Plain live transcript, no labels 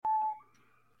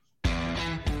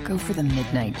Go for the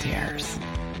midnight dares.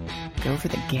 Go for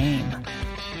the game.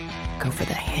 Go for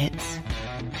the hits.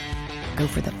 Go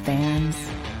for the fans.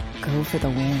 Go for the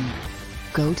win.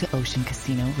 Go to Ocean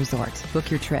Casino Resort. Book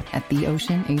your trip at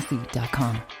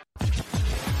theoceanac.com.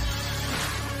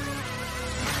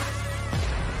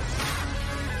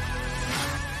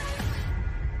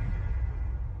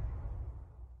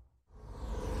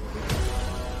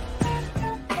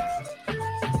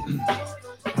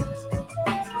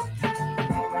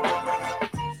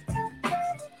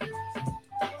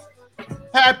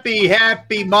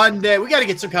 Happy Monday. We got to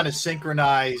get some kind of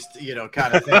synchronized,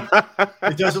 kind of thing.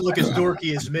 It doesn't look as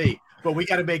dorky as me, but we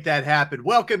got to make that happen.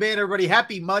 Welcome in, everybody.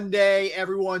 Happy Monday,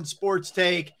 everyone. Sports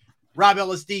Take. Rob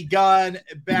Ellis, Gunn,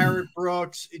 Barrett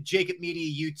Brooks, Jacob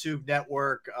Media YouTube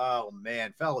Network. Oh,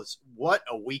 man, fellas, what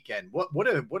a weekend. What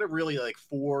a really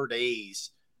 4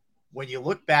 days when you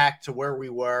look back to where we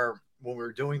were when we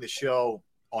were doing the show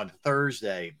on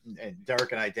Thursday, and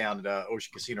Derrick and I down at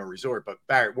Ocean Casino Resort. But,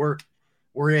 Barrett,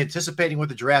 we're anticipating what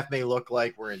the draft may look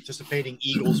like. We're anticipating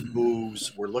Eagles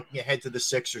moves. We're looking ahead to the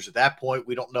Sixers. At that point,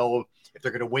 we don't know if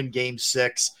they're going to win Game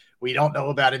 6. We don't know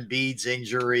about Embiid's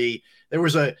injury. There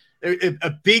was a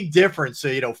big difference,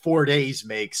 4 days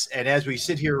makes. And as we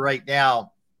sit here right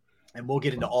now, and we'll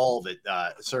get into all of it,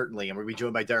 certainly, and we'll be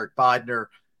joined by Derrick Bodner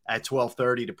at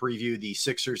 12:30 to preview the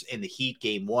Sixers and the Heat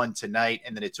Game 1 tonight.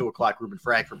 And then at 2 o'clock, Ruben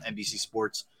Frag from NBC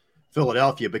Sports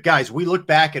Philadelphia. But, guys, we look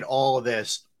back at all of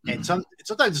this. And sometimes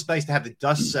it's nice to have the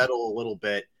dust settle a little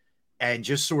bit and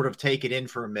just sort of take it in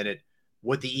for a minute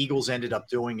what the Eagles ended up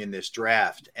doing in this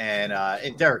draft. And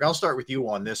Derrick, I'll start with you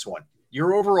on this one.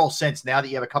 Your overall sense now that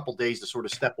you have a couple days to sort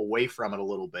of step away from it a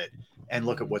little bit and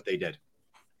look at what they did.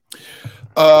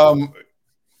 I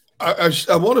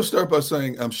want to start by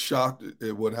saying I'm shocked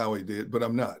at how he did, but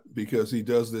I'm not, because he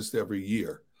does this every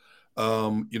year.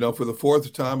 For the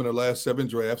fourth time in the last 7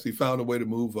 drafts, he found a way to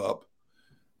move up.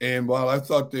 And while I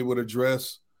thought they would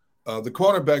address the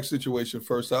cornerback situation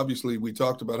first, obviously we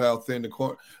talked about how thin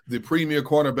the premier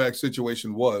cornerback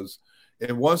situation was.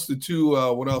 And once the two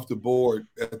went off the board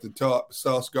at the top,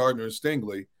 Sauce Gardner and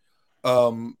Stingley,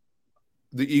 the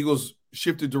Eagles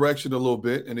shifted direction a little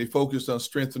bit, and they focused on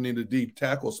strengthening the deep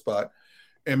tackle spot.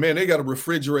 And, man, they got a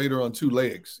refrigerator on 2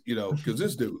 legs, because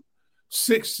this dude,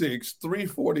 6'6",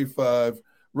 345,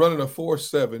 running a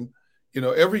 4.7.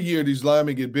 Every year these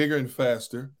linemen get bigger and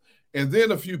faster. And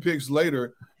then a few picks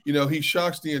later, he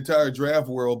shocks the entire draft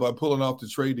world by pulling off the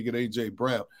trade to get A.J.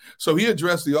 Brown. So he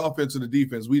addressed the offense and the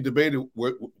defense. We debated,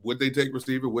 would they take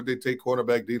receiver? Would they take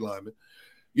cornerback, D lineman?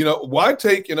 Why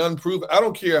take an unproven – I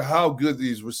don't care how good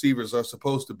these receivers are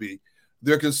supposed to be.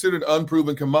 They're considered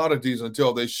unproven commodities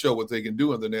until they show what they can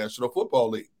do in the National Football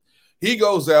League. He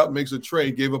goes out, makes a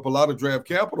trade, gave up a lot of draft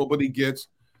capital, but he gets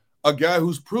a guy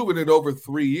who's proven it over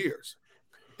 3 years.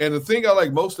 And the thing I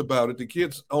like most about it, the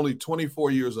kid's only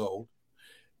 24 years old.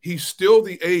 He's still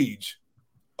the age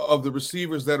of the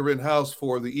receivers that are in-house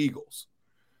for the Eagles.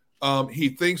 He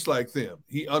thinks like them.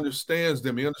 He understands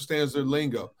them. He understands their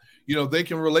lingo. They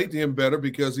can relate to him better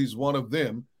because he's one of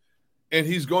them. And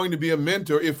he's going to be a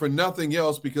mentor, if for nothing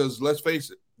else, because let's face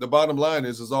it, the bottom line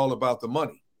is all about the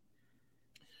money.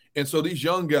 And so these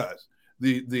young guys,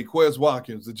 the Quez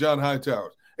Watkins, the John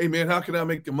Hightowers, hey, man, how can I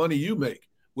make the money you make?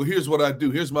 Well, here's what I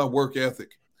do. Here's my work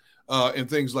ethic and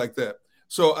things like that.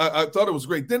 So I thought it was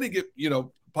great. Then they get,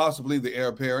 possibly the heir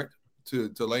apparent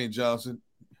to Lane Johnson.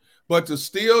 But to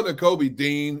steal Nakobe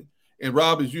Dean, and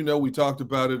Rob, as you know, we talked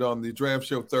about it on the draft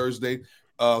show Thursday.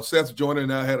 Seth Joyner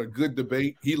and I had a good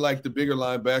debate. He liked the bigger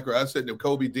linebacker. I said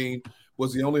Nakobe Dean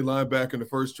was the only linebacker in the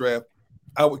first draft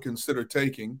I would consider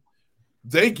taking.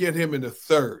 They get him in the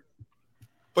 3rd.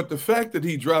 But the fact that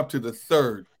he dropped to the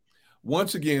 3rd,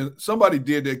 once again, somebody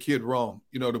did that kid wrong,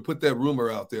 to put that rumor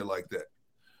out there like that.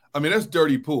 I mean, that's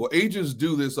dirty pool. Agents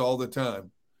do this all the time,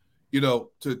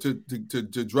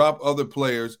 to drop other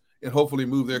players and hopefully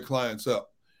move their clients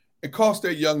up. It cost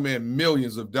that young man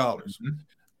millions of dollars. Mm-hmm.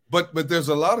 But there's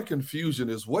a lot of confusion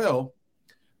as well,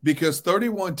 because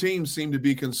 31 teams seem to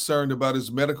be concerned about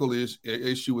his medical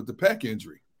issue with the pec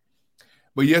injury.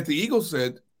 But yet the Eagles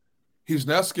said he's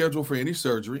not scheduled for any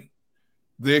surgery.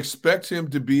 They expect him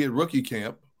to be at rookie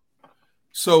camp.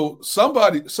 So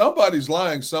somebody's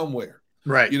lying somewhere.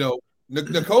 Right.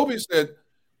 Nakobe said,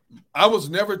 I was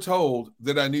never told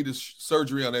that I needed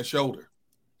surgery on that shoulder.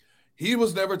 He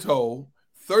was never told.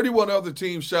 31 other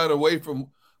teams shied away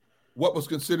from what was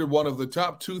considered one of the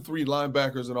top 2-3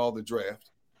 linebackers in all the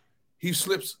draft. He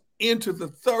slips into the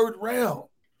 3rd round.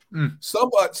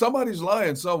 Somebody's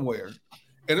lying somewhere,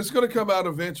 and it's going to come out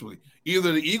eventually.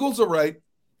 Either the Eagles are right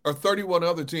or 31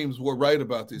 other teams were right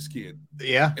about this kid.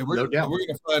 Yeah, and we're going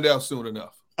to find out soon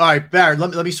enough. All right, Barrett,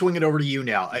 let me swing it over to you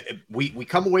now. We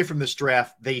come away from this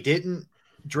draft. They didn't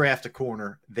draft a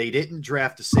corner. They didn't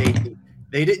draft a safety.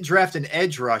 They didn't draft an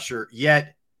edge rusher,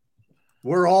 yet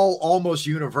we're all almost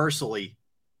universally,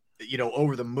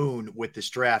 over the moon with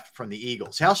this draft from the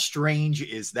Eagles. How strange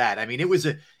is that? I mean, it was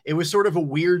sort of a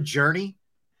weird journey,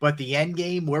 but the end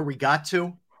game where we got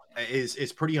to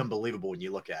is pretty unbelievable when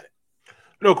you look at it.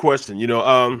 No question.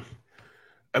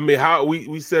 I mean, how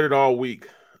we said it all week.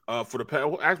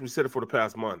 We said it for the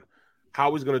past month.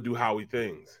 Howie's going to do Howie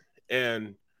things,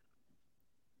 and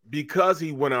because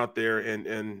he went out there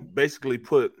and basically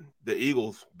put the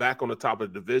Eagles back on the top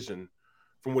of the division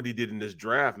from what he did in this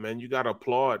draft, man, you got to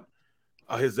applaud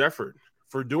his effort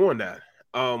for doing that.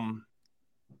 I'm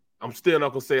still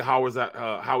not going to say Howie's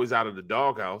out of the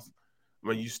doghouse. I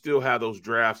mean, you still have those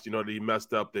drafts, that he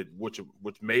messed up which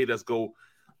made us go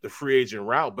the free agent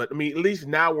route. But I mean, at least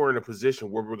now we're in a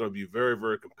position where we're going to be very,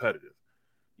 very competitive.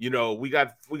 We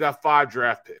got 5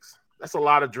 draft picks. That's a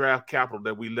lot of draft capital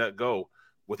that we let go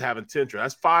with having 10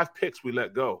 drafts. That's 5 picks we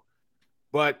let go.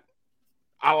 But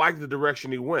I like the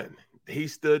direction he went. He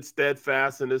stood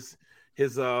steadfast in his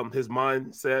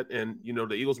mindset, and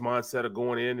the Eagles' mindset of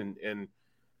going in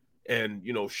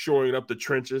and shoring up the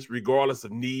trenches regardless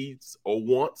of needs or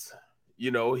wants.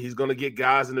 He's going to get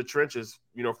guys in the trenches,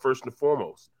 first and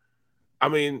foremost. I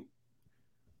mean,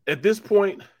 at this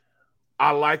point,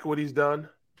 I like what he's done.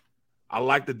 I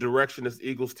like the direction this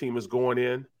Eagles team is going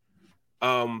in.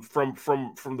 From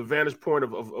the vantage point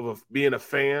of being a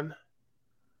fan,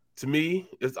 to me,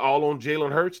 it's all on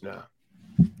Jalen Hurts now.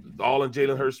 It's all on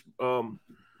Jalen Hurts.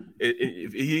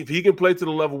 If he can play to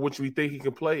the level which we think he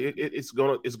can play, it's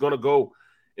gonna go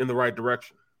in the right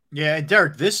direction. Yeah, and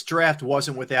Derrick, this draft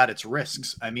wasn't without its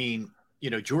risks. I mean,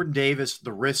 Jordan Davis,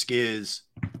 the risk is,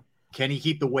 can he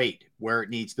keep the weight where it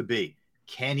needs to be?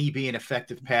 Can he be an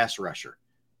effective pass rusher?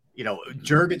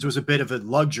 Juergens was a bit of a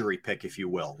luxury pick, if you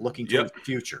will, looking towards the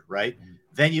future, right?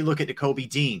 Then you look at Nakobe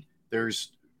Dean.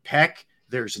 There's Peck,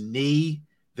 there's knee,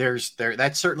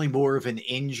 that's certainly more of an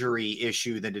injury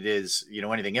issue than it is,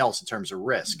 anything else in terms of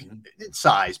risk. It's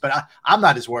size, but I'm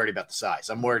not as worried about the size.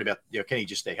 I'm worried about, can he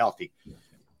just stay healthy?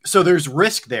 So there's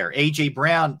risk there. A.J.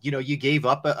 Brown, you gave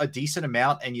up a decent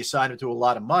amount and you signed him to a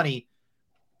lot of money,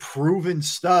 proven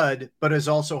stud, but has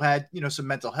also had, some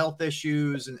mental health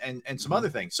issues and some other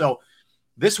things. So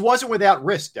this wasn't without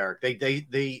risk, Derrick.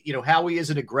 They Howie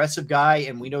is an aggressive guy,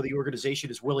 and we know the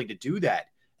organization is willing to do that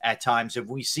at times.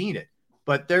 Have we seen it?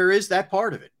 But there is that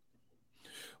part of it.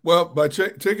 Well, by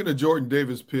taking a Jordan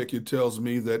Davis pick, it tells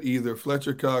me that either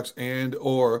Fletcher Cox and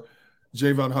or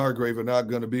Javon Hargrave are not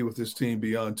going to be with this team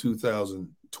beyond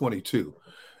 2022.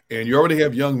 And you already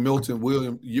have young Milton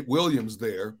Williams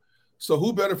there. So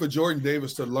who better for Jordan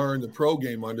Davis to learn the pro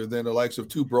game under than the likes of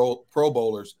 2 Pro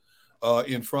Bowlers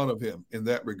in front of him in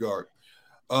that regard?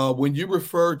 When you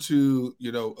refer to,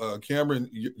 Cameron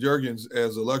Juergens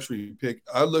as a luxury pick,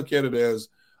 I look at it as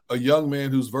a young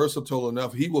man who's versatile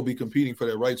enough. He will be competing for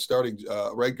that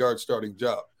right guard starting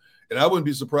job. And I wouldn't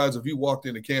be surprised if he walked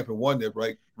into camp and won that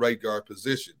right guard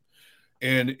position.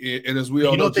 And as we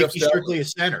all know, you don't think he's strictly a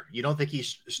center. You don't think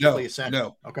he's strictly a center.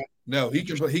 No. Okay. No, he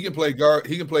can play guard.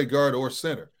 He can play guard or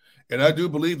center. And I do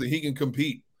believe that he can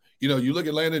compete. You look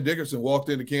at Landon Dickerson, walked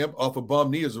into camp off a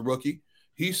bum knee as a rookie.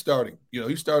 He's starting.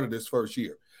 He started his first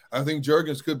year. I think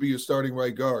Juergens could be a starting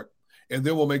right guard. And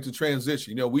then we'll make the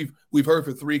transition. We've heard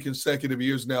for 3 consecutive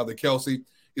years now that Kelsey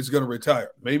is going to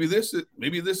retire. Maybe this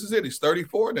is it. He's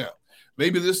 34 now.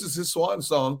 Maybe this is his swan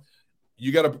song.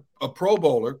 You got a Pro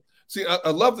Bowler. See, I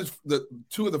love the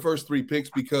 2 of the first 3 picks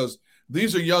because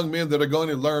these are young men that are going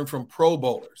to learn from Pro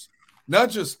Bowlers, not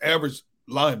just average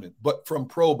linemen, but from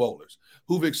Pro Bowlers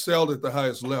who've excelled at the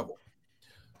highest level.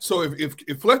 So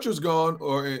if Fletcher's gone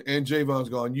and Javon's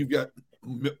gone, you've got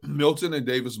Milton and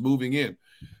Davis moving in.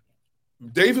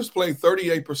 Davis played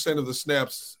 38% of the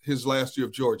snaps his last year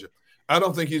of Georgia. I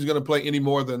don't think he's going to play any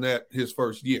more than that his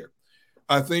first year.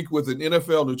 I think with an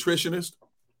NFL nutritionist,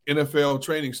 NFL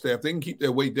training staff, they can keep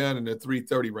their weight down in the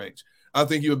 330 range. I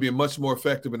think he would be much more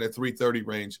effective in that 330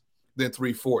 range than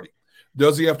 340.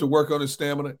 Does he have to work on his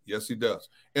stamina? Yes, he does.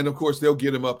 And, of course, they'll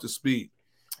get him up to speed.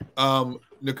 The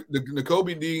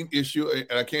Nakobe Dean issue,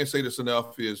 and I can't say this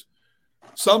enough, is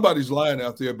somebody's lying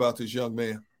out there about this young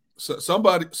man. So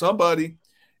somebody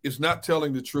is not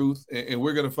telling the truth, and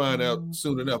we're going to find out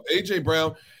soon enough. A.J.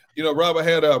 Brown, Rob, I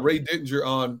had Ray Dittinger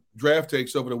on Draft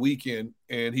Takes over the weekend,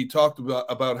 and he talked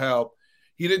about how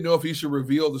he didn't know if he should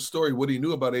reveal the story, what he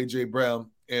knew about A.J. Brown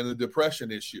and the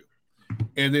depression issue.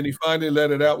 And then he finally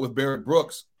let it out with Barrett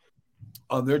Brooks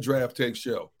on their Draft Take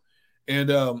show. And,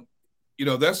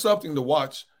 that's something to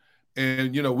watch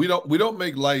And we don't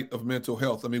make light of mental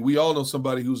health. I mean, we all know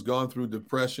somebody who's gone through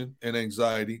depression and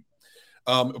anxiety.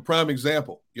 A prime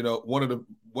example, one of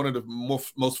the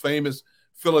most famous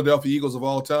Philadelphia Eagles of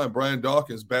all time, Brian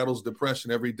Dawkins, battles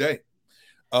depression every day.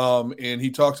 And he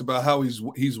talks about how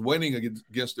he's winning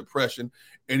against depression,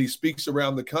 and he speaks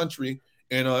around the country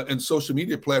and social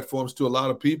media platforms to a lot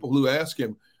of people who ask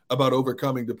him about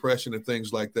overcoming depression and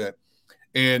things like that.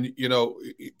 And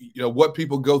what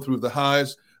people go through, the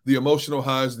highs, the emotional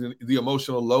highs, the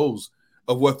emotional lows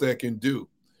of what that can do.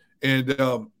 And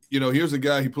here's a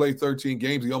guy, he played 13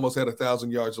 games. He almost had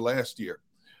 1,000 yards last year.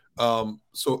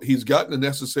 So he's gotten the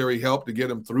necessary help to get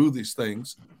him through these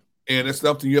things. And it's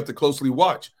something you have to closely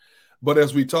watch. But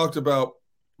as we talked about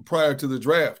prior to the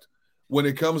draft, when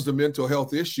it comes to mental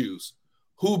health issues,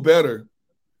 who better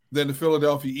than the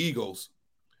Philadelphia Eagles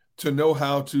to know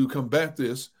how to combat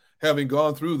this, having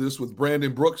gone through this with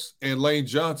Brandon Brooks and Lane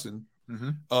Johnson. Mm-hmm.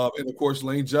 And, of course,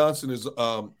 Lane Johnson is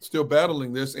still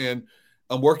battling this. And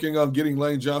I'm working on getting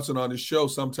Lane Johnson on his show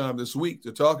sometime this week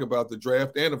to talk about the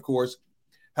draft and, of course,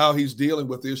 how he's dealing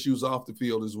with issues off the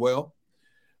field as well.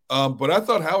 But I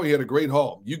thought Howie had a great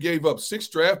haul. You gave up 6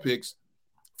 draft picks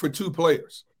for 2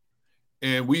 players.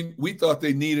 And we thought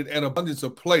they needed an abundance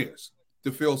of players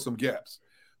to fill some gaps.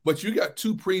 But you got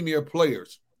 2 premier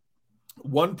players,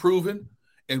 one proven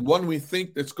and one we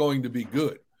think that's going to be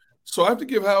good. So I have to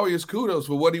give Howie his kudos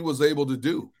for what he was able to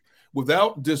do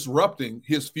without disrupting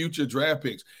his future draft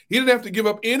picks. He didn't have to give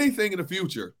up anything in the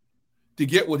future to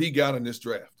get what he got in this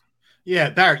draft. Yeah,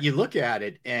 Barrett, you look at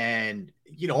it and,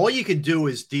 all you can do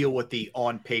is deal with the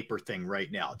on paper thing right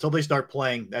now. Until they start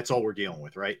playing, that's all we're dealing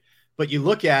with, right? But you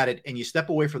look at it and you step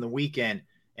away from the weekend,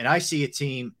 and I see a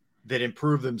team that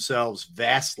improved themselves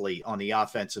vastly on the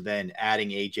offensive end,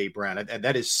 adding A.J. Brown. And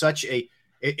that is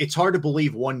it's hard to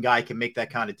believe one guy can make that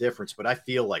kind of difference, but I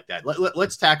feel like that.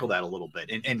 Let's tackle that a little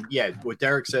bit. And yeah, what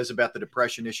Derrick says about the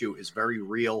depression issue is very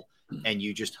real, and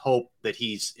you just hope that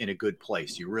he's in a good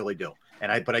place. You really do.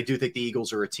 But I do think the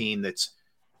Eagles are a team that's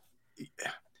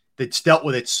dealt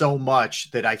with it so much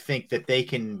that I think that they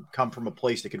can come from a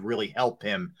place that could really help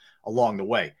him along the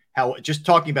way. Just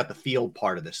talking about the field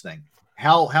part of this thing,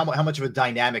 how much of a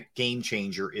dynamic game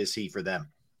changer is he for them?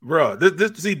 Bro,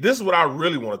 this is what I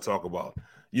really want to talk about.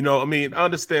 I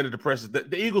understand the depression.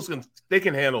 The Eagles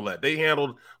can handle that. They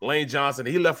handled Lane Johnson.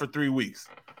 He left for 3 weeks.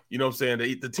 You know what I'm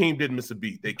saying? The team didn't miss a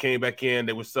beat. They came back in.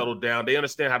 They were settled down. They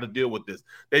understand how to deal with this.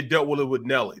 They dealt with it with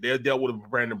Nelly. They dealt with it with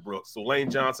Brandon Brooks. So Lane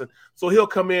Johnson. So he'll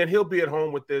come in. He'll be at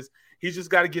home with this. He's just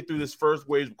got to get through this first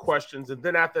wave of questions. And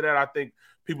then after that, I think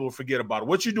people will forget about it.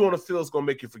 What you do on the field is going to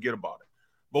make you forget about it.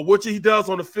 But what he does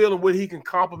on the field and what he can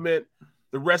complement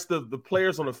the rest of the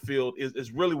players on the field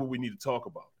is really what we need to talk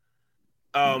about.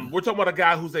 We're talking about a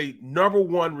guy who's a number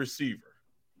one receiver.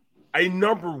 A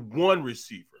number one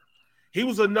receiver. He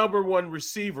was a number one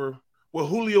receiver with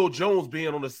Julio Jones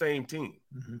being on the same team.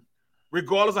 Mm-hmm.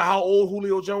 Regardless of how old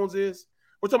Julio Jones is,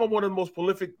 we're talking about one of the most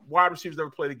prolific wide receivers that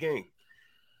ever played the game.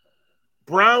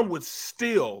 Brown was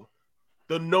still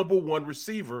the number one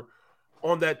receiver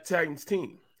on that Titans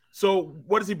team. So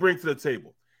what does he bring to the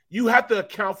table? You have to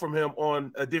account for him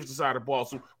on a defensive side of the ball.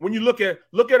 So when you look at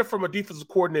it from a defensive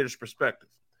coordinator's perspective,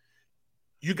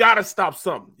 you got to stop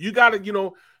something. You got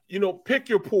to, pick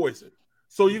your poison.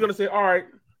 So you're going to say, all right,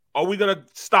 are we going to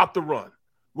stop the run?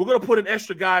 We're going to put an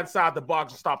extra guy inside the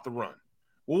box and stop the run.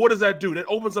 Well, what does that do? That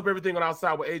opens up everything on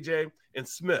outside with AJ and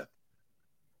Smith.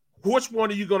 Which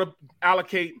one are you going to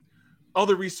allocate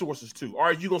other resources to? All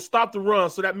right, you're going to stop the run.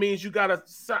 So that means you got to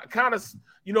kind of,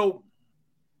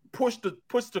 push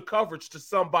the coverage to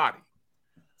somebody.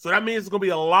 So that means it's going to be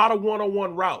a lot of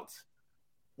one-on-one routes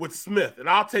with Smith. And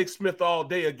I'll take Smith all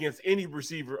day against any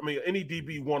receiver, any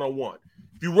DB one-on-one.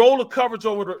 If you roll the coverage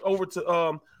over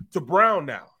to Brown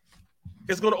now,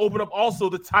 it's going to open up also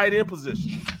the tight end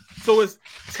position. So it's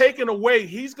taken away.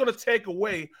 He's going to take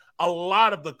away a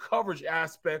lot of the coverage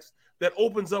aspects that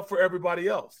opens up for everybody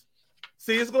else.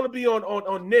 See, it's going to be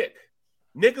on Nick.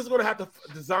 Nick is going to have to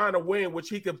design a way in which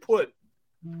he can put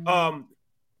the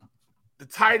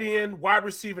tight end, wide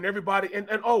receiver, and everybody. And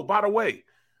oh, by the way,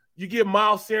 you give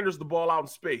Miles Sanders the ball out in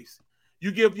space.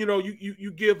 You give,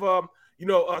 you give Kenneth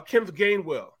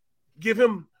Gainwell, give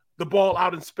him the ball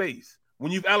out in space.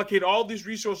 When you've allocated all these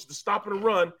resources to stop and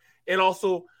run and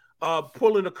also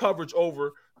pulling the coverage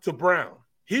over to Brown,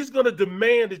 he's going to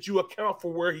demand that you account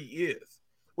for where he is,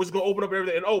 which is going to open up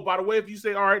everything. And oh, by the way, if you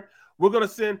say, all right, we're going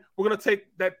to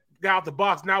take that guy out the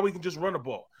box, now we can just run the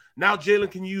ball. Now Jalen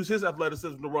can use his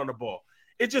athleticism to run the ball.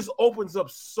 It just opens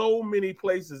up so many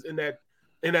places in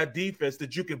that defense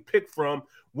that you can pick from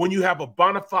when you have a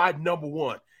bona fide number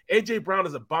one. A.J. Brown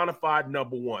is a bona fide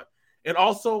number one. And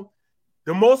also,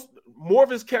 more of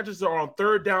his catches are on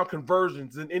third down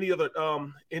conversions than any other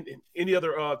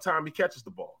time he catches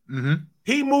the ball. Mm-hmm.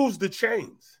 He moves the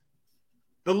chains.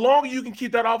 The longer you can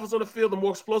keep that offense on the field, the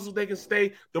more explosive they can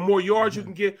stay, the more yards you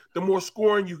can get, the more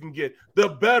scoring you can get, the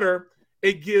better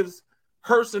it gives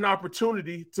Hurts an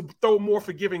opportunity to throw more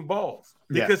forgiving balls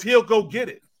because he'll go get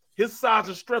it. His size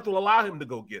and strength will allow him to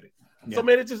go get it. Yeah. So,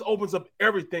 man, it just opens up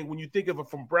everything when you think of it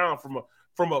from Brown, from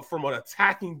an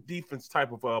attacking defense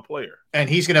type of player. And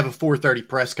he's going to have a 4:30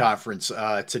 press conference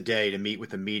today to meet with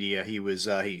the media. He was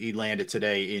he landed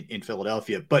today in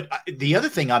Philadelphia. But the other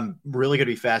thing I'm really going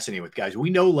to be fascinated with, guys, we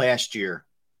know last year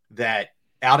that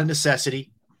out of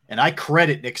necessity, and I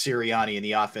credit Nick Sirianni and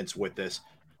the offense with this,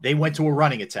 they went to a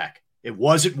running attack. It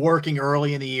wasn't working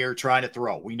early in the year trying to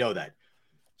throw. We know that.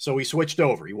 So he switched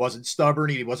over. He wasn't stubborn.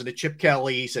 He wasn't a Chip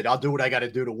Kelly. He said, I'll do what I got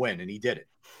to do to win. And he did it.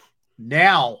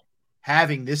 Now,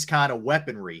 having this kind of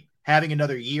weaponry, having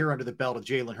another year under the belt of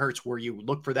Jalen Hurts where you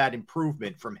look for that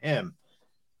improvement from him,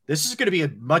 this is going to be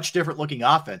a much different looking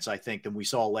offense, I think, than we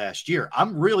saw last year.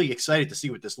 I'm really excited to see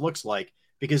what this looks like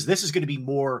because this is going to be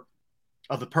more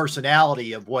of the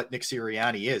personality of what Nick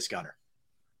Sirianni is, Gunner.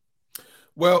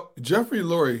 Well, Jeffrey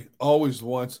Lurie always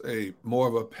wants more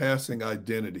of a passing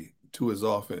identity to his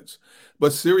offense.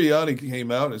 But Sirianni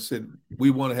came out and said, we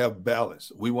want to have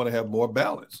balance. We want to have more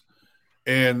balance.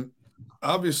 And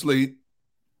obviously,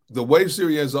 the way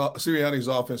Sirianni's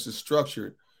offense is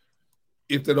structured,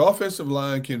 if that offensive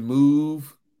line can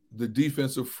move the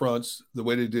defensive fronts the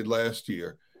way they did last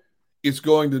year, it's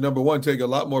going to, number one, take a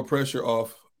lot more pressure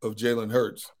off of Jalen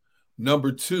Hurts.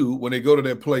 Number two, when they go to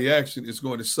that play action, it's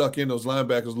going to suck in those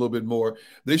linebackers a little bit more.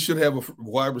 They should have a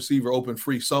wide receiver open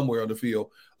free somewhere on the field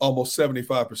almost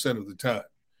 75% of the time.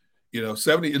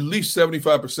 At least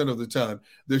 75% of the time.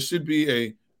 There should be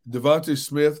a Devontae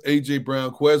Smith, A.J. Brown,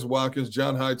 Quez Watkins,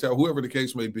 John Hightower, whoever the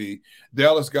case may be,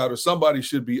 Dallas Goedert, somebody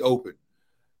should be open.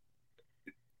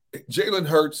 Jalen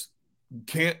Hurts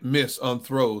can't miss on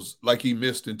throws like he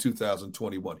missed in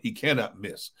 2021. He cannot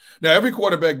miss. Now, every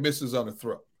quarterback misses on a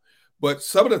throw. But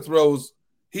some of the throws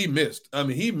he missed. I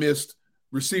mean, he missed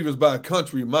receivers by a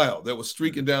country mile that was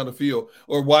streaking down the field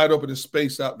or wide open in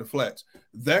space out in the flats.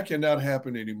 That cannot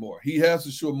happen anymore. He has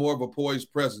to show more of a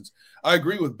poised presence. I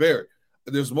agree with Barrett.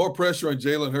 There's more pressure on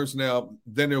Jalen Hurts now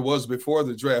than there was before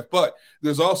the draft, but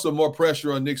there's also more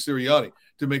pressure on Nick Sirianni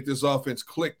to make this offense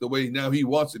click the way now he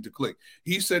wants it to click.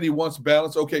 He said he wants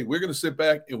balance. Okay, we're going to sit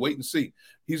back and wait and see.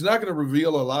 He's not going to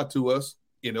reveal a lot to us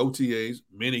in OTAs,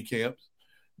 mini camps,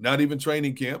 not even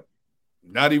training camp,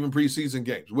 not even preseason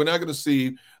games. We're not going to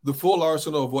see the full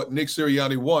arsenal of what Nick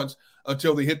Sirianni wants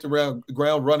until they hit the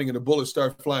ground running and the bullets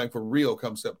start flying for real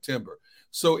come September.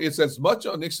 So it's as much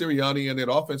on Nick Sirianni and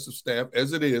that offensive staff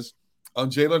as it is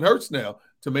on Jalen Hurts now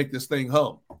to make this thing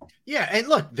hum. Yeah, and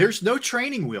look, there's no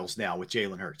training wheels now with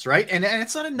Jalen Hurts, right? And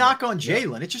it's not a knock on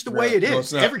Jalen. It's just the way it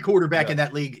is. Every quarterback in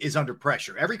that league is under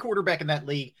pressure. Every quarterback in that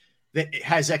league that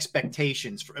has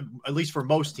expectations, at least for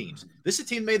most teams. This is a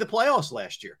team that made the playoffs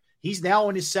last year. He's now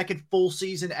in his second full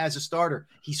season as a starter.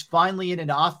 He's finally in an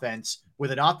offense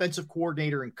with an offensive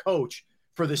coordinator and coach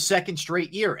for the second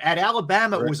straight year. At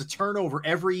Alabama, It was a turnover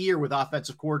every year with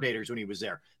offensive coordinators when he was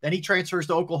there. Then he transfers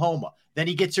to Oklahoma. Then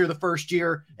he gets here the first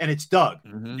year, and it's Doug.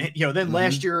 Mm-hmm. And, then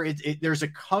last year, there's a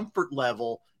comfort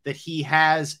level that he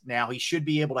has now. He should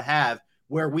be able to have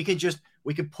where we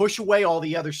can push away all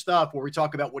the other stuff where we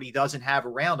talk about what he doesn't have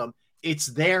around him. It's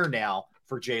there now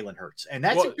for Jalen Hurts. And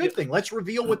that's a good thing. Let's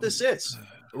reveal what this is.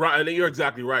 Right. And you're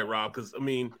exactly right, Rob. Because,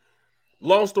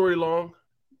 long story long,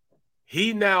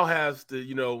 he now has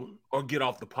to, or get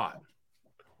off the pot.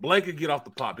 Blanket get off the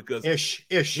pot because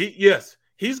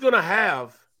he's going to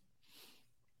have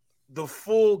the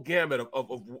full gamut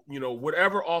of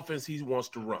whatever offense he wants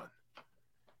to run.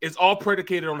 It's all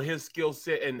predicated on his skill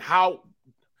set and how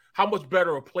much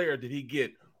better a player did he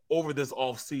get over this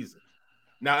offseason.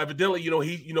 Now, evidently,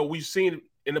 we've seen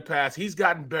in the past, he's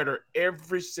gotten better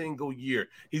every single year.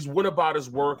 He's went about his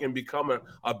work and become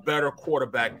a better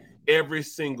quarterback every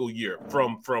single year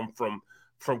from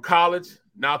college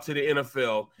now to the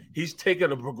NFL. He's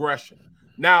taken a progression.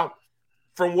 Now,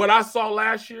 from what I saw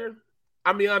last year,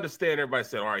 I understand everybody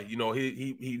said, all right,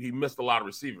 he missed a lot of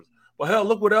receivers. But hell,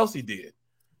 look what else he did.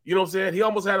 You know what I'm saying? He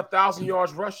almost had 1,000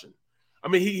 yards rushing.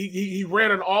 He ran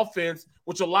an offense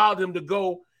which allowed him to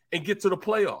go and get to the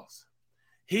playoffs.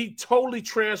 He totally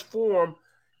transformed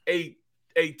a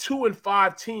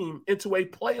 2-5 team into a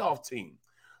playoff team.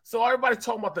 So everybody's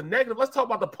talking about the negative. Let's talk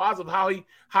about the positive,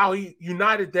 how he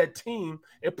united that team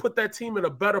and put that team in a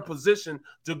better position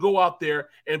to go out there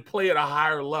and play at a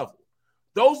higher level.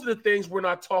 Those are the things we're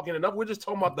not talking enough. We're just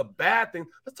talking about the bad things.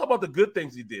 Let's talk about the good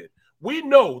things he did. We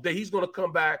know that he's going to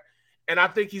come back, and I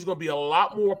think he's going to be a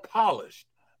lot more polished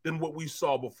than what we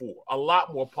saw before. A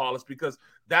lot more polished, because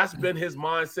that's been his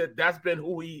mindset. That's been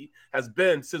who he has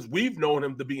been since we've known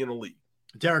him to be in the league.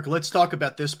 Derrick, let's talk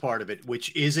about this part of it,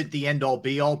 which isn't the end-all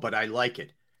be-all, but I like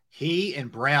it. He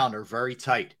and Brown are very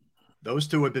tight. Those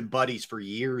two have been buddies for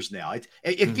years now.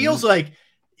 It feels like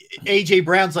A.J.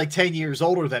 Brown's like 10 years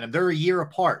older than him. They're a year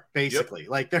apart, basically.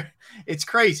 Yep. It's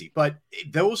crazy. But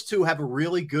those two have a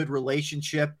really good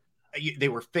relationship. They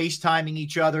were FaceTiming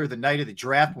each other the night of the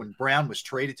draft when Brown was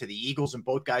traded to the Eagles, and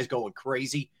both guys going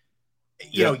crazy.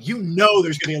 You know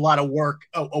there's going to be a lot of work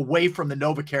away from the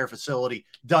NovaCare facility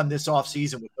done this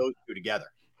offseason with those two together.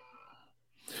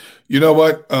 You know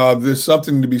what? There's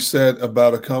something to be said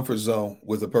about a comfort zone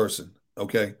with a person,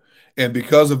 okay? And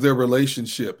because of their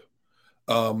relationship,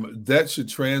 that should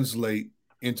translate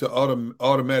into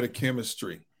automatic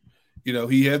chemistry. You know,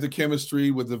 he had the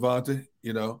chemistry with Devontae,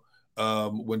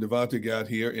 when Devontae got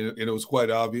here, and it was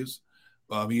quite obvious.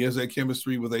 He has that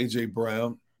chemistry with A.J.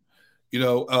 Brown.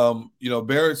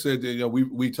 Barrett said that,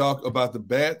 we talk about the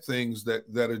bad things that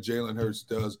a Jalen Hurts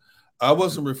does. I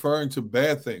wasn't referring to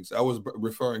bad things. I was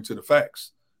referring to the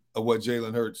facts of what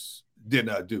Jalen Hurts did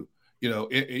not do.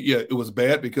 It was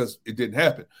bad because it didn't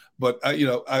happen. But I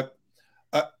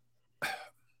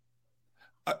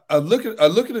look at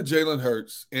a Jalen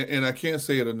Hurts, and I can't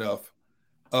say it enough.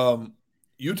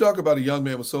 You talk about a young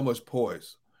man with so much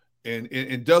poise, and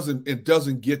it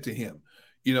doesn't get to him.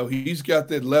 He's got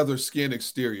that leather skin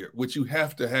exterior, which you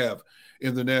have to have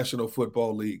in the National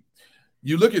Football League.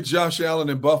 You look at Josh Allen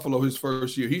in Buffalo his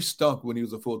first year; he stunk when he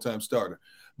was a full-time starter.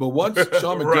 But once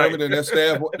Sean McDermott and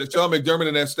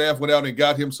that staff went out and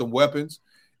got him some weapons,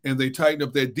 and they tightened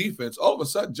up their defense, all of a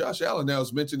sudden Josh Allen now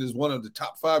is mentioned as one of the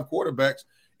top 5 quarterbacks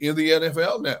in the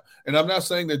NFL now. And I'm not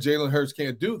saying that Jalen Hurts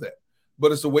can't do that,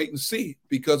 but it's a wait and see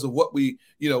because of what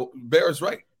Barrett's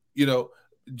right.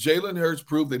 Jalen Hurts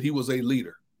proved that he was a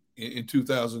leader in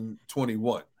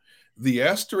 2021. The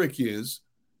asterisk is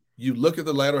you look at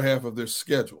the latter half of their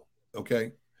schedule,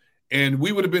 okay? And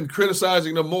we would have been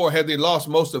criticizing them more had they lost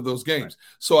most of those games.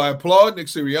 Right. So I applaud Nick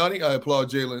Sirianni. I applaud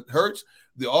Jalen Hurts,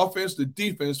 the offense, the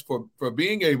defense for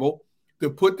being able to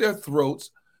put their foot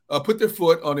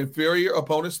on inferior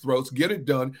opponents' throats, get it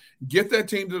done, get that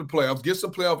team to the playoffs, get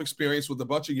some playoff experience with a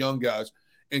bunch of young guys,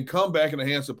 and come back and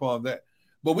enhance upon that.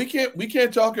 But we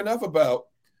can't talk enough about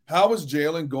how is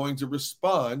Jalen going to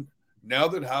respond now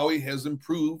that Howie has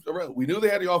improved around. We knew they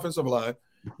had the offensive line.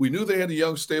 We knew they had the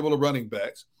young stable of running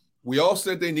backs. We all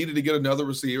said they needed to get another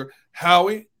receiver.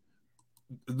 Howie,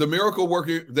 the miracle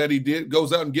worker that he did,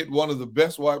 goes out and get one of the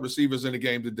best wide receivers in the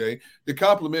game today to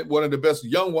complement one of the best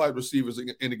young wide receivers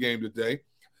in the game today,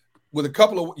 with a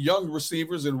couple of young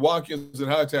receivers in Watkins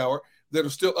and Hightower that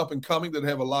are still up and coming, that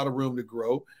have a lot of room to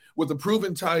grow, with a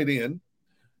proven tight end.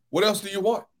 What else do you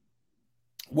want?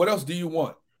 What else do you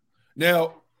want?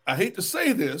 Now, I hate to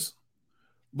say this,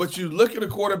 but you look at a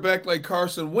quarterback like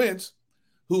Carson Wentz,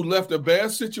 who left a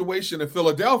bad situation in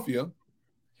Philadelphia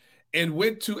and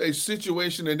went to a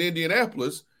situation in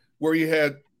Indianapolis where he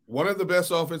had one of the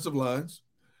best offensive lines,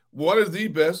 the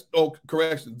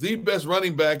best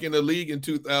running back in the league in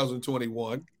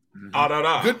 2021,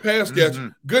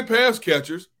 good pass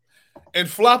catchers, and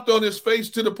flopped on his face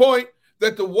to the point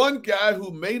that the one guy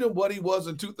who made him what he was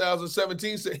in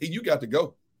 2017 said, hey, you got to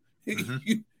go.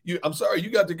 I'm sorry, you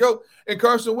got to go. And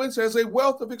Carson Wentz has a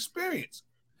wealth of experience.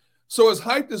 So as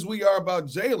hyped as we are about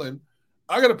Jalen,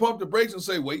 I got to pump the brakes and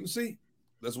say, wait and see.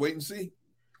 Let's wait and see.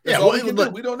 That's all we can do.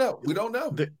 We don't know. We don't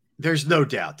know. There's no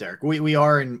doubt, Derrick. We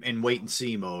are in wait and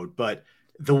see mode. But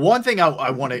the one thing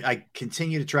I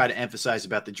continue to try to emphasize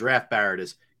about the draft, Barrett,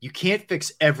 is you can't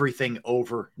fix everything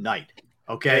overnight.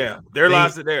 Okay. Yeah, there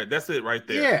lies it there. That's it right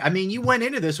there. Yeah. I mean, you went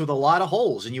into this with a lot of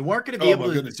holes, and you weren't going to be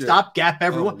able to stop gap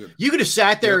everyone. You could have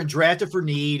sat there and drafted for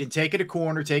need and taken a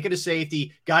corner, taken a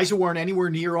safety, guys who weren't anywhere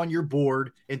near on your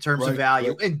board in terms of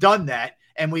value, and done that.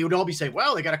 And we would all be saying,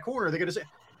 well, they got a corner. They're going to say,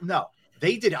 no,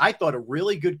 they did. I thought a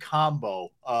really good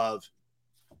combo of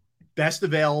best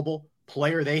available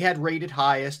player they had rated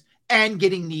highest and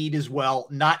getting need as well,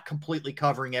 not completely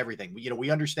covering everything. We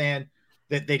understand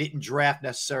that they didn't draft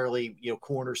necessarily,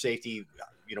 corner, safety,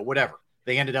 whatever.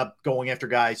 They ended up going after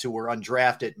guys who were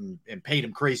undrafted and paid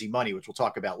them crazy money, which we'll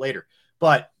talk about later.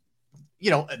 But,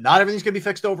 not everything's going to be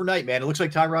fixed overnight, man. It looks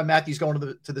like Tyrann Mathieu's going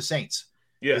to the Saints.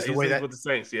 Yeah, he's with the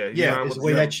Saints. Yeah, is the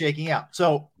way that's shaking out.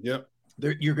 So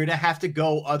you're going to have to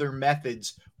go other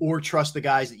methods or trust the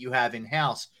guys that you have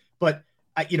in-house. But,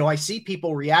 I see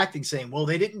people reacting saying, well,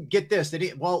 they didn't get this. They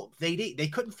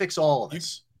couldn't fix all of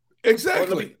this.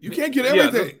 Exactly. You can't get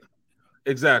everything.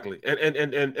 Exactly.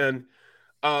 And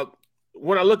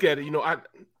when I look at it,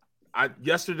 I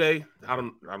yesterday, I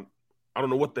don't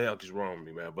know what the hell is wrong with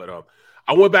me, man. But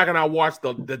I went back and I watched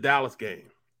the Dallas game.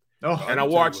 Oh, and I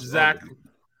watched Zach.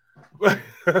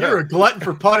 You're a glutton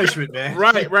for punishment, man.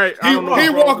 Right. He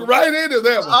walked right into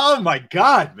that one. Oh my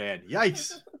God, man!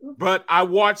 Yikes! But I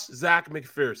watched Zach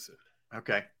McPherson.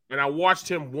 Okay. And I watched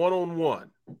him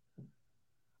one-on-one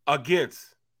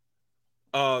against,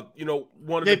 one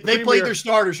of the They played their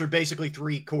starters for basically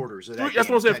 3 quarters of that. That's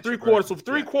what I'm saying, 3 quarters. So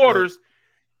 3 quarters,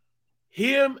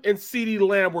 him and CeeDee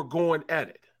Lamb were going at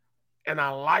it, and I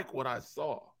like what I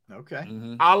saw. Okay.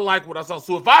 Mm-hmm. I like what I saw.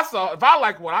 So if I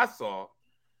like what I saw,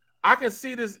 I can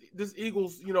see this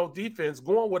Eagles, defense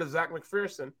going with a Zach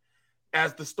McPherson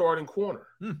as the starting corner.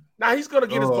 Now he's going to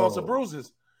get his bumps and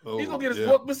bruises. He's going to get his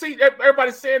book. But see,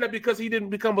 everybody's saying that because he didn't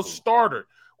become a starter.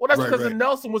 Well, that's because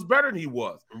Nelson was better than he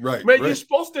was. Right. Man, you're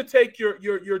supposed to take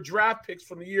your draft picks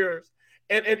from the years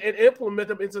and implement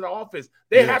them into the offense.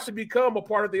 They have to become a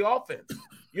part of the offense.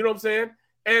 You know what I'm saying?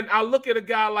 And I look at a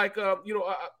guy like,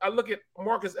 I look at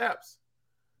Marcus Epps.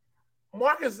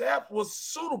 Marcus Epps was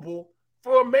suitable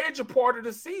for a major part of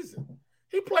the season.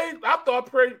 He played, I thought,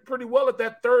 pretty well at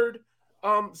that third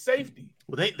safety.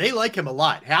 Well, they like him a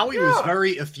lot. Howie was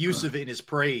very effusive in his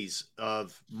praise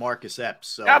of Marcus Epps.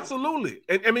 So. Absolutely.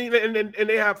 And I mean, and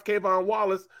they have Kayvon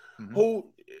Wallace, who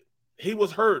he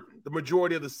was hurt the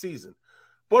majority of the season.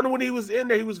 But when he was in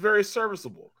there, he was very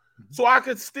serviceable. So I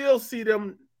could still see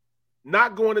them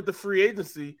not going at the free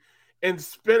agency and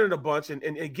spending a bunch and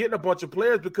getting a bunch of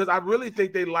players because I really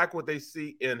think they like what they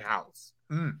see in-house.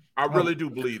 I really do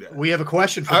believe that. We have a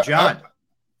question for John.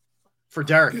 For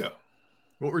Derrick. Yeah.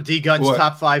 What were D. Gunn's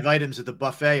top 5 items at the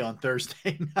buffet on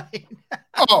Thursday night?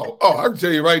 I can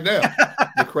tell you right now.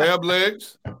 The crab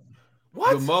legs.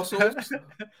 What? The mussels.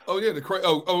 The crab.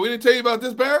 We didn't tell you about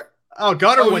this, Barrett? Oh,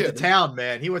 Gunner went to town,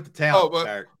 man. He went to town,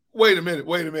 Barrett. Wait a minute.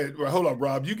 Hold on,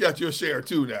 Rob. You got your share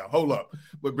too now. Hold up.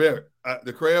 But Barrett,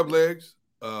 the crab legs,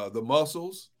 the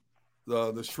mussels,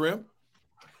 the shrimp,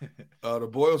 the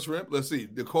boiled shrimp. Let's see.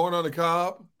 The corn on the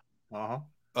cob.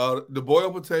 The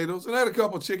boiled potatoes, and I had a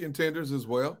couple chicken tenders as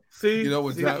well. See, y'all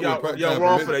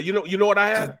wrong for that. You know what I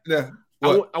had?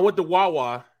 I went to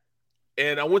Wawa,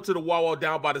 and I went to the Wawa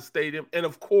down by the stadium, and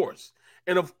of course,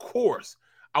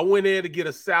 I went in to get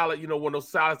a salad. One of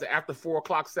those salads, the after 4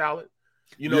 o'clock salad.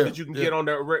 That you can get on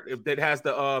there that has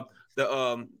the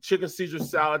chicken Caesar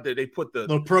salad that they put the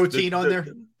little protein on there.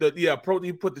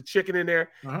 Protein. Put the chicken in there,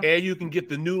 and you can get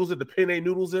the noodles and the penne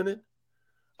noodles in it.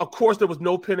 Of course, there was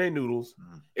no penne noodles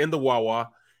in the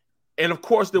Wawa, and of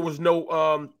course, there was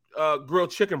no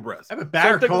grilled chicken breast. I have a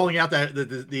Barrett calling out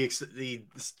the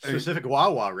specific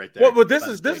Wawa right there. Well, but this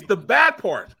is the bad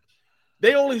part.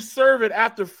 They only serve it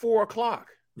after 4 o'clock.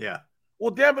 Yeah.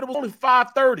 Well, damn it, it was only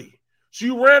 5:30. So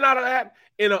you ran out of that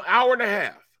in an hour and a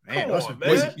half. Man, Come on,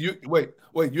 man.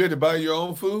 Wait, you had to buy your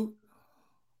own food?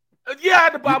 Yeah, I had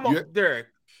to buy my own. Derrick,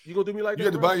 you gonna do me like that? You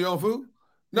had to buy your own food?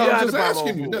 No, I'm just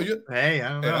asking you. No, hey, I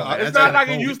don't know. It's not like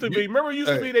it used to be. Remember, it used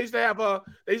to be they used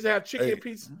to have chicken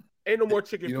pizza. Ain't no more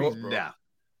chicken pizza, bro. Nah.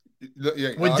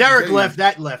 When Derrick left,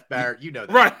 that left, Barrett. You know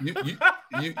that. Right.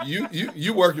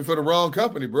 You working for the wrong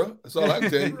company, bro. That's all I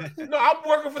can tell you. No, I'm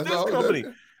working for this company.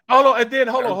 Hold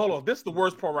on. This is the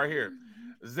worst part right here.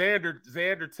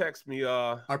 Xander texts me.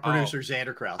 Our producer,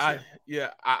 Xander Krause.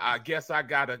 I guess I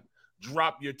gotta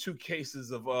drop your 2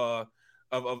 cases of vodka.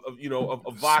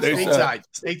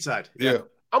 Stateside. Yeah.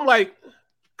 I'm like,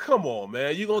 come on,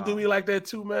 man. You gonna do me like that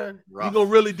too, man? Rough. You gonna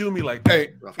really do me like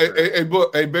that?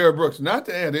 Hey, Barrett Brooks, not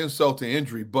to add insult to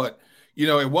injury, but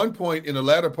at one point in the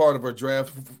latter part of our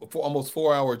draft, almost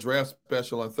 4-hour draft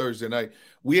special on Thursday night,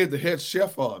 we had the head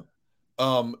chef on.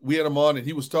 We had him on, and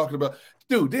he was talking about,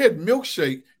 dude, they had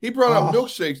milkshake. He brought out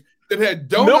milkshakes that had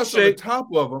donuts on the top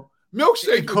of them.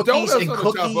 Milkshakes with donuts on the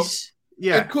top of them.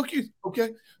 Yeah. And cookies.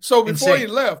 Okay. So before he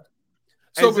left,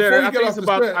 I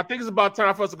think it's about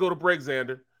time for us to go to break,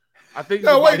 Xander. I think it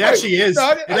actually is.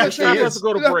 It actually is. To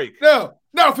go to break.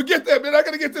 No, forget that, man. I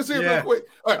got to get this in real quick.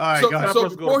 All right. So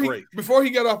before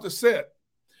he got off the set,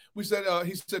 we said,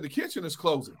 he said, the kitchen is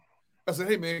closing. I said,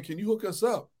 hey, man, can you hook us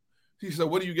up? He said,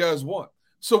 what do you guys want?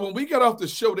 So when we got off the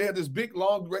show, they had this big,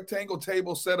 long rectangle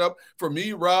table set up for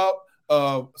me, Rob,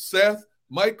 Seth,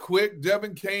 Mike Quick,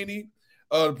 Devin Caney,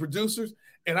 the producers.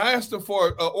 And I asked them for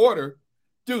an order.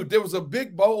 Dude, there was a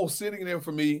big bowl sitting there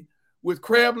for me with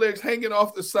crab legs hanging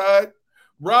off the side.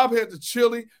 Rob had the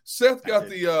chili. Seth got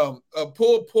the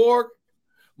pulled pork.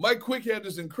 Mike Quick had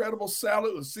this incredible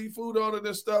salad with seafood on it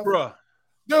and stuff. Bruh.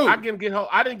 Dude. I didn't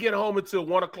get home until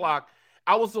 1 o'clock.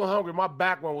 I was so hungry, my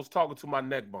backbone was talking to my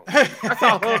neck bone. That's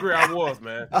how hungry I was,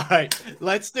 man. All right,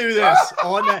 let's do this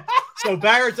on that. So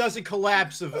Barrett doesn't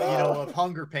collapse of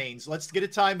hunger pains. Let's get a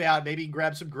timeout. Maybe you can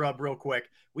grab some grub real quick.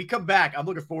 We come back. I'm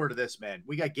looking forward to this, man.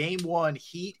 We got game 1,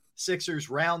 Heat Sixers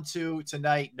round 2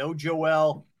 tonight. No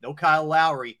Joel, no Kyle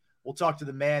Lowry. We'll talk to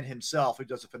the man himself who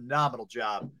does a phenomenal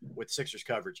job with Sixers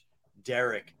coverage,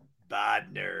 Derrick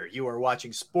Bodner. You are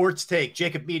watching Sports Take,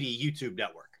 Jacob Media YouTube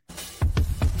Network.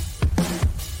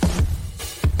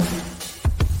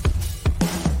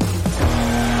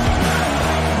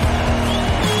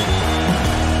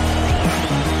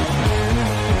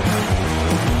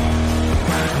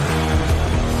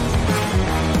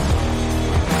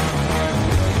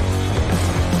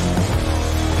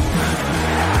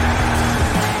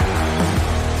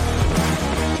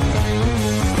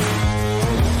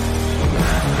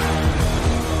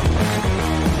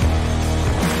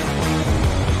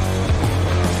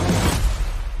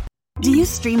 Do you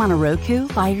stream on a Roku,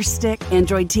 Fire Stick,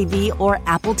 Android TV, or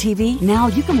Apple TV? Now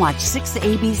you can watch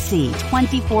 6ABC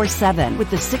 24/7 with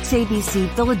the 6ABC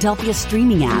Philadelphia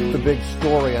streaming app. The big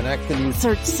story on X News.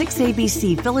 Search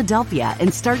 6ABC Philadelphia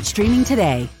and start streaming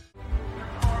today.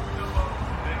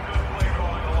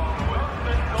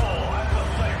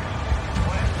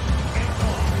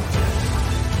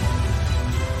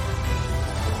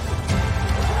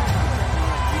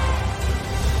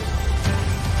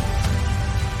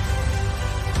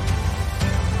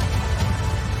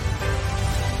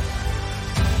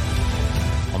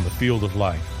 Field of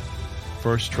life,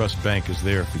 First Trust Bank is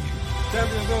there for you.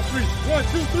 Champions on 3. 1,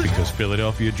 2, 3. Because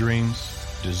Philadelphia dreams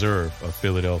deserve a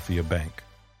Philadelphia bank.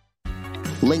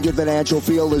 Lincoln Financial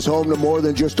Field is home to more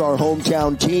than just our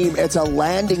hometown team. It's a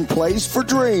landing place for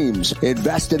dreams.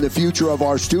 Invest in the future of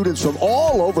our students from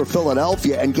all over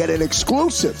Philadelphia and get an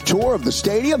exclusive tour of the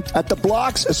stadium at the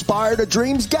Block's Aspire to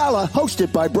Dreams Gala,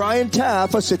 hosted by Brian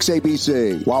Taff of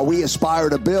 6ABC. While we aspire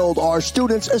to build, our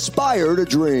students aspire to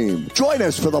dream. Join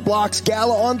us for the Block's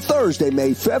Gala on Thursday,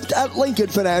 May 5th at Lincoln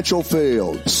Financial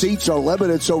Field. Seats are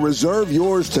limited, so reserve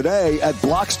yours today at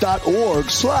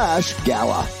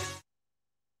blocks.org/gala.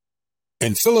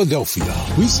 In Philadelphia,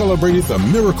 we celebrated the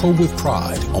miracle with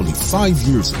pride only 5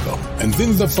 years ago. And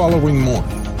then the following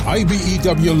morning,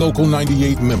 IBEW Local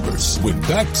 98 members went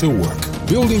back to work,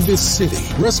 building this city,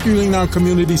 rescuing our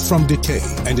communities from decay,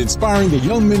 and inspiring the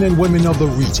young men and women of the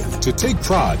region to take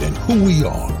pride in who we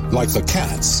are. Like the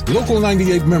Cats, Local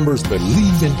 98 members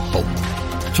believe in hope.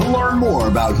 To learn more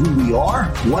about who we are,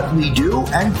 what we do,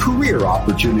 and career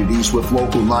opportunities with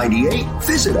Local 98,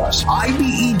 visit us,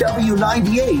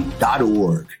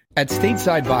 IBEW98.org. At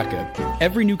Stateside Vodka,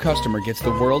 every new customer gets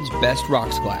the world's best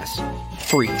rocks glass,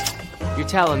 free. You're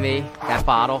telling me that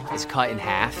bottle is cut in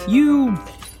half? You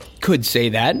could say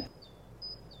that.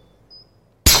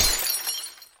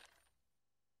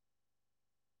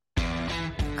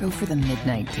 Go for the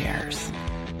midnight dares.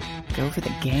 Go for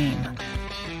the game.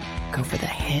 Go for the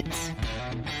hits.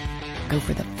 Go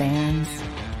for the fans.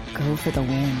 Go for the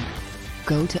win.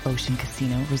 Go to Ocean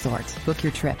Casino Resort. Book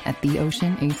your trip at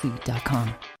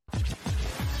theoceanac.com.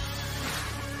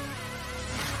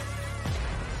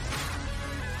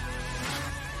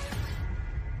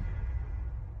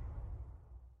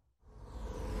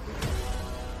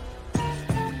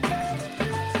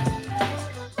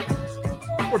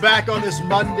 We're back on this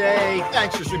Monday.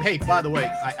 Thanks for streaming. Hey, by the way,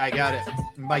 I got it.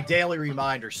 My daily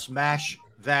reminder, smash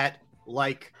that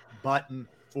like button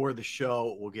for the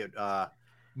show. We'll get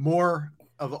more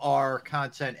of our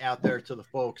content out there to the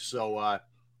folks. So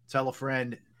tell a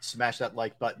friend, smash that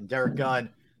like button. Derrick Gunn,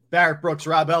 Barrett Brooks,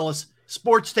 Rob Ellis,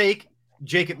 Sports Take,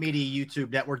 Jacob Media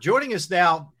YouTube Network. Joining us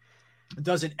now,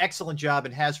 does an excellent job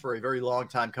and has for a very long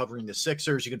time covering the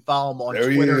Sixers. You can follow him on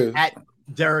Twitter at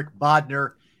Derrick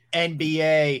Bodner,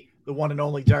 NBA, the one and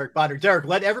only Derrick Bodner. Derrick,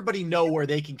 let everybody know where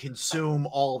they can consume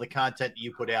all the content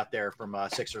you put out there from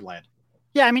Sixerland.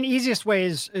 Yeah, I mean, easiest way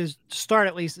is to start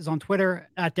at least is on Twitter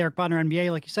at Derrick Bodner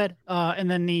NBA, like you said. And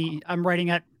then I'm writing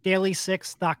at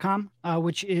daily6.com,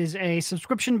 which is a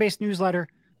subscription-based newsletter,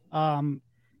 kind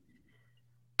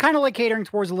of like catering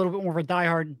towards a little bit more of a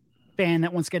diehard fan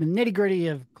that wants to get a nitty-gritty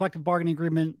of collective bargaining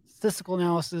agreement, statistical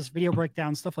analysis, video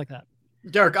breakdowns, stuff like that.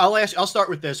 Derrick, I'll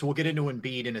start with this. We'll get into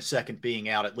Embiid in a second being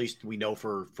out. At least we know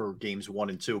for games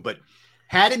 1 and 2. But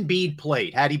had Embiid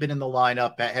played, had he been in the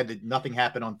lineup, had nothing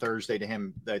happened on Thursday to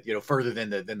him that further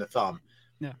than the thumb.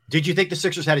 Yeah. Did you think the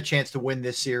Sixers had a chance to win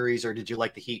this series, or did you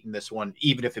like the Heat in this one,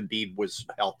 even if Embiid was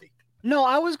healthy? No,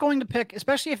 I was going to pick,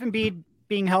 especially if Embiid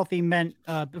being healthy meant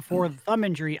before the thumb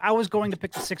injury, I was going to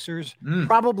pick the Sixers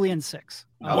probably in 6.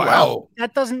 Wow.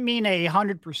 That doesn't mean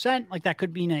 100%. Like that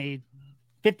could mean a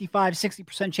 55,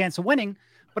 60% chance of winning,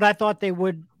 but I thought they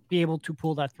would be able to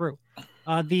pull that through.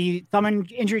 The thumb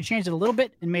injury changed it a little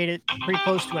bit and made it pretty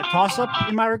close to a toss-up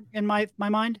in my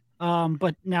mind.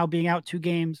 But now being out 2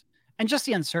 games and just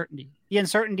the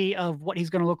uncertainty of what he's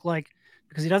going to look like,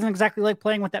 because he doesn't exactly like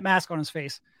playing with that mask on his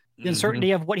face. The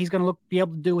uncertainty of what he's going to be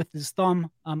able to do with his thumb,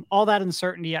 all that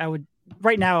uncertainty. I would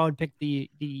pick the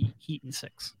Heat in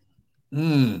 6.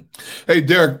 Hey,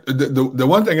 Derrick, the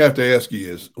one thing I have to ask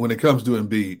you is, when it comes to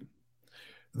Embiid,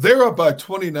 they're up by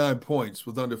 29 points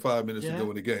with under 5 minutes to go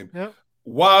in the game. Yep.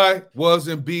 Why was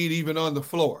Embiid even on the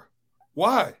floor?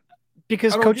 Why?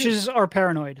 Because coaches are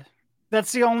paranoid.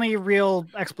 That's the only real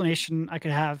explanation I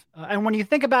could have. And when you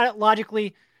think about it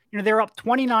logically, they're up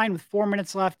 29 with 4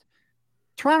 minutes left.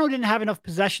 Toronto didn't have enough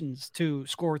possessions to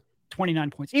score 29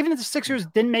 points. Even if the Sixers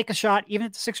didn't make a shot, even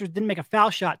if the Sixers didn't make a foul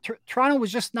shot, Toronto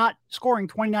was just not scoring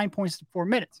 29 points in 4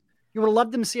 minutes. You would have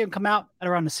loved them to see them come out at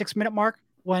around the 6-minute mark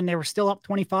when they were still up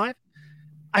 25.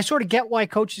 I sort of get why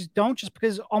coaches don't, just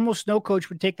because almost no coach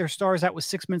would take their stars out with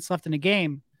 6 minutes left in a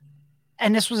game.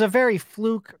 And this was a very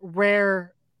fluke,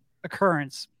 rare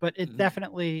occurrence, but it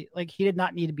definitely, he did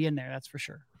not need to be in there. That's for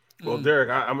sure. Well, Derrick,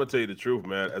 I'm going to tell you the truth,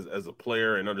 man. As a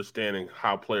player and understanding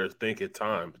how players think at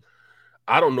times,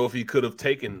 I don't know if he could have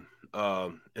taken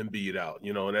Embiid out,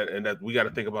 and that we got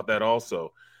to think about that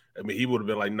also. I mean, he would have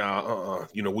been like, nah,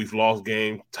 we've lost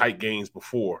tight games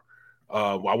before.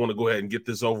 I want to go ahead and get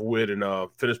this over with and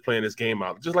finish playing this game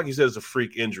out. Just like you said, it's a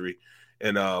freak injury.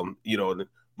 And,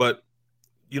 but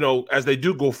as they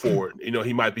do go forward,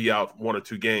 he might be out 1 or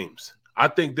 2 games. I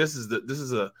think this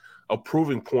is a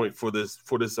proving point for the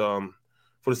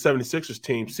 76ers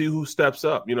team. See who steps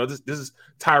up. This is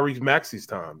Tyrese Maxey's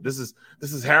time. This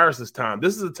is Harris's time.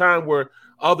 This is a time where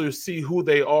others see who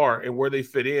they are and where they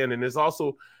fit in. And there's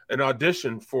also an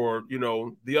audition for,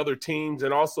 the other teams,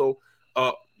 and also,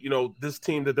 this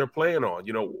team that they're playing on.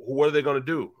 What are they going to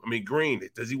do? I mean, Green,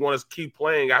 does he want to keep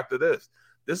playing after this?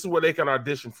 This is where they can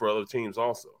audition for other teams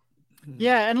also.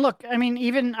 Yeah, and look, I mean,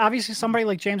 even obviously somebody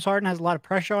like James Harden has a lot of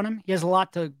pressure on him. He has a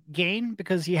lot to gain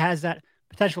because he has that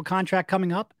potential contract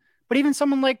coming up. But even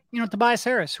someone like, Tobias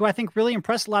Harris, who I think really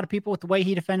impressed a lot of people with the way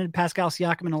he defended Pascal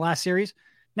Siakam in the last series.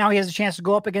 Now he has a chance to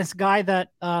go up against a guy that,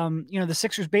 the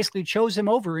Sixers basically chose him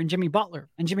over in Jimmy Butler.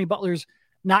 And Jimmy Butler's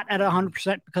not at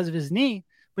 100% because of his knee,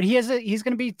 but he's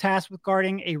going to be tasked with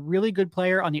guarding a really good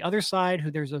player on the other side who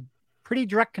there's a pretty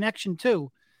direct connection to.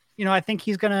 I think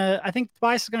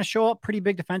Tobias is going to show up pretty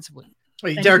big defensively.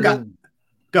 Wait, Derrick, go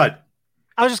ahead.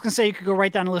 I was just going to say, you could go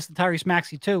right down the list of Tyrese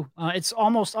Maxey too. It's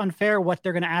almost unfair what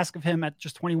they're going to ask of him at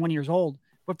just 21 years old.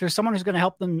 But if there's someone who's going to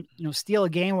help them, steal a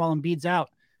game while Embiid's out,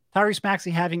 Tyrese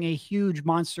Maxey having a huge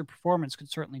monster performance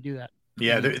could certainly do that.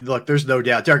 Yeah, there's no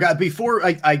doubt. Derrick, before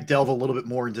I delve a little bit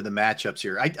more into the matchups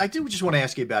here, I do just want to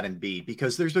ask you about Embiid,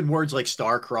 because there's been words like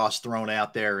star-crossed thrown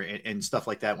out there and stuff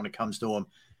like that when it comes to him.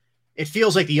 It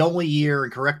feels like the only year,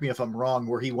 and correct me if I'm wrong,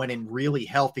 where he went in really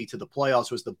healthy to the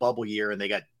playoffs was the bubble year, and they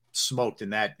got smoked in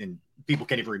that, and people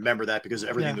can't even remember that because of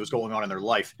everything that was going on in their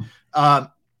life.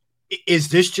 Is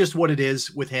this just what it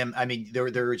is with him? I mean, there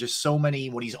are just so many,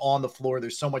 when he's on the floor,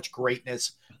 there's so much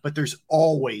greatness, but there's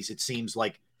always, it seems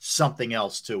like, something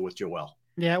else too with Joel.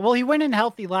 Yeah, well, he went in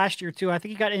healthy last year too. I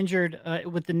think he got injured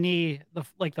with the knee, the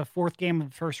 4th game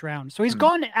of the first round. So he's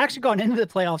gone into the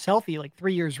playoffs healthy, like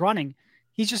 3 years running.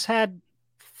 He's just had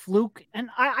fluke,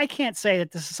 and I can't say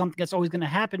that this is something that's always going to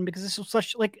happen, because this was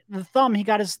such, like, the thumb. He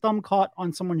got his thumb caught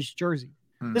on someone's jersey.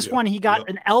 This one, he got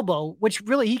an elbow, which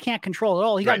really he can't control at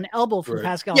all. He got an elbow from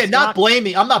Pascal. Yeah, I'm not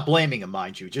blaming him,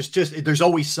 mind you. Just there's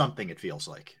always something, it feels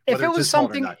like. If it was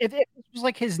something, if it was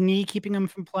like his knee keeping him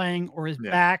from playing, or his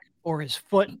back, or his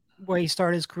foot where he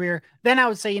started his career, then I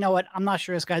would say, you know what, I'm not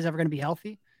sure this guy's ever going to be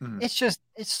healthy. It's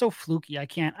so fluky. I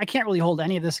can't really hold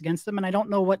any of this against him, and I don't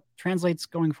know what translates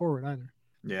going forward either.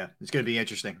 Yeah, it's going to be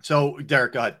interesting. So,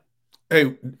 Derrick, go ahead.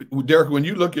 Hey, Derrick, when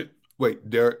you look at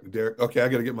Derrick. Okay, I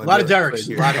got to get my. A lot of Derricks.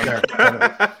 A lot of Derrick.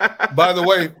 By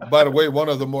the way, one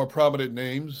of the more prominent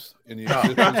names in the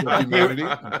existence of humanity.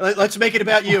 Let's make it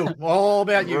about you. All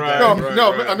about you. Right,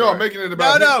 I'm making it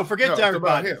about. No, forget Derrick.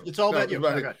 About him. It's all about you.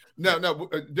 No,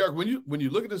 Derrick. When you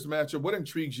look at this matchup, what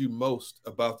intrigues you most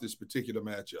about this particular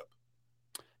matchup?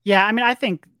 Yeah, I mean, I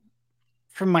think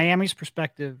from Miami's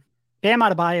perspective, Bam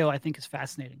Adebayo, I think, is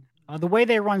fascinating. The way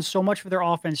they run so much of their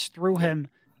offense through him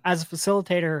as a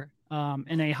facilitator.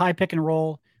 In a high pick and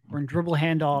roll or in dribble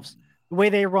handoffs, the way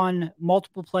they run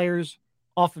multiple players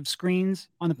off of screens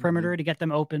on the perimeter to get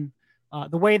them open,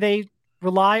 the way they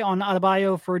rely on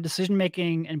Adebayo for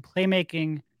decision-making and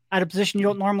playmaking at a position you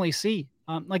don't normally see.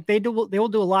 They will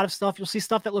do a lot of stuff. You'll see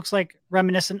stuff that looks like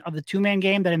reminiscent of the 2-man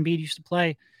game that Embiid used to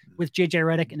play. with JJ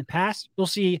Redick in the past. You'll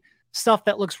see stuff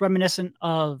that looks reminiscent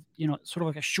of, sort of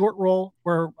like a short roll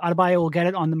where Adebayo will get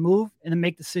it on the move and then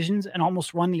make decisions and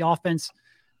almost run the offense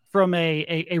from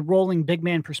a rolling big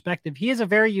man perspective. He is a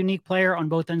very unique player on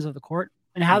both ends of the court,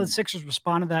 and how the Sixers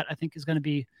respond to that, I think, is going to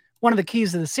be one of the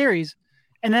keys to the series.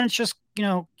 And then it's just,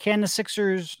 can the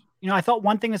Sixers, I thought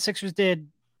one thing the Sixers did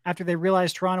after they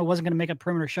realized Toronto wasn't going to make a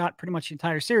perimeter shot pretty much the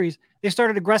entire series, they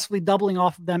started aggressively doubling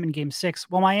off of them in game 6.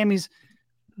 While Miami's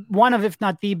one of, if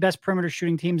not the best perimeter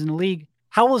shooting teams in the league,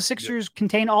 how will the Sixers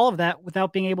contain all of that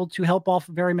without being able to help off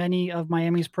very many of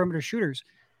Miami's perimeter shooters?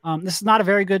 This is not a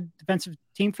very good defensive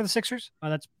team for the Sixers.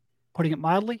 That's putting it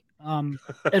mildly.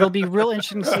 It'll be real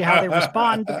interesting to see how they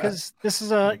respond, because this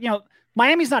is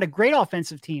Miami's not a great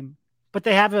offensive team, but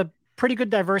they have a pretty good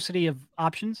diversity of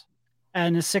options.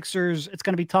 And the Sixers, it's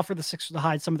going to be tough for the Sixers to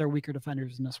hide some of their weaker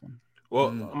defenders in this one. Well,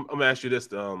 I'm going to ask you this.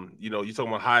 You're talking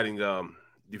about hiding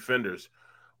defenders.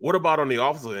 What about on the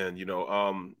offensive end?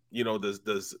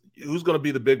 Does who's going to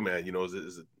be the big man?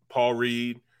 Is it Paul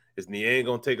Reed? Is Niang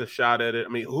going to take a shot at it? I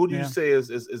mean, who do you say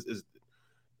is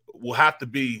will have to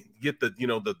get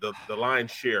the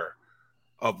lion's share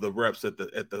of the reps at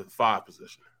the 5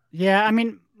 position? Yeah, I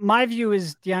mean, my view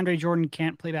is DeAndre Jordan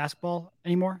can't play basketball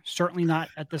anymore. Certainly not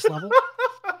at this level.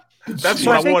 That's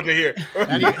what I wanted to hear.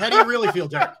 How do you really feel,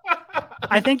 Derrick?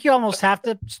 I think you almost have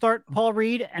to start Paul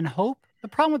Reed and hope. The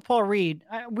problem with Paul Reed,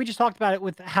 we just talked about it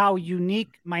with how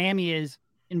unique Miami is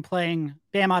in playing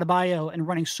Bam Adebayo and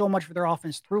running so much of their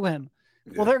offense through him.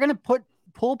 Yeah. Well, they're going to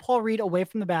pull Paul Reed away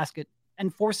from the basket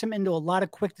and force him into a lot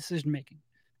of quick decision-making.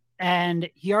 And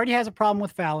he already has a problem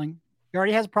with fouling. He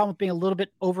already has a problem with being a little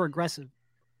bit over-aggressive.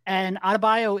 And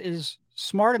Adebayo is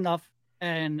smart enough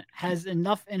and has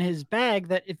enough in his bag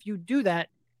that if you do that,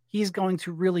 he's going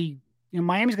to really,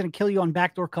 Miami's going to kill you on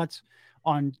backdoor cuts,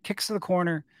 on kicks to the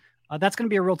corner. That's going to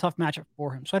be a real tough matchup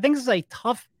for him. So I think this is a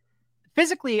tough,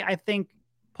 physically, I think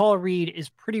Paul Reed is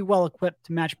pretty well equipped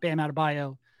to match Bam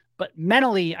Adebayo. But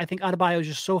mentally, I think Adebayo is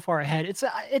just so far ahead. It's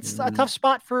a tough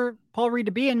spot for Paul Reed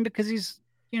to be in, because he's,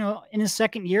 in his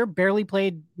second year, barely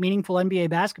played meaningful NBA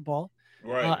basketball.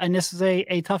 Right. And this is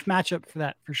a tough matchup for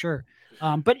that, for sure.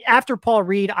 But after Paul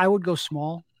Reed, I would go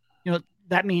small.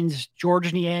 That means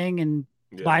George Niang and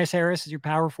Tobias Harris as your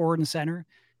power forward and center.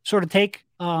 Sort of take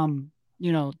Bam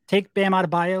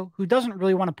Adebayo, who doesn't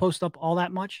really want to post up all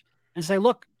that much, and say,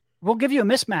 look, we'll give you a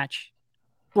mismatch,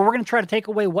 but we're going to try to take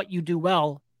away what you do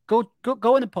well. Go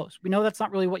in the post. We know that's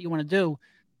not really what you want to do.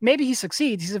 Maybe he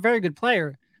succeeds. He's a very good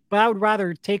player. But I would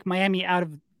rather take Miami out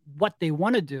of what they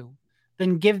want to do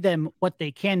than give them what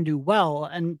they can do well.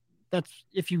 And that's,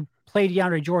 if you play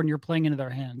DeAndre Jordan, you're playing into their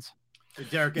hands.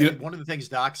 Derrick, one of the things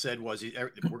Doc said was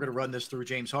we're going to run this through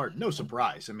James Harden. No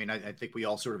surprise. I mean, I think we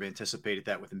all sort of anticipated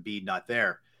that with Embiid not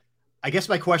there. I guess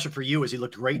my question for you is, he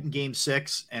looked great in Game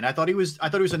 6, and I thought he was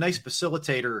a nice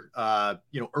facilitator,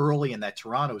 early in that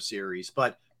Toronto series.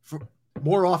 But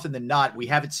more often than not, we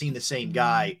haven't seen the same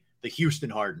guy, the Houston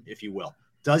Harden, if you will.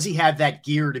 Does he have that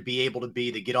gear to be able to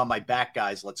be the get on my back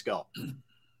guys? Let's go.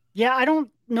 Yeah, I don't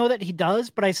know that he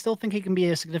does, but I still think he can be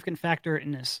a significant factor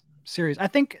in this series. I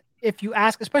think if you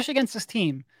ask, especially against this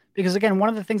team, because again, one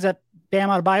of the things that Bam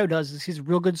Adebayo does is he's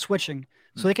real good switching.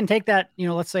 So they can take that,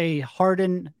 let's say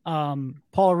Harden,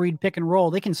 Paul Reed pick and roll.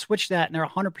 They can switch that, and they're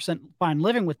 100% fine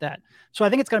living with that. So I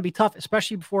think it's going to be tough,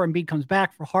 especially before Embiid comes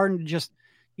back, for Harden to just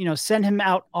send him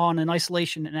out on an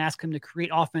isolation and ask him to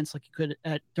create offense like he could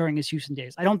during his Houston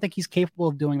days. I don't think he's capable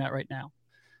of doing that right now.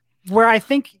 Where I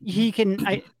think he can,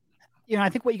 I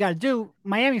think what you got to do,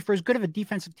 Miami, for as good of a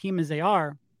defensive team as they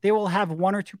are, they will have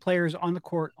one or two players on the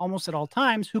court almost at all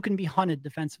times who can be hunted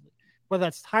defensively. Whether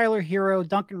that's Tyler Hero,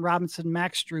 Duncan Robinson,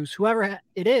 Max Strus, whoever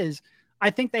it is, I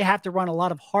think they have to run a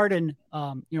lot of Harden,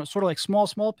 sort of like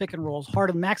small pick and rolls,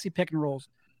 Harden Maxey pick and rolls.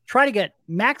 Try to get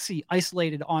Maxey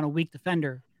isolated on a weak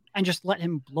defender and just let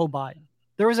him blow by.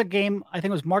 There was a game, I think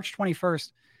it was March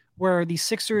 21st, where the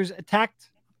Sixers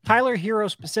attacked Tyler Hero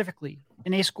specifically,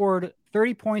 and they scored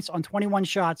 30 points on 21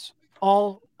 shots,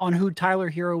 all on who Tyler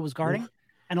Hero was guarding.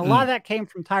 And a lot of that came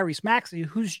from Tyrese Maxey,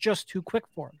 who's just too quick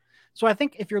for him. So I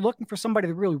think if you're looking for somebody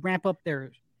to really ramp up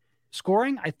their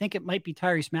scoring, I think it might be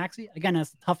Tyrese Maxey. Again,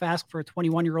 that's a tough ask for a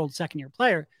 21-year-old second-year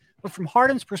player. But from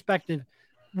Harden's perspective,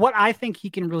 what I think he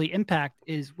can really impact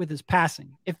is with his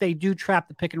passing. If they do trap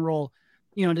the pick and roll,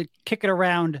 to kick it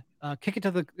around, kick it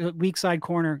to the weak side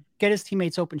corner, get his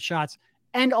teammates open shots,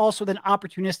 and also then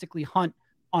opportunistically hunt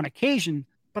on occasion.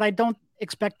 But I don't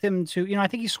expect him to, I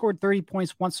think he scored 30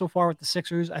 points once so far with the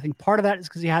Sixers. I think part of that is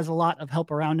because he has a lot of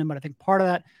help around him, but I think part of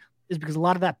that is because a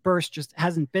lot of that burst just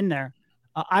hasn't been there.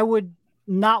 I would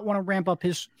not want to ramp up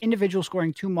his individual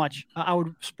scoring too much, I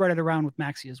would spread it around with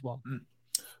Maxey as well.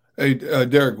 Hey,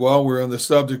 Derrick, while we're on the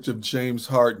subject of James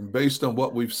Harden, based on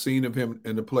what we've seen of him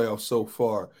in the playoffs so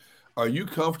far, are you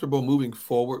comfortable moving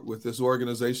forward with this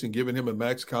organization, giving him a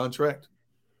max contract?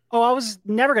 Oh, I was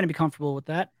never going to be comfortable with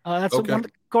that. That's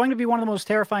going to be one of the most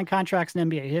terrifying contracts in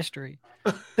NBA history.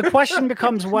 The question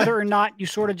becomes whether or not you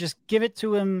sort of just give it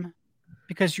to him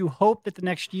because you hope that the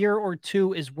next year or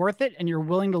two is worth it and you're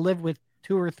willing to live with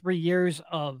 2 or 3 years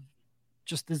of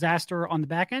just disaster on the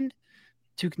back end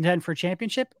to contend for a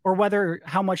championship, or whether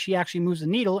how much he actually moves the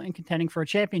needle in contending for a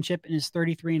championship in his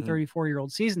 33 and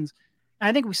 34-year-old seasons. And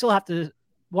I think we still have to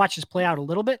watch this play out a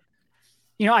little bit.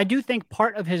 You know, I do think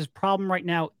part of his problem right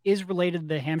now is related to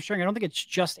the hamstring. I don't think it's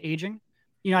just aging.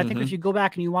 You know, I think if you go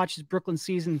back and you watch his Brooklyn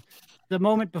season, the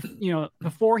moment,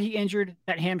 before he injured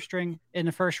that hamstring in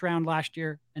the first round last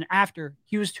year and after,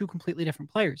 he was 2 completely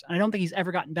different players. And I don't think he's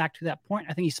ever gotten back to that point.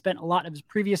 I think he spent a lot of his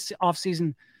previous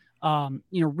offseason,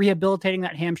 rehabilitating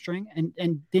that hamstring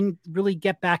and didn't really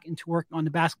get back into working on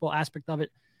the basketball aspect of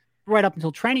it right up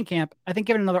until training camp. I think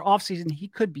given another offseason, he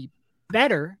could be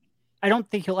better. I don't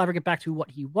think he'll ever get back to what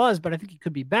he was, but I think he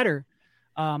could be better.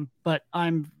 But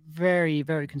I'm very,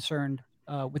 very concerned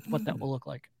with what that will look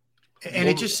like. And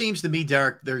it just seems to me,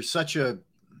 Derrick, there's such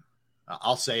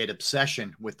I'll say it,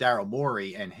 obsession with Daryl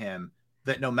Morey and him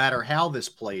that no matter how this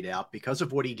played out, because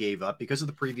of what he gave up, because of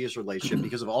the previous relationship,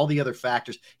 because of all the other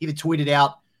factors, he even tweeted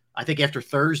out, I think after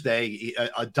Thursday,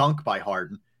 a dunk by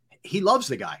Harden. He loves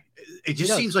the guy. It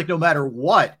just seems like no matter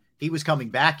what, he was coming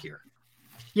back here.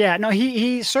 Yeah, no,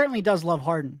 he certainly does love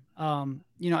Harden.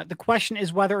 The question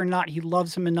is whether or not he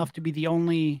loves him enough to be the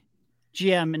only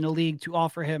GM in the league to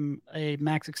offer him a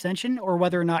max extension, or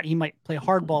whether or not he might play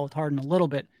hardball with Harden a little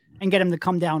bit and get him to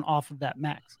come down off of that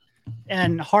max.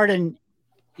 And Harden,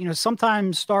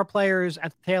 sometimes star players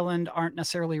at the tail end aren't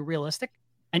necessarily realistic.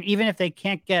 And even if they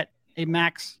can't get a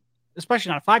max,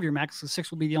 especially not a 5-year max, because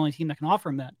 6 will be the only team that can offer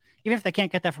him that. Even if they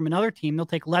can't get that from another team, they'll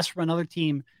take less from another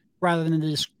team rather than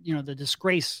the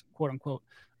disgrace, quote unquote,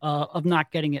 of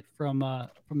not getting it from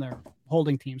their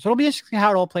holding team. So it'll be interesting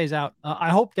how it all plays out. I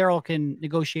hope Daryl can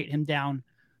negotiate him down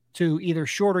to either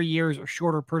shorter years or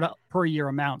shorter per year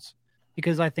amounts,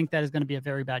 because I think that is going to be a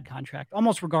very bad contract,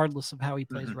 almost regardless of how he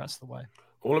plays the rest of the way.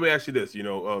 Well, let me ask you this,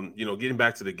 getting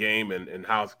back to the game and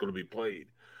how it's going to be played.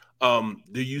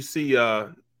 Do you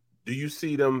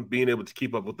see them being able to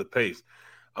keep up with the pace?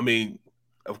 I mean,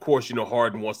 of course,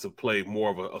 Harden wants to play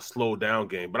more of a slow down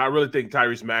game, but I really think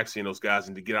Tyrese Maxey and those guys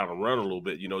need to get out and run a little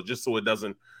bit, just so it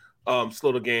doesn't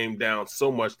slow the game down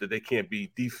so much that they can't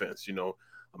beat defense.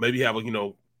 Maybe have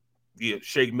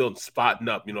Shake Milton spotting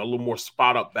up, a little more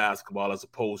spot up basketball as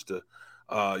opposed to,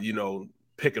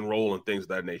 pick and roll and things of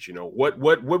that nature. What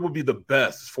would be the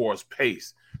best as far as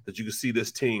pace that you could see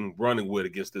this team running with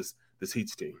against this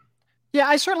Heat's team? Yeah,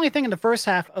 I certainly think in the first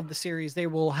half of the series, they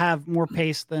will have more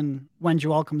pace than when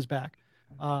Joel comes back.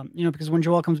 Because when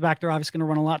Joel comes back, they're obviously going to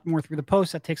run a lot more through the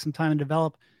post. That takes some time to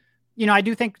develop. I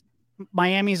do think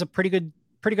Miami is pretty good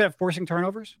at forcing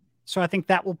turnovers. So I think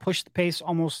that will push the pace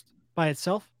almost by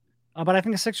itself. But I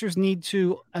think the Sixers need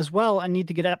to as well, and need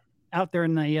to get out there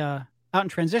in the out in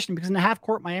transition, because in the half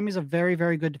court, Miami is a very,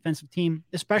 very good defensive team,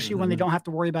 especially when they don't have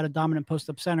to worry about a dominant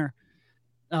post-up center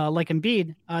like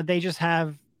Embiid. They just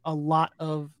have a lot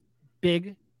of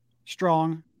big,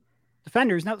 strong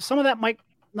defenders. Now, some of that might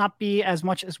not be as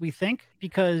much as we think,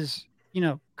 because,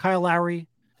 Kyle Lowry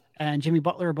and Jimmy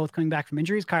Butler are both coming back from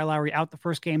injuries. Kyle Lowry out the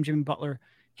first game, Jimmy Butler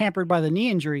hampered by the knee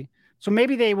injury. So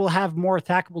maybe they will have more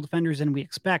attackable defenders than we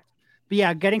expect. But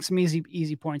yeah, getting some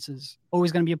easy points is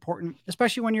always going to be important,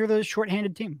 especially when you're the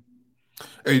shorthanded team.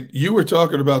 Hey, you were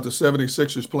talking about the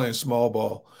 76ers playing small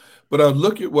ball, but I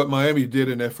look at what Miami did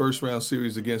in that first round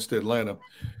series against Atlanta.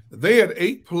 They had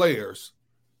 8 players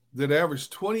that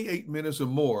averaged 28 minutes or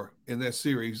more in that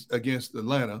series against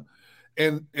Atlanta.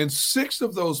 And 6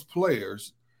 of those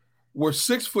players were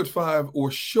 6'5"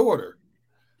 or shorter.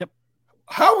 Yep.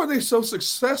 How are they so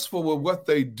successful with what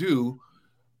they do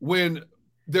when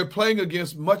they're playing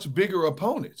against much bigger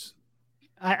opponents?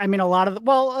 I mean, a lot of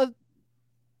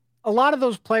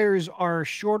those players are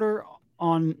shorter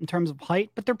in terms of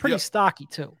height, but they're pretty stocky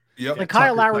too. Yep. Like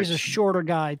Kyle Lowry's a shorter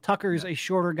guy. Tucker's a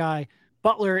shorter guy.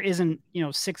 Butler isn't,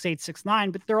 6'8",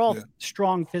 6'9", but they're all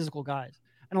strong physical guys.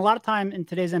 And a lot of time in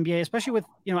today's NBA, especially with,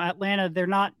 Atlanta, they're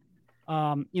not,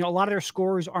 a lot of their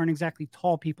scorers aren't exactly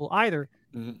tall people either.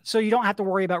 Mm-hmm. So you don't have to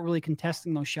worry about really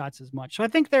contesting those shots as much. So I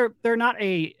think they're not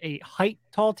a height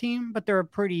tall team, but they're a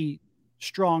pretty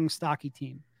strong, stocky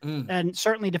team. And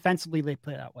certainly defensively, they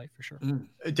play that way for sure.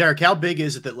 Derrick, how big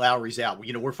is it that Lowry's out?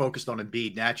 You know, we're focused on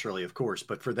Embiid naturally, of course,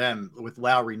 but for them, with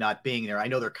Lowry not being there, I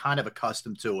know they're kind of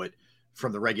accustomed to it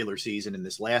from the regular season in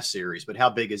this last series, but how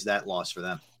big is that loss for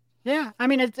them? Yeah, I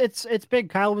mean, it's big.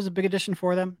 Kyle was a big addition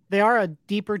for them. They are a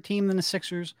deeper team than the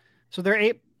Sixers, so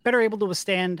they're better able to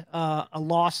withstand a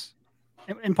loss,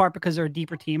 in part because they're a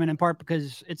deeper team, and in part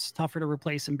because it's tougher to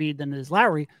replace Embiid than it is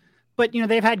Lowry. But, you know,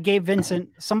 they've had Gabe Vincent,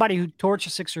 somebody who torched the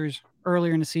Sixers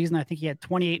earlier in the season. I think he had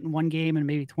 28 in one game and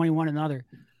maybe 21 in another.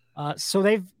 So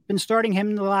they've been starting him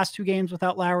in the last 2 games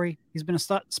without Lowry. He's been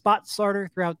a spot starter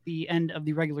throughout the end of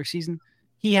the regular season.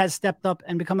 He has stepped up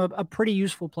and become a pretty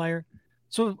useful player.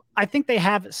 So I think they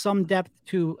have some depth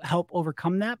to help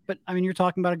overcome that. But, I mean, you're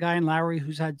talking about a guy in Lowry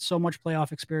who's had so much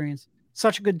playoff experience,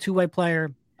 such a good two-way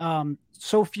player,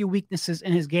 so few weaknesses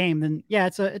in his game. Then, yeah,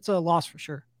 it's a loss for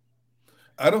sure.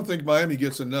 I don't think Miami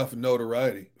gets enough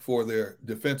notoriety for their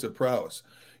defensive prowess.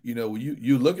 You know,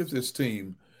 you look at this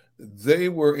team, they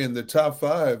were in the top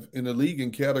 5 in the league in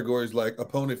categories like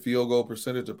opponent field goal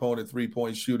percentage, opponent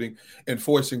three-point shooting, and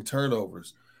forcing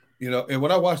turnovers. You know, and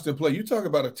when I watch them play, you talk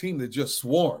about a team that just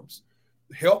swarms,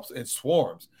 helps and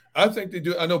swarms. I think they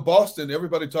do. I know Boston,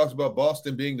 everybody talks about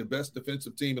Boston being the best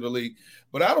defensive team in the league,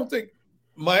 but I don't think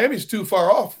Miami's too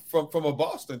far off from a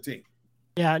Boston team.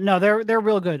 Yeah, no, they're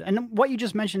real good. And what you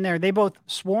just mentioned there, they both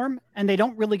swarm and they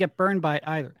don't really get burned by it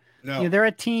either. No. You know, they're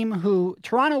a team who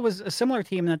Toronto was a similar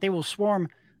team in that they will swarm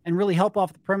and really help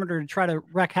off the perimeter to try to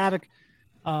wreak havoc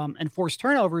and force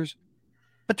turnovers.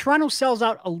 But Toronto sells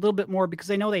out a little bit more because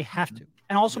they know they have to.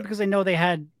 And also because they know they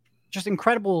had just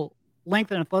incredible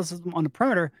length and athleticism on the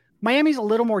perimeter. Miami's a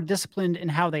little more disciplined in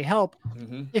how they help.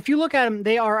 If you look at them,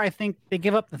 I think they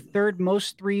give up the 3rd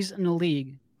most threes in the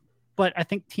league. But I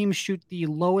think teams shoot the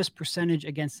lowest percentage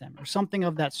against them or something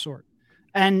of that sort.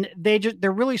 And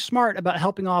they're really smart about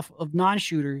helping off of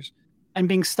non-shooters and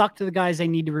being stuck to the guys they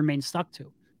need to remain stuck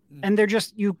to. And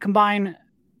you combine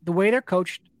the way they're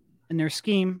coached and their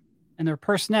scheme and their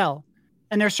personnel,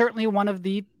 and they're certainly one of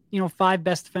the 5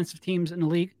 best defensive teams in the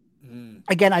league.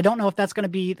 Again, I don't know if that's going to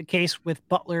be the case with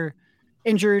Butler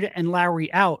injured and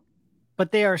Lowry out,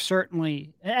 but they are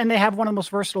certainly, and they have one of the most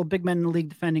versatile big men in the league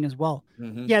defending as well.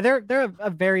 Yeah, they're a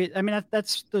very, I mean,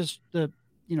 that's the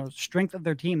strength of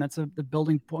their team. That's the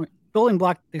building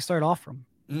block they start off from.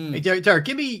 Hey, Derrick,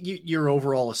 give me your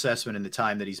overall assessment in the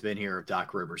time that he's been here of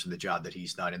Doc Rivers and the job that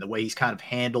he's done and the way he's kind of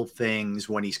handled things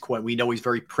when we know he's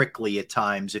very prickly at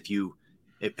times if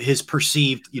his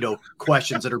perceived,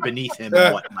 questions that are beneath him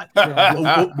and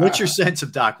whatnot. What's your sense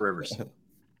of Doc Rivers?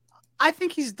 I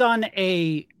think he's done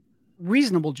a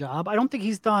reasonable job. I don't think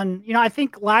he's done, I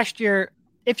think last year,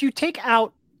 if you take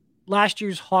out last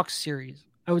year's Hawks series,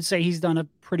 I would say he's done a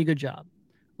pretty good job.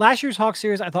 Last year's Hawks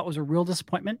series, I thought was a real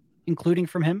disappointment, including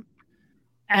from him.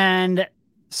 And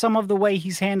some of the way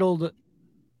he's handled,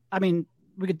 I mean,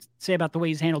 we could say about the way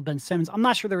he's handled Ben Simmons. I'm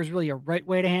not sure there was really a right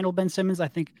way to handle Ben Simmons. I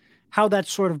think how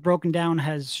that's sort of broken down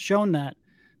has shown that.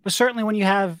 But certainly when you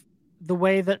have the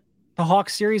way that the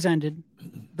Hawks series ended,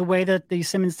 the way that the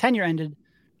Simmons tenure ended,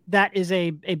 that is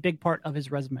a big part of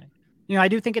his resume. I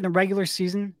do think in the regular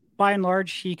season, by and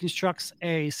large, he constructs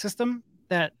a system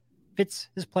that fits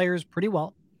his players pretty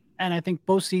well. And I think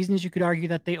both seasons, you could argue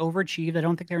that they overachieved. I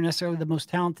don't think they're necessarily the most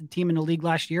talented team in the league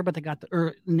last year, but they got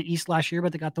in the East last year,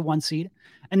 but they got the 1 seed.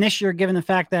 And this year, given the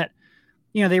fact that,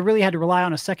 they really had to rely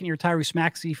on a second-year Tyrese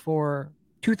Maxey for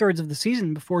 2/3 of the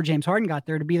season before James Harden got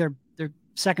there to be their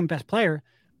second best player.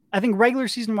 I think regular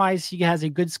season-wise, he has a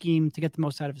good scheme to get the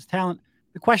most out of his talent.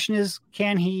 The question is,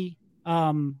 can he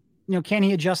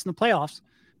adjust in the playoffs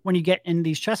when you get in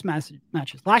these chess matches?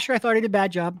 Last year, I thought he did a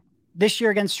bad job. This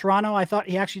year against Toronto, I thought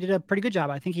he actually did a pretty good job.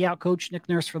 I think he outcoached Nick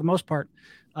Nurse for the most part,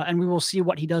 and we will see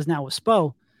what he does now with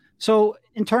Spo. So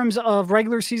in terms of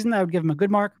regular season, I would give him a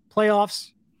good mark.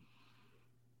 Playoffs,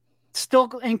 still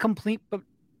incomplete, but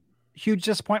huge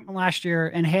disappointment last year,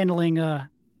 and handling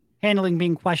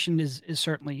being questioned is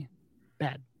certainly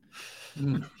bad.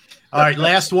 All right,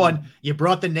 last one. You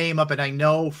brought the name up, and I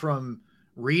know from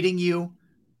reading you,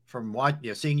 from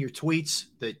seeing your tweets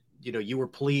that you were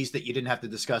pleased that you didn't have to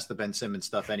discuss the Ben Simmons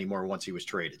stuff anymore once he was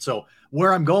traded. So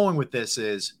where I'm going with this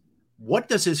is, what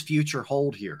does his future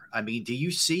hold here? I mean, do you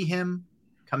see him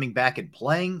coming back and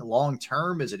playing long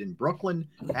term? Is it in Brooklyn?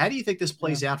 How do you think this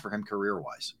plays out for him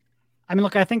career-wise? I mean,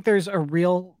 look, I think there's a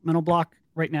real mental block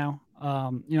right now.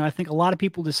 I think a lot of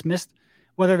people dismissed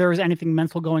whether there was anything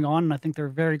mental going on, and I think there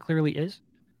very clearly is.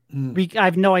 I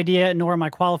have no idea, nor am I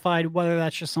qualified, whether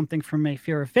that's just something from a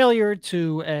fear of failure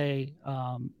to a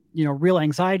real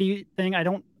anxiety thing. I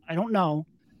don't know,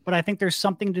 but I think there's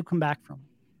something to come back from.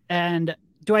 And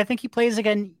Do I think he plays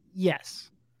again? Yes.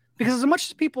 Because as much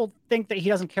as people think that he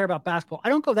doesn't care about basketball, I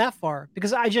don't go that far,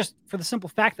 because for the simple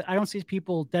fact that I don't see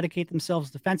people dedicate themselves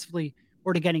defensively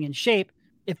or to getting in shape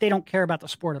if they don't care about the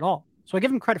sport at all. So I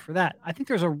give him credit for that. I think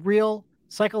there's a real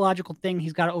psychological thing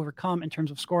he's got to overcome in terms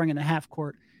of scoring in the half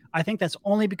court. I think that's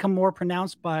only become more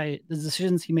pronounced by the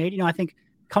decisions he made. I think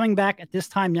coming back at this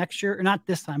time next year, or not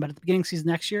this time, but at the beginning of season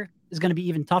next year, is going to be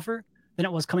even tougher than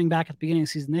it was coming back at the beginning of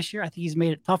season this year. I think he's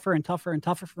made it tougher and tougher and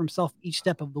tougher for himself each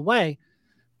step of the way.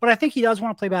 But I think he does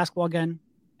want to play basketball again.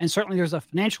 And certainly there's a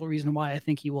financial reason why I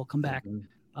think he will come back.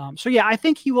 So yeah, I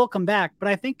think he will come back. But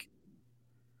I think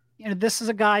this is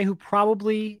a guy who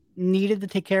probably needed to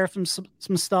take care of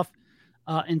some stuff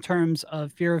in terms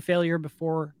of fear of failure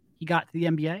before he got to the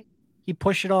NBA. He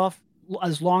pushed it off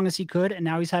as long as he could, and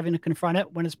now he's having to confront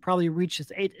it when it's probably reached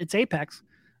its apex.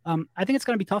 I think it's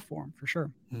going to be tough for him, for sure.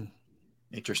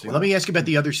 Interesting. Let me ask you about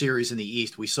the other series in the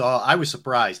East. I was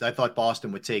surprised. I thought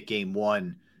Boston would take game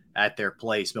one at their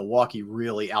place. Milwaukee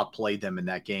really outplayed them in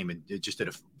that game and just did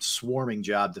a swarming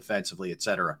job defensively, et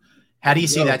cetera. How do you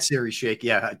see that series shake?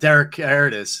 Yeah, Derrick, there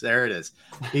it is.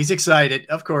 He's excited,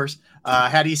 of course.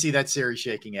 How do you see that series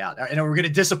shaking out? And we're going to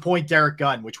disappoint Derrick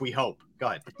Gunn, which we hope. Go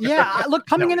ahead. Yeah, look,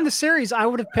 coming into the series, I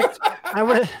would have picked. I'm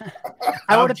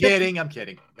kidding.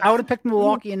 I would have picked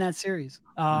Milwaukee in that series.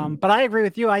 But I agree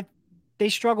with you. They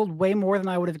struggled way more than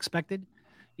I would have expected.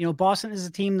 Boston is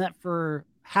a team that for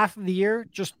half of the year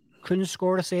just couldn't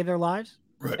score to save their lives.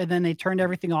 Right. And then they turned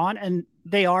everything on, and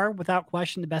they are, without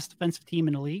question, the best defensive team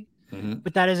in the league.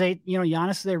 But that is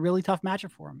Giannis is a really tough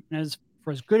matchup for him. And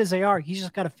for as good as they are, he's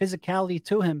just got a physicality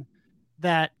to him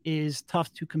that is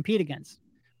tough to compete against.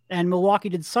 And Milwaukee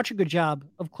did such a good job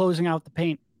of closing out the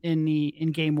paint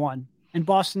in game one. And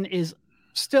Boston is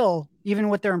still, even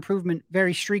with their improvement,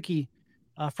 very streaky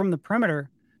from the perimeter.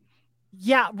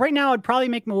 Yeah, right now I'd probably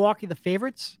make Milwaukee the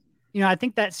favorites. I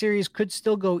think that series could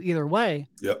still go either way.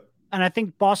 Yep. And I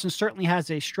think Boston certainly has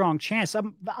a strong chance.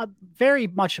 I'm very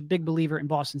much a big believer in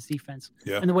Boston's defense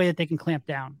and the way that they can clamp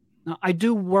down. Now, I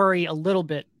do worry a little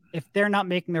bit if they're not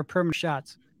making their perimeter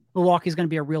shots. Milwaukee's going to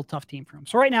be a real tough team for them.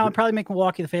 So right now, I'd probably make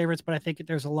Milwaukee the favorites, but I think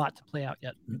there's a lot to play out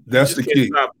yet. That's the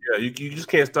key. You just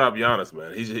can't stop Giannis,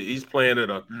 man. He's playing at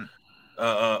a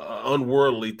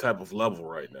unworldly type of level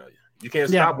right now. You can't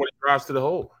stop when he drives to the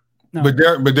hole. No. But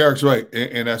Derrick's right.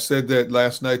 And I said that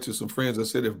last night to some friends. I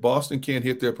said, if Boston can't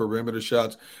hit their perimeter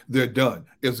shots, they're done.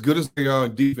 As good as they are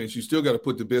on defense, you still got to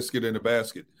put the biscuit in the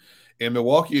basket. And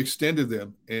Milwaukee extended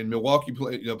them, and Milwaukee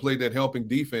played that helping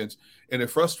defense, and it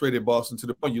frustrated Boston to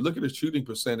the point. You look at the shooting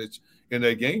percentage in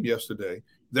that game yesterday.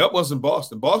 That wasn't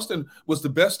Boston. Boston was the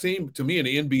best team to me in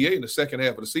the NBA in the second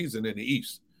half of the season in the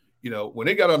East. When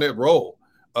they got on that roll,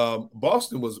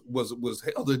 Boston was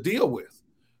hell to deal with.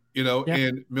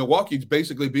 And Milwaukee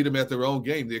basically beat them at their own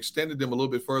game. They extended them a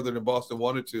little bit further than Boston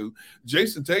wanted to.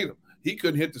 Jason Tatum, he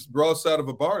couldn't hit the broadside of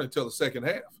a barn until the second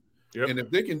half. Yep. And if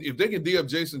they can D up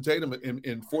Jason Tatum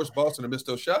and force Boston to miss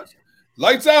those shots,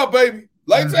 lights out, baby.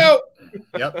 Lights out.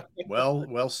 Yep.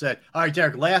 Well said. All right,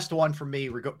 Derrick, last one from me.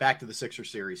 We go back to the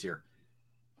Sixers series here.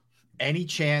 Any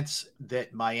chance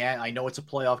that Miami, I know it's a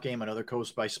playoff game, another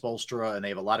coached by Spoelstra, and they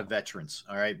have a lot of veterans,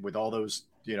 all right, with all those,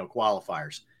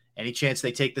 qualifiers. Any chance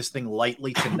they take this thing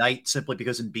lightly tonight simply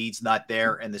because Embiid's not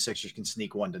there and the Sixers can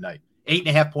sneak one tonight?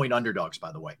 8.5-point underdogs,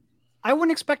 by the way. I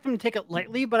wouldn't expect them to take it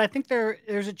lightly, but I think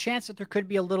there's a chance that there could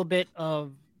be a little bit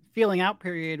of feeling out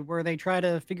period where they try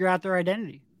to figure out their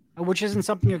identity, which isn't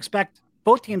something you expect.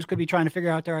 Both teams could be trying to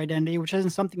figure out their identity, which isn't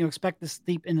something you expect this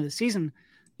deep into the season.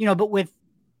 But with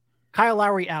Kyle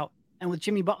Lowry out and with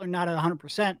Jimmy Butler not at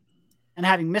 100% and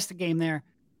having missed a game there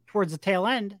towards the tail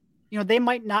end, they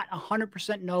might not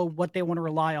 100% know what they want to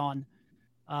rely on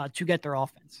to get their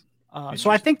offense. So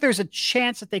I think there's a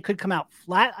chance that they could come out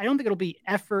flat. I don't think it'll be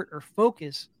effort or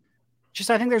focus.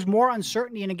 I think there's more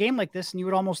uncertainty in a game like this than you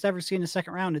would almost ever see in the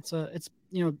second round.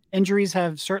 Injuries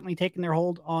have certainly taken their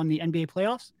hold on the NBA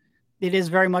playoffs. It is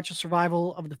very much a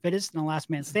survival of the fittest and the last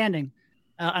man standing.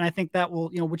 And I think that will,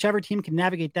 whichever team can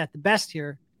navigate that the best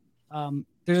here,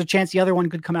 there's a chance the other one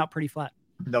could come out pretty flat.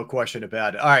 No question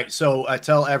about it. All right, so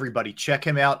tell everybody, check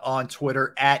him out on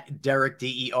Twitter at Derrick,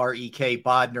 Derek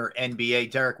Bodner, NBA.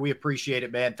 Derrick, we appreciate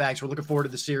it, man. Thanks. We're looking forward to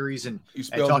the series and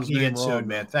talking to you again soon,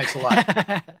 man. Thanks a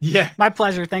lot. Yeah. My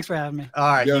pleasure. Thanks for having me.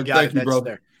 All right, you got it. Thank you,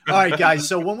 bro. All right, guys.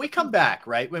 So when we come back,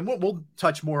 right, and we'll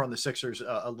touch more on the Sixers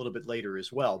a little bit later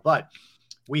as well, but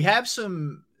we have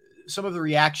some of the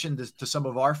reaction to some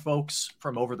of our folks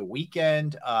from over the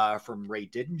weekend, from Ray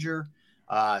Didinger.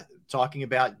 talking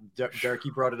about Derrick.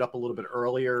 You brought it up a little bit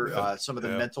earlier. Some of the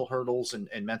mental hurdles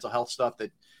and mental health stuff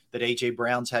that AJ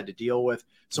Brown's had to deal with.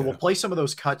 So we'll play some of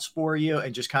those cuts for you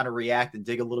and just kind of react and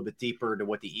dig a little bit deeper into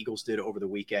what the Eagles did over the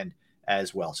weekend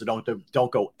as well. So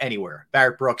don't go anywhere.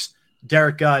 Barrett Brooks,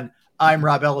 Derrick Gunn. I'm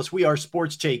Rob Ellis. We are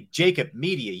Sports Take Jacob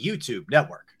Media YouTube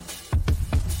Network.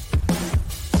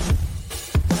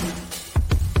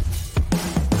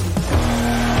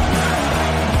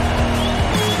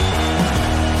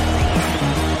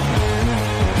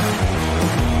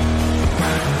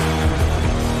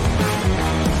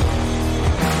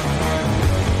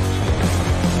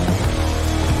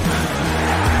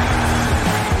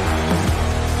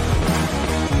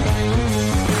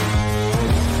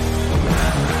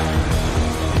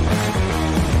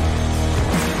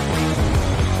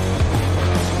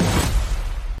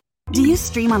 Do you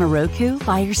stream on a Roku,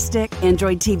 Fire Stick,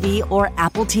 Android TV, or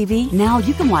Apple TV? Now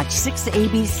you can watch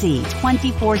 6ABC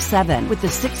 24/7 with the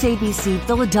 6ABC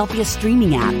Philadelphia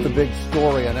streaming app. The big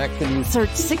story on Acton News.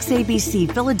 Search 6ABC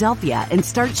Philadelphia and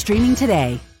start streaming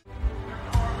today.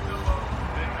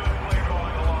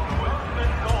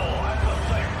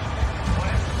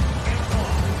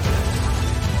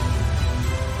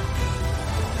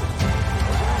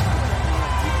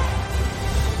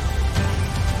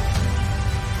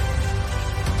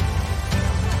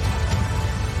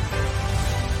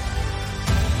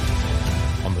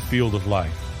 Field of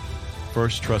life,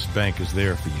 First Trust Bank is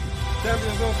there for you.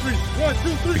 Champions on 3. 1,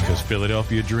 2, 3. Because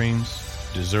Philadelphia dreams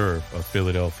deserve a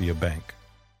Philadelphia bank.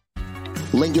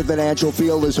 Lincoln Financial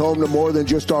Field is home to more than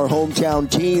just our hometown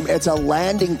team. It's a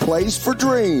landing place for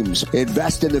dreams.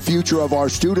 Invest in the future of our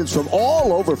students from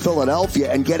all over Philadelphia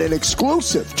and get an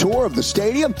exclusive tour of the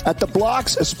stadium at the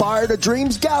Block's Aspire to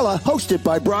Dreams Gala, hosted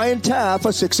by Brian Taff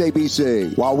of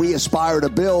 6ABC. While we aspire to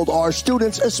build, our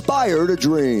students aspire to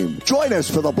dream. Join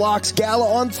us for the Block's Gala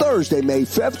on Thursday, May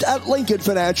 5th at Lincoln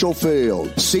Financial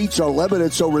Field. Seats are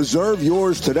limited, so reserve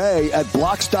yours today at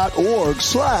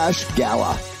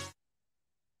blocks.org/gala.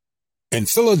 In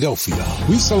Philadelphia,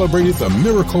 we celebrated the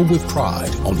miracle with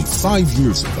pride only 5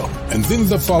 years ago. And then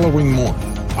the following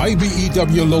morning,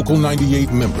 IBEW Local 98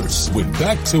 members went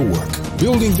back to work,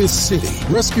 building this city,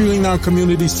 rescuing our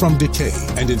communities from decay,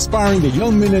 and inspiring the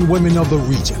young men and women of the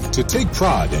region to take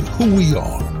pride in who we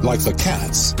are. Like the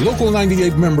Cats, Local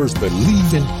 98 members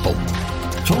believe in hope.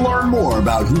 To learn more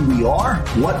about who we are,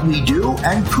 what we do,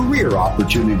 and career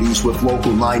opportunities with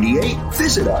Local 98,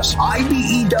 visit us,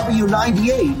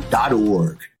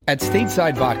 IBEW98.org. At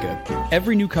Stateside Vodka,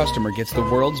 every new customer gets the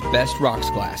world's best rocks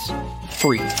glass,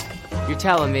 free. You're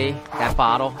telling me that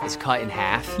bottle is cut in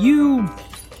half? You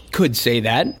could say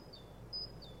that.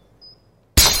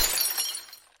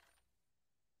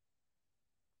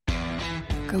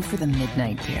 Go for the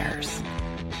midnight dares.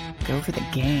 Go for the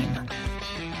game.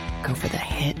 Go for the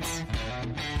hits.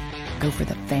 Go for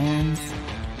the fans.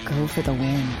 Go for the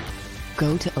win.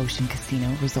 Go to Ocean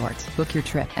Casino Resort. Book your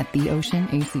trip at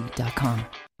theoceanac.com.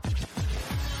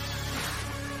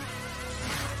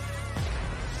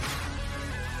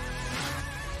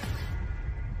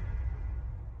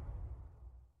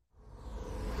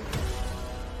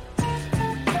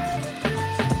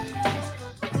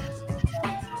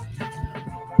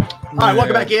 All right,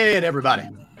 welcome back in, everybody.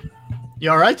 You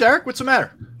all right, Derrick? What's the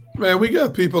matter? Man, we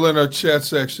got people in our chat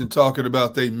section talking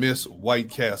about they miss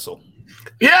White Castle.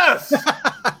 Yes.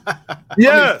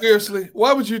 Yes. I mean, seriously,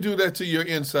 why would you do that to your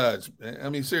insides, man? I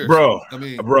mean, seriously. Bro.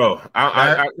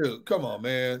 Dude, come on,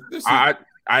 man. I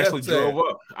actually drove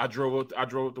up. I drove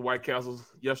up to White Castle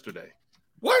yesterday.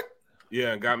 What?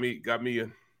 Yeah, and got me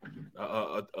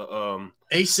a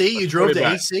AC. You drove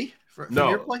to AC from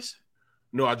your place?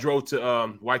 No, I drove to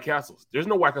White Castle. There's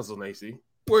no White Castle in AC.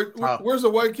 Where's the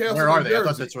White Castle? Where are they? I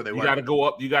thought that's where they were. You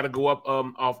got to go up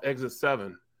off exit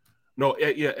 7. No,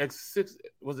 exit 6.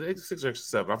 Was it exit 6 or exit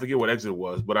 7? I forget what exit it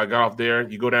was, but I got off there.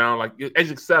 You go down like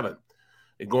exit 7,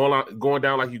 and going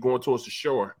down like you're going towards the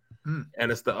shore,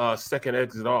 and it's the second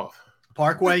exit off.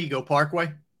 Parkway. You go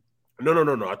Parkway.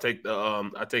 No. I take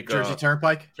Jersey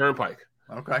Turnpike. Okay.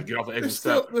 Get off of exit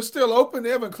 7. They're still open.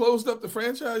 They haven't closed up the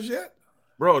franchise yet.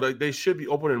 Bro, they should be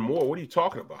opening more. What are you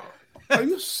talking about? Are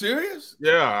you serious?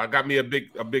 Yeah, I got me a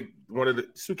big one of the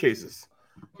suitcases.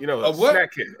 You know, a what? A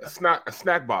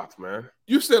snack box, man.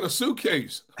 You said a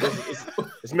suitcase.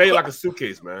 It's made like a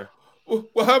suitcase, man.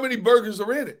 Well, how many burgers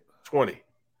are in it? 20.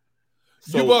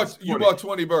 So you bought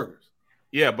 20 burgers.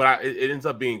 Yeah, but it ends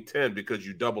up being 10 because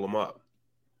you double them up.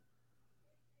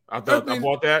 I bought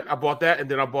that, and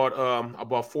then I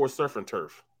bought 4 surf and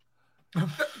turf.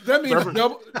 That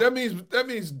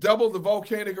means double the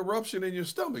volcanic eruption in your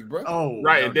stomach, bro. Oh,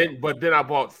 right, and then I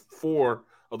bought 4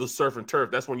 of the surf and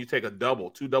turf. That's when you take two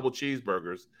double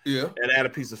cheeseburgers, and add a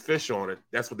piece of fish on it.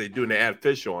 That's what they do, and they add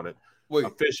fish on it. Wait. A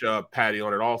fish patty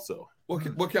on it also.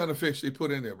 What kind of fish they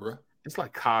put in there, bro? It's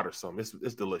like cod or something.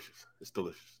 It's delicious. It's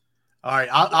delicious. All right,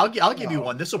 I'll give you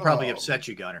one. This will probably upset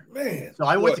you, Gunner. Man. So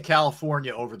I went to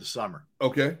California over the summer.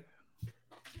 Okay.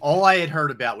 All I had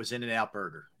heard about was In-N-Out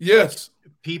Burger. Yes.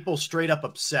 People straight up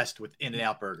obsessed with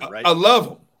In-N-Out Burger, right? I love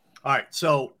them. All right,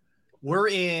 so we're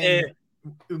in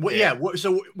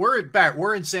so we're at Barrett.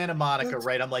 We're in Santa Monica,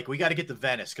 right? I'm like, we got to get to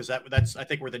Venice because that's I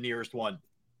think where the nearest one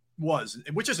was,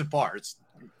 which isn't far. It's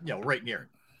right near.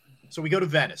 So we go to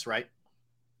Venice, right?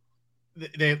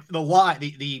 The line,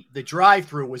 the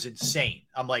drive-through was insane.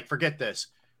 I'm like, forget this.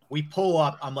 We pull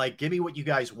up. I'm like, give me what you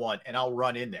guys want, and I'll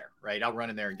run in there, right? I'll run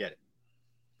in there and get it.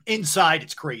 Inside,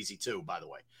 it's crazy too, by the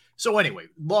way. So anyway,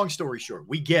 long story short,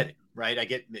 we get it, right?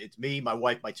 It's me, my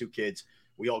wife, my two kids.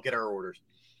 We all get our orders,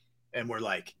 and we're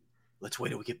like, let's wait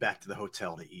till we get back to the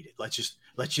hotel to eat it. Let's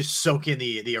just soak in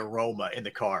the aroma in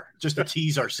the car, just to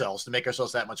tease ourselves, to make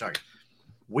ourselves that much hungry.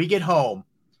 We get home.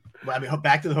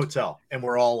 Back to the hotel, and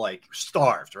we're all like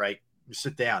starved, right? We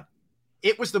sit down.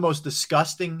 It was the most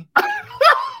disgusting.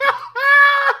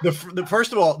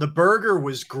 First of all, the burger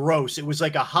was gross. It was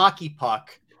like a hockey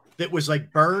puck that was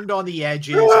like burned on the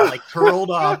edges and like curled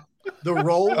up. The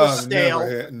roll was stale.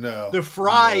 The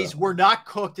fries were not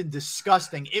cooked and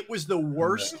disgusting. It was the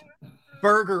worst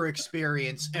burger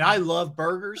experience, and I love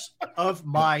burgers of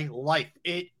my life.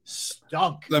 It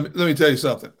stunk. Let me tell you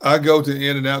something. I go to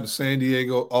In-N-Out in San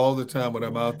Diego all the time when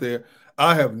I'm out there.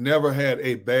 I have never had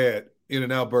a bad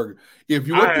In-N-Out burger. If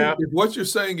what you're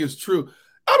saying is true,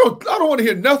 I don't want to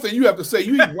hear nothing you have to say.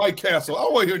 You eat White Castle. I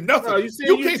don't want to hear nothing. No,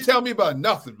 you can't tell me about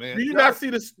nothing, man. Do you not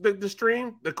see the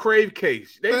stream? The Crave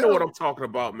case. They know what I'm talking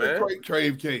about, man. The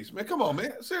Crave case. Man, come on,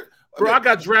 man. Bro, I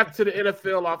got drafted to the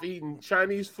NFL off eating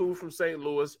Chinese food from St.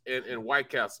 Louis and White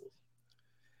Castle.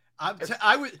 I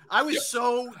was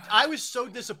so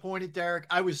disappointed, Derrick.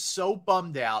 I was so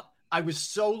bummed out. I was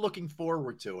so looking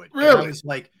forward to it. Really? And I was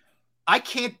like,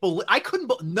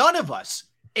 none of us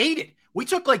ate it. We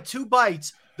took like 2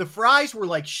 bites. The fries were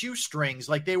like shoestrings,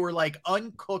 like they were like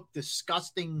uncooked,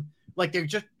 disgusting. Like they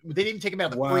didn't take them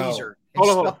out of the freezer and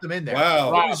stuff them in there.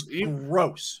 Wow. It was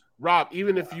gross. Rob,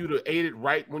 even if you'd have ate it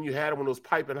right when you had it when it was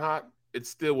piping hot, it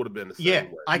still would have been the same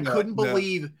way. I couldn't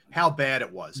believe how bad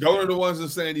it was. Go to the ones in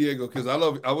San Diego because I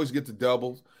always get the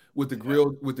doubles with the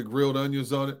grilled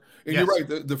onions on it. And you're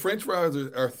right, the French fries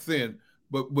are thin,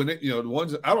 but when the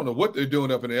ones I don't know what they're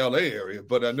doing up in the LA area,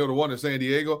 but I know the one in San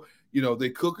Diego, they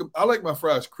cook them. I like my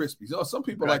fries crispy. Some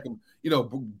people like them,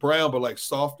 brown but like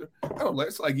softer. I don't like.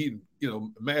 It's like eating,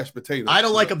 mashed potatoes. I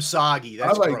don't like them soggy.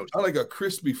 That's gross. I like a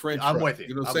crispy French fry. I'm with you.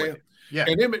 You know what I'm saying? Yeah.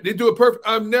 And they do it perfect.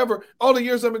 All the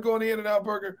years I've been going to In-N-Out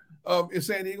Burger in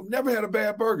San Diego, never had a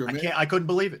bad burger, man. I couldn't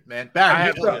believe it, man.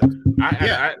 Barrett,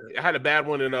 I had a bad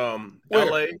one in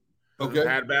LA. Okay.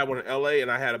 I had a bad one in LA, and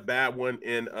I had a bad one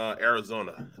in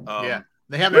Arizona.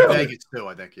 They have it in Vegas too,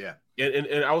 I think. Yeah.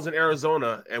 And I was in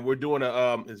Arizona, and we're doing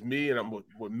it's me and I'm with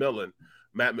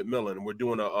Matt McMillan, and we're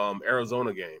doing a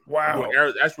Arizona game. Wow.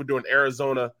 We're doing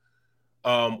Arizona,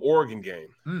 Oregon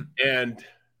game, and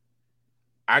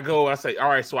I say, all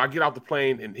right. So I get off the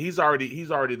plane, and he's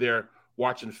already there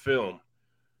watching film.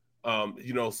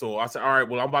 So I said, all right,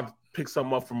 well, I'm about to pick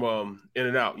something up from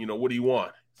In-N-Out. What do you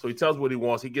want? So he tells me what he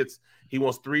wants. He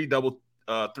wants 3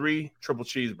 triple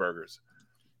cheeseburgers.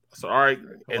 So all right,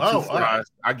 and 2 fries.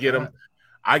 I get them.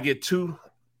 I get 2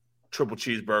 triple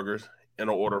cheeseburgers and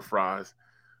an order of fries.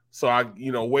 So I,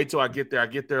 wait till I get there. I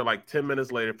get there like 10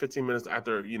 minutes later, 15 minutes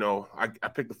after, I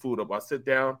pick the food up. I sit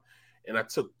down and I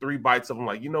took 3 bites of them.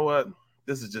 Like, you know what?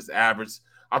 This is just average.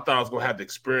 I thought I was going to have the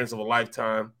experience of a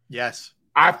lifetime. Yes.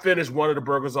 I finished one of the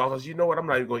burgers off. I said, you know what? I'm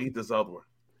not even going to eat this other one.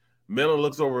 Miller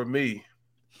looks over at me.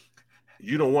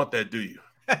 You don't want that, do you?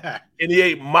 And he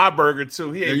ate my burger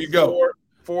too. He ate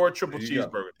 4 triple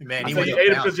cheeseburgers. Man, I said, you ate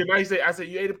it because you're nice. I said,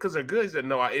 you ate it because they're good. He said,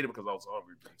 no, I ate it because I was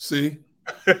hungry. See?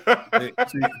 See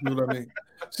what I mean?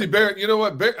 See, Barrett, you know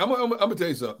what? Barrett, I'm gonna tell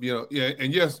you something.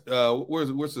 And yes,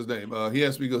 what's his name? He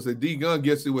asked me, he goes, D Gunn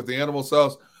gets it with the animal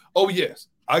sauce. Oh, yes.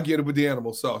 I get it with the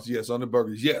animal sauce. Yes, on the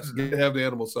burgers. Yes, get to have the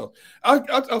animal sauce.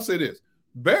 I'll say this.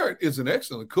 Barrett is an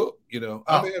excellent cook.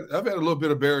 I've had a little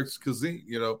bit of Barrett's cuisine.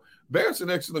 Barrett's an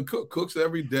excellent cook. Cooks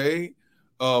every day.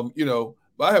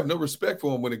 But I have no respect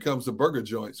for him when it comes to burger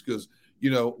joints because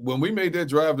when we made that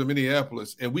drive to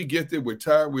Minneapolis and we get there, we're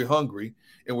tired, we're hungry,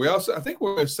 and we're also I think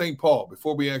we're in St. Paul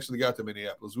before we actually got to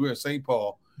Minneapolis. We were in St.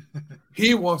 Paul.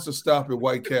 He wants to stop at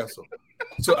White Castle.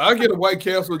 So I get a White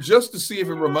Castle just to see if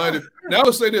it reminded. Now, I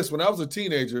would say this: when I was a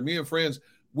teenager, me and friends,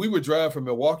 we would drive from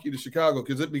Milwaukee to Chicago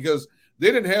because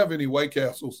They didn't have any White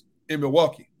Castles in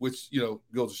Milwaukee, which,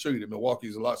 goes to show you that Milwaukee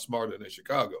is a lot smarter than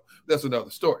Chicago. That's another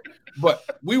story.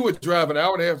 But we would drive an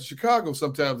hour and a half to Chicago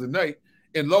sometimes at night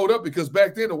and load up, because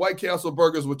back then the White Castle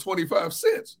burgers were 25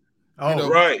 cents. Oh,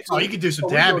 right. So you could do some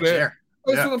damage there.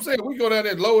 That's what I'm saying. We go down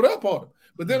there and load up on them.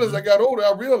 But then as I got older,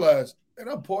 I realized, and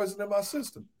I'm poisoning my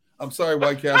system. I'm sorry,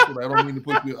 White Castle. I don't mean to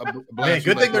put you. Man,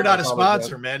 good thing they're not a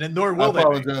sponsor, man, and nor will they.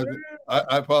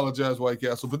 I apologize, White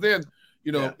Castle. But then,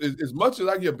 as much as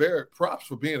I give Barrett props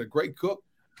for being a great cook,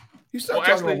 he started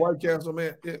talking about White Castle,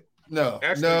 man. No.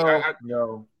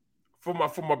 For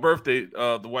my birthday,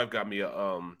 the wife got me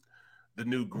the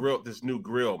new grill. This new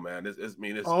grill, man. It's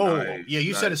nice. Yeah,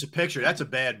 you sent us a picture. That's a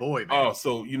bad boy, man. Oh,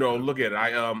 so look at it.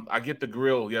 I get the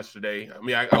grill yesterday.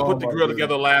 I put the grill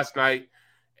together last night,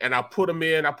 and I put them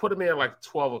in. I put them in like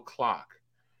 12 o'clock,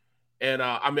 and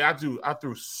I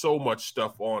threw so much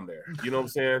stuff on there. You know what I'm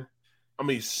saying?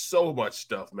 So much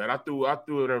stuff, man. I threw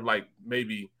it in like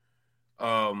maybe,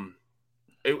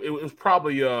 it was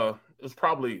probably I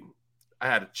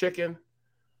had a chicken,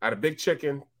 I had a big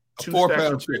chicken,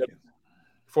 4-pound chicken.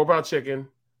 4-pound chicken,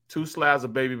 2 slabs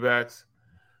of baby backs,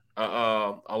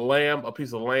 a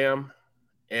piece of lamb,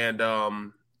 and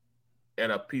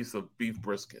a piece of beef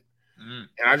brisket. And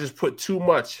I just put too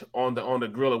much on the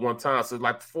grill at one time. So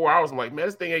like 4 hours, I'm like, man,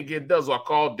 this thing ain't getting done. So I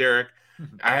called Derrick.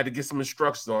 I had to get some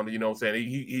instructions on it. You know what I'm saying?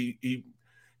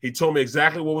 He told me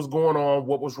exactly what was going on,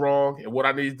 what was wrong, and what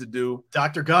I needed to do.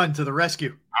 Dr. Gunn to the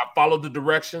rescue. I followed the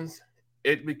directions.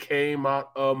 It became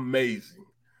out amazing.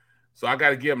 So I got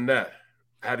to give him that.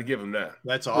 I had to give him that.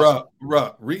 That's awesome.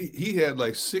 Rob, he had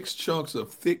like 6 chunks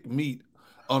of thick meat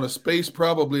on a space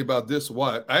probably about this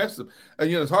wide. I asked him,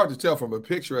 and it's hard to tell from a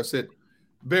picture. I said,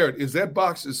 Barrett, is that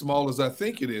box as small as I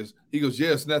think it is? He goes,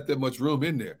 yeah, it's not that much room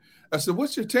in there. I said,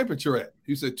 what's your temperature at?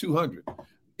 He said, 200. And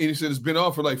he said, it's been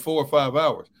on for like 4 or 5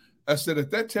 hours. I said,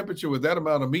 at that temperature with that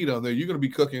amount of meat on there, you're going to be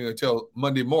cooking until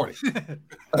Monday morning.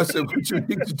 I said, what you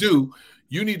need to do,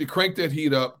 you need to crank the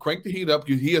heat up.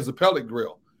 He has a pellet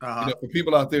grill. For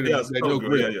people out there that know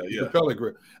grill, the pellet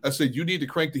grill. I said, you need to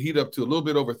crank the heat up to a little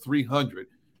bit over 300.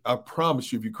 I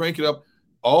promise you, if you crank it up,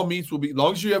 all meats will be, as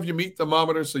long as you have your meat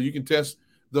thermometer so you can test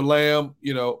the lamb,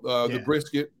 the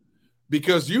brisket.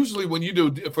 Because usually when you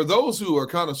do, for those who are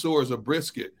connoisseurs of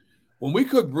brisket, when we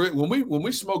cook, when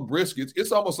we smoke briskets,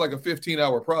 it's almost like a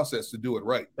 15-hour process to do it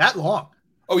right. That long?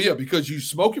 Oh yeah, because you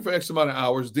smoke it for X amount of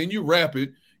hours, then you wrap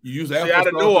it. You use apple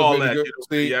sauce. Do all vinegar,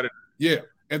 that.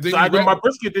 And then so my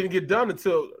brisket didn't get done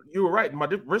until, you were right, my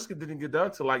brisket didn't get done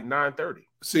until like 9:30.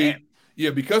 See. Damn. Yeah,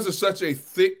 because it's such a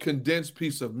thick, condensed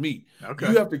piece of meat. Okay.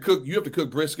 You have to cook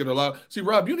brisket a lot. See,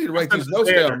 Rob, you need to write these notes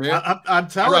down, man. I'm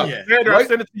telling you. Xander, I'll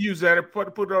send it to you, Xander. Put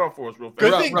it on for us real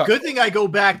fast. Good thing I go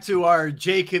back to our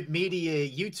Jacob Media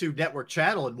YouTube network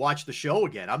channel and watch the show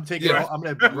again. I'm going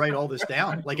to write all this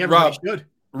down like everybody should.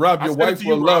 Rob, your wife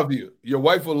will love you. Your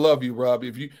wife will love you, Rob.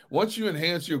 Once you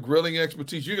enhance your grilling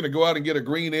expertise, you're going to go out and get a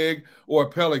green egg or a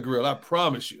pellet grill. I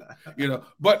promise you.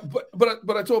 But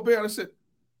I told Barrett, I said,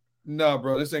 no,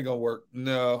 bro, this ain't gonna work.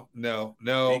 No.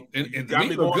 And you got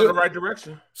me going in the right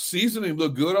direction. Seasoning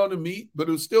looked good on the meat, but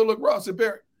it would still look raw. I said,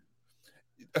 Barrett,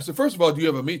 first of all, do you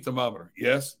have a meat thermometer?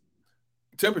 Yes.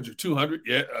 Temperature 200.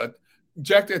 Yeah.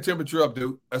 Jack that temperature up,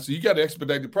 dude. I said, you got to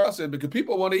expedite the process because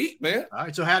people want to eat, man. All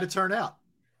right. So how'd it turn out?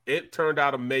 It turned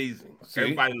out amazing.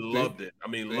 Everybody loved it.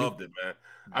 Loved it, man.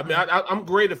 I'm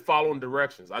great at following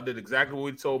directions. I did exactly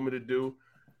what he told me to do.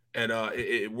 And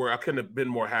where I couldn't have been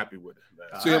more happy with it.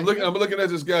 Man. See, I'm looking at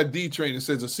this guy D-Train. It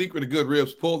says the secret of good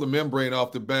ribs: pull the membrane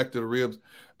off the back of the ribs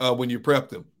when you prep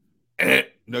them.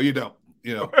 No, you don't.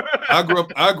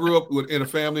 I grew up in a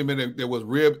family that was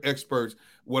rib experts.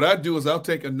 What I do is I'll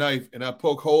take a knife and I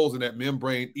poke holes in that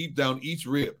membrane, eat down each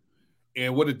rib,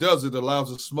 and what it does is it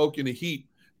allows the smoke and the heat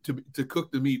to cook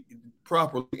the meat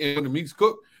properly. And when the meat's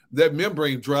cooked, that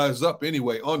membrane dries up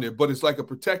anyway on there, but it's like a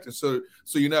protector, so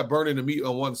you're not burning the meat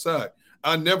on one side.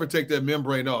 I never take that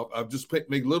membrane off. I just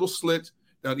make little slits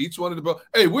down each one of the bones.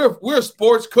 Hey, we're a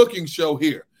sports cooking show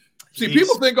here. See,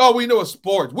 people think all we know is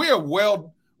sports. We are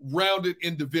well-rounded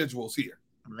individuals here.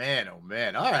 Man, oh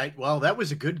man! All right, well, that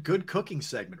was a good cooking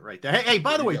segment right there. Hey,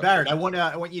 by the way, Barrett, I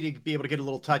want you to be able to get a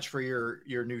little touch for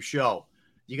your new show.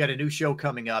 You got a new show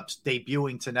coming up,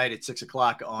 debuting tonight at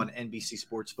 6:00 on NBC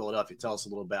Sports Philadelphia. Tell us a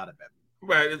little about it, man.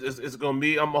 Right, it's going to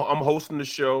be. I'm hosting the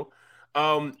show.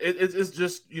 It's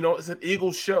just it's an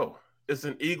Eagles show. It's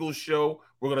an Eagles show.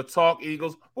 We're going to talk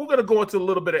Eagles. We're going to go into a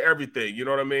little bit of everything. You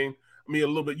know what I mean? A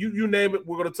little bit. You name it.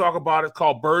 We're going to talk about it. It's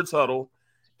called Birds Huddle,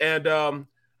 and I'm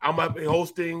going to be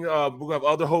hosting. We're going to have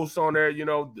other hosts on there.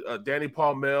 Danny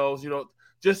Paul Mills.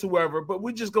 Just whoever. But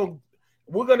we're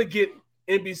going to get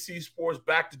NBC Sports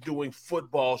back to doing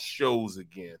football shows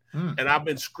again. And I've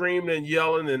been screaming and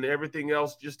yelling and everything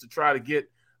else just to try to get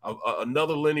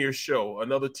another linear show,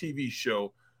 another TV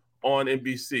show on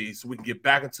NBC so we can get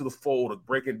back into the fold of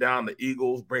breaking down the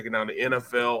Eagles, breaking down the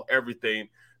NFL, everything,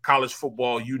 college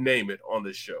football, you name it on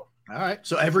this show. All right.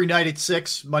 So every night at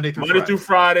 6, Monday through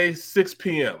Friday, 6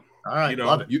 p.m. All right.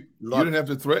 Love it. You didn't have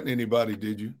to threaten anybody,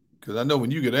 did you? Because I know when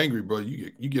you get angry, bro,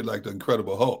 you get like the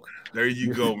Incredible Hulk. There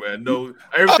you go, man. No,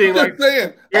 everything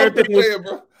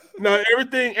bro. No,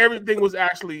 everything was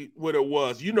actually what it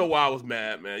was. You know why I was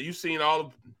mad, man. You seen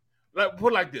all of,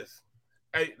 put it like this.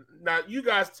 Hey, now you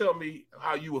guys tell me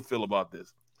how you would feel about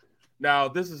this. Now,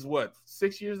 this is what,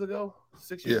 6 years ago?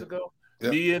 6 years ago? Yeah.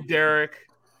 Me and Derrick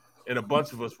and a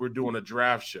bunch of us were doing a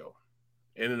draft show.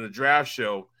 And in the draft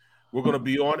show, we're going to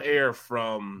be on air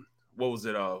from, what was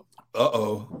it?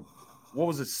 What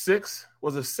was it, 6?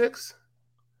 Was it 6?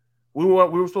 We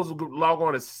were supposed to log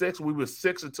on at 6. We were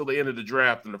 6 until the end of the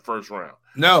draft in the first round.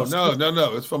 No.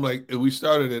 It's from we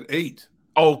started at 8.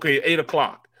 Okay, 8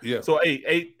 o'clock. Yeah. So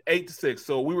 8 to 6.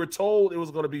 So we were told it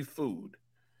was going to be food.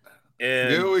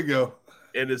 And here we go.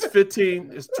 And it's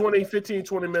 20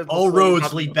 minutes. All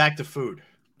roads lead back to food.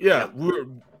 Yeah.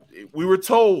 We were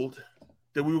told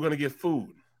that we were going to get food.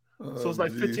 So it's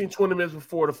like 15, 20 minutes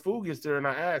before the food gets there, and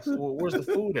I asked, well, where's the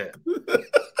food at?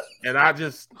 And I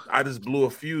just blew a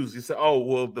fuse. He said, oh,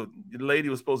 well, the lady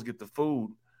was supposed to get the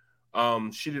food.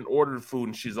 She didn't order the food,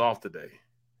 and she's off today.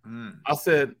 I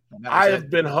said, I have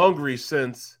been hungry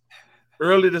since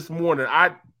early this morning.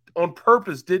 I, on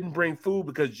purpose, didn't bring food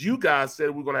because you guys said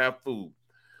we are going to have food.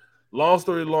 Long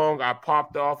story long, I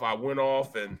popped off. I went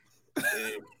off, and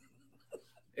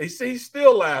he's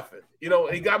still laughing. You know,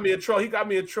 he got me in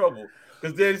trouble.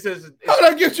 Because then he says, how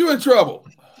did I get you in trouble?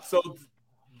 So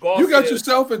boss you got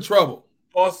yourself in trouble.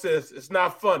 Boss says, it's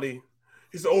not funny.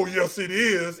 He said, oh, yes, it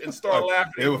is. And start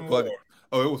laughing. It was funny.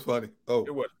 Oh, it was funny. Oh,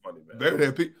 it was funny,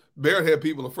 man. Barrett had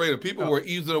people afraid of. People were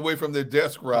easing away from their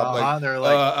desk, Rob. They're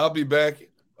like, I'll be back.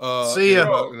 See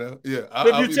ya. Yeah.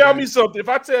 If you tell me something, if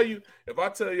I tell you I'm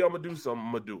gonna do something,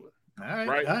 I'm gonna do it. All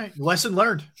right. Lesson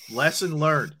learned.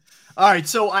 All right.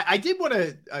 So I did want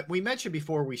to. We mentioned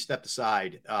before we stepped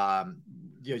aside.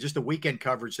 Just the weekend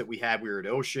coverage that we had. We were at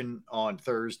Ocean on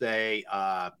Thursday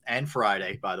and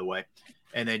Friday, by the way,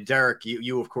 and then Derrick,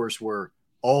 you of course were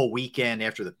all weekend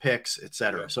after the picks, et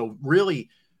cetera. Yeah. So really,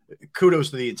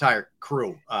 kudos to the entire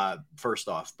crew. First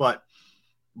off, but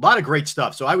a lot of great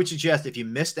stuff. So I would suggest if you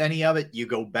missed any of it, you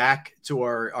go back to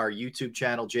our YouTube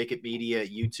channel, Jacob Media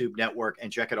YouTube Network,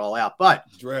 and check it all out. But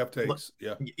draft takes,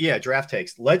 draft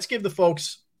takes. Let's give the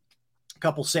folks a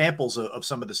couple samples of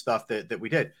some of the stuff that we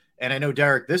did. And I know,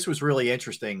 Derrick, this was really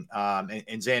interesting. And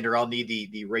Xander, I'll need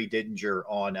the Ray Didinger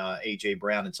on AJ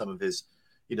Brown and some of his,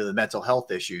 the mental health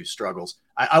issues, struggles.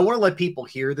 I want to let people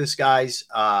hear this, guys,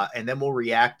 and then we'll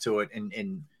react to it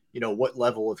and what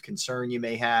level of concern you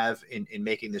may have in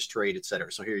making this trade, et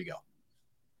cetera. So here you go.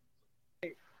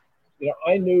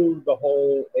 I knew the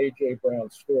whole AJ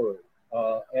Brown story,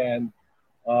 and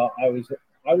I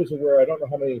was aware. I don't know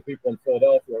how many people in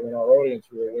Philadelphia or in our audience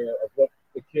were aware of what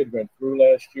the kid went through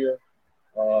last year,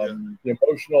 the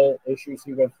emotional issues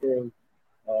he went through,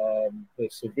 the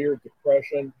severe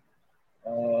depression,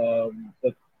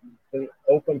 the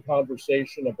open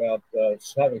conversation about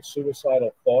having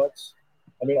suicidal thoughts.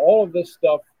 I mean, all of this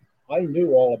stuff, I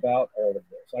knew all about all of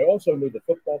this. I also knew the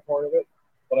football part of it,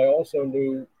 but I also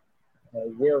knew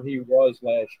where he was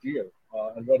last year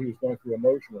and what he was going through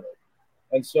emotionally.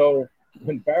 And so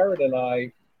when Barrett and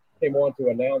I came on to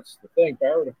announce the thing,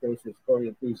 Barrett, of course, was very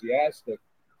enthusiastic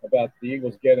about the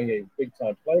Eagles getting a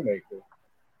big-time playmaker.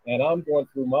 And I'm going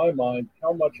through my mind,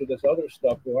 how much of this other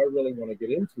stuff do I really want to get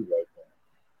into right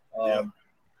now?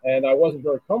 And I wasn't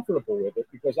very comfortable with it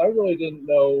because I really didn't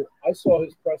know. I saw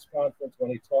his press conference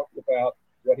when he talked about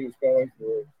what he was going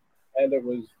through, and it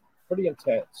was pretty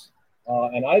intense.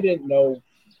 And I didn't know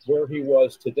where he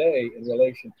was today in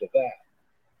relation to that.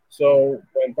 So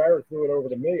when Barrett threw it over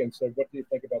to me and said, what do you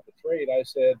think about the trade? I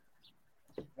said,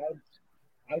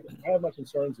 I have my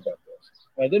concerns about this.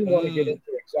 I didn't want to get into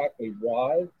exactly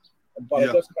why, but I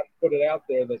just kind of put it out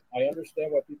there that I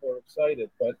understand why people are excited,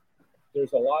 but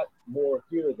there's a lot more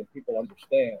here than people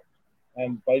understand.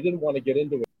 But I didn't want to get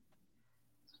into it.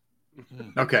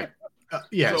 Okay.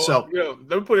 So let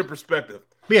me put it in perspective.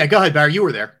 Yeah, go ahead, Barry. You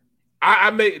were there.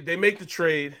 They make the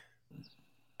trade.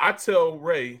 I tell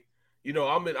Ray,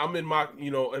 I'm in my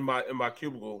in my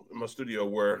cubicle in my studio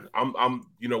where I'm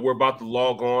we're about to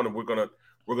log on and we're gonna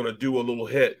do a little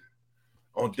hit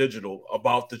on digital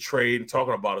about the trade and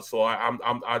talking about it. So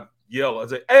I yell, I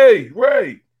say, hey,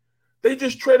 Ray, They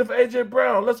just traded for A.J.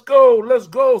 Brown. Let's go.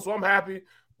 So I'm happy.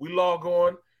 We log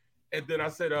on. And then I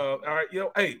said, all right,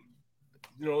 hey,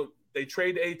 they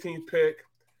trade the 18th pick.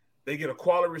 They get a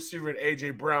quality receiver in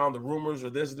A.J. Brown. The rumors are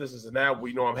this, and that.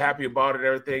 I'm happy about it and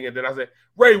everything. And then I said,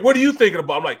 Ray, what are you thinking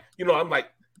about? I'm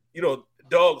like,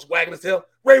 dogs wagging his tail.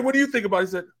 Ray, what do you think about it?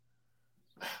 He said,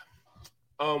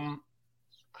 I'm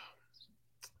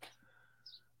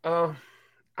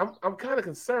kind of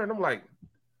concerned. I'm like,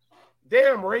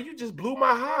 damn, Ray, you just blew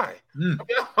my high.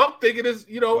 I'm thinking this,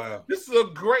 wow. This is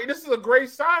a great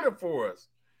signing for us.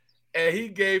 And he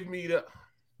gave me the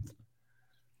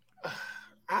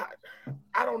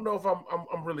I don't know if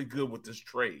I'm really good with this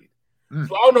trade.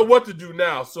 So I don't know what to do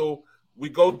now. So we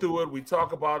go through it, we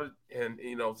talk about it, and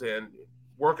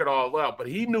work it all out. But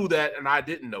he knew that, and I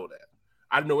didn't know that.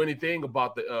 I didn't know anything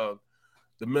about the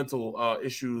mental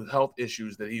issues, health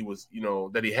issues that he was,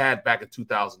 that he had back in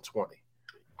 2020.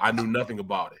 I knew nothing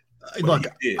about it. Look,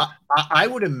 I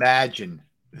would imagine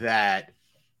that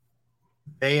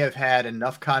they have had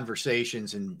enough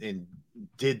conversations and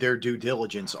did their due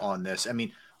diligence on this. I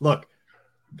mean, look,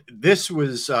 this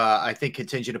was, I think,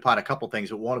 contingent upon a couple things,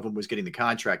 but one of them was getting the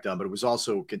contract done, but it was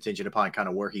also contingent upon kind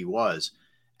of where he was.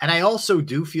 And I also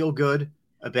do feel good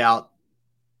about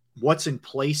what's in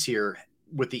place here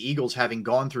with the Eagles having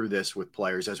gone through this with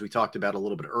players, as we talked about a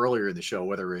little bit earlier in the show,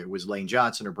 whether it was Lane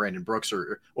Johnson or Brandon Brooks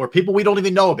or people we don't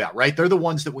even know about, right? They're the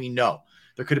ones that we know.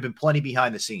 There could have been plenty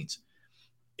behind the scenes.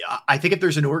 I think if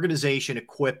there's an organization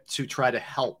equipped to try to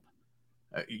help,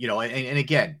 and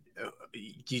again,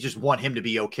 you just want him to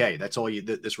be okay. That's all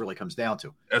this really comes down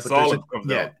to. That's all it comes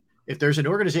down. If there's an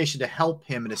organization to help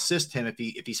him and assist him,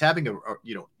 if he's having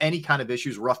any kind of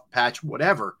issues, rough patch,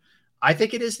 whatever, I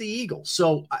think it is the Eagles.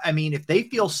 So, I mean, if they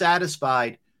feel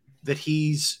satisfied that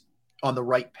he's on the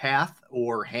right path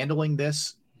or handling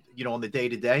this, on the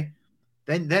day-to-day,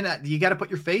 then you got to put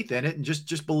your faith in it and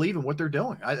just believe in what they're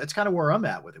doing. That's kind of where I'm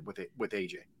at with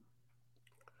AJ.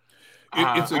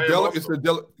 I'm sorry.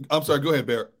 Go ahead,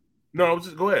 Barrett. No,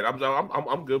 go ahead.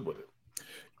 I'm good with it.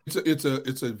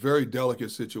 It's a very delicate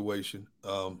situation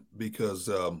because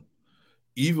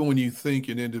even when you think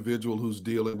an individual who's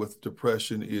dealing with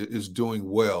depression is doing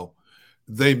well,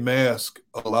 they mask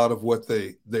a lot of what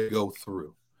they go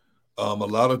through. A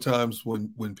lot of times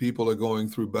when people are going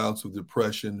through bouts of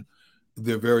depression,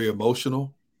 they're very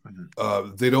emotional.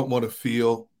 Mm-hmm. They don't want to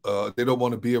feel, they don't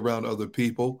want to be around other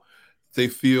people. They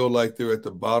feel like they're at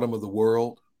the bottom of the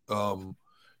world. And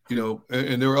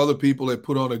there are other people that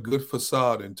put on a good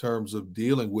facade in terms of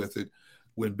dealing with it,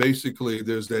 when basically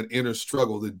there's that inner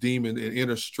struggle, the demon and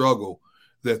inner struggle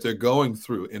that they're going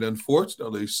through. And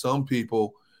unfortunately, some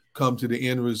people come to the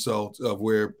end result of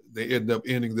where they end up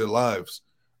ending their lives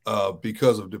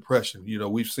because of depression.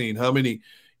 We've seen how many,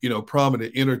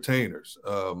 prominent entertainers,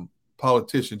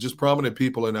 politicians, just prominent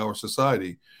people in our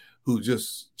society who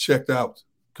just checked out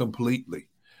completely.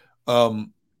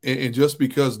 And just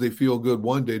because they feel good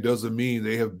one day doesn't mean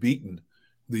they have beaten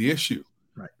the issue.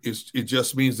 Right. It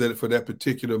just means that for that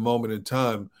particular moment in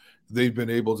time, they've been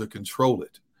able to control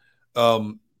it.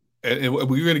 And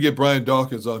we're going to get Brian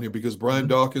Dawkins on here because Brian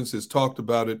Dawkins has talked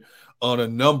about it on a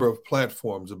number of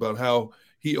platforms about how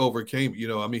he overcame.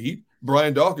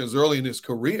 Brian Dawkins early in his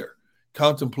career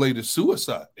contemplated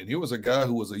suicide, and he was a guy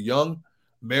who was a young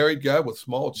married guy with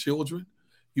small children.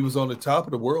 He was on the top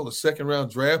of the world, a second-round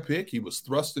draft pick. He was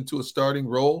thrust into a starting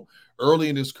role early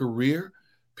in his career.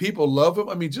 People love him.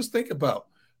 I mean, just think about,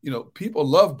 people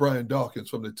love Brian Dawkins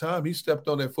from the time he stepped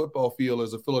on that football field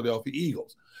as a Philadelphia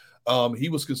Eagles. He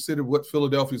was considered what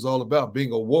Philadelphia is all about,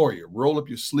 being a warrior. Roll up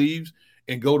your sleeves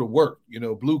and go to work.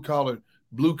 Blue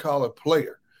collar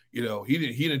player. He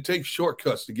didn't take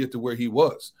shortcuts to get to where he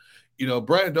was.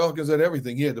 Brian Dawkins had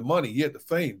everything. He had the money. He had the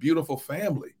fame, beautiful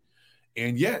family.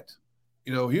 And yet,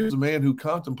 here's a man who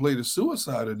contemplated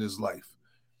suicide in his life,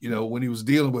 when he was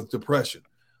dealing with depression.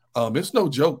 It's no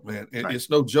joke, man. Right. It's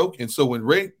no joke. And so when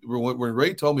Ray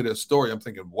told me that story, I'm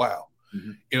thinking, wow.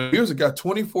 Mm-hmm. Here's a guy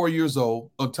 24 years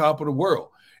old on top of the world,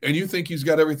 and you think he's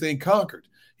got everything conquered.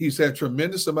 He's had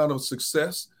tremendous amount of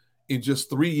success in just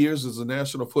 3 years as a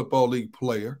National Football League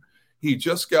player. He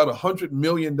just got a $100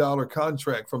 million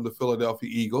contract from the Philadelphia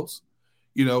Eagles.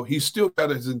 He's still got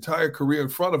his entire career in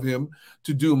front of him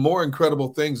to do more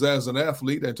incredible things as an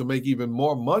athlete and to make even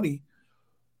more money.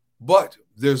 But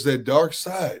there's that dark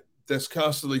side that's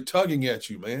constantly tugging at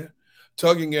you, man,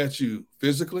 tugging at you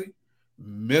physically,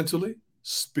 mentally,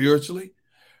 spiritually.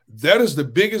 That is the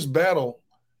biggest battle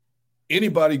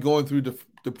anybody going through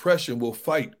depression will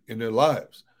fight in their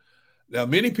lives. Now,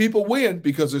 many people win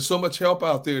because there's so much help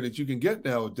out there that you can get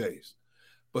nowadays.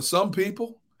 But some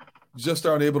people, just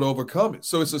aren't able to overcome it.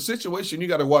 So it's a situation you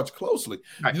got to watch closely.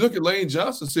 Right. You look at Lane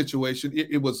Johnson's situation,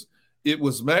 it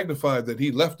was magnified that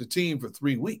he left the team for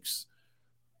 3 weeks.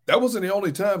 That wasn't the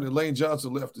only time that Lane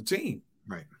Johnson left the team.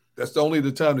 Right. That's the only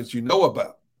time that you know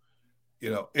about.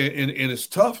 And it's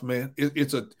tough, man.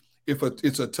 It's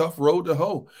a tough road to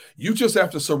hoe. You just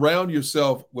have to surround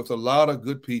yourself with a lot of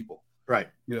good people. Right.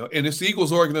 And this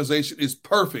Eagles organization is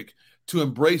perfect to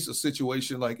embrace a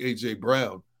situation like A.J.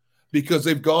 Brown because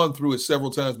they've gone through it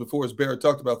several times before, as Barrett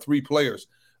talked about 3 players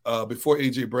before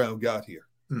A.J. Brown got here.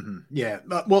 Mm-hmm. Yeah.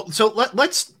 Well, so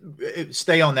let's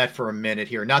stay on that for a minute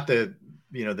here. Not the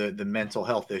mental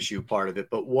health issue part of it,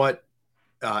 but what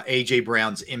A.J.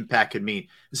 Brown's impact could mean.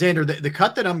 Xander, the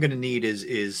cut that I'm going to need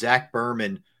is Zach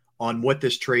Berman on what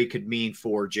this trade could mean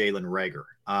for Jalen Reagor.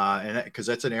 And because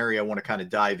that's an area I want to kind of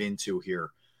dive into here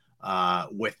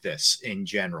with this in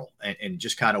general and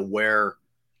just kind of where,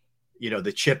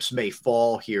 the chips may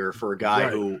fall here for a guy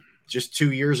who just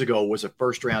 2 years ago was a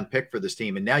first-round pick for this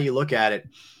team. And now you look at it,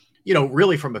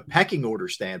 really from a pecking order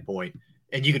standpoint,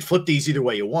 and you could flip these either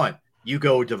way you want. You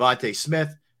go Devontae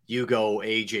Smith, you go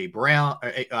A.J. Brown,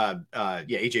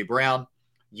 A.J. Brown.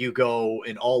 You go,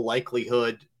 in all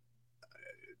likelihood,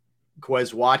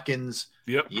 Quez Watkins.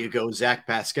 Yep. You go Zach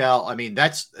Pascal. I mean,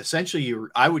 that's essentially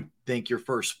I would think your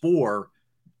first 4.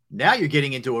 Now you're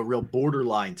getting into a real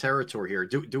borderline territory here.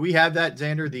 Do we have that,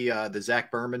 Xander, the Zach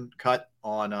Berman cut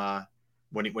on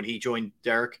when he joined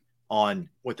Derrick on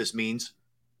what this means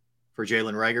for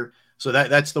Jalen Reagor? So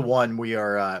that's the one we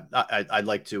are. I'd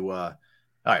like to.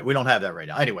 All right, we don't have that right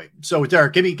now. Anyway, so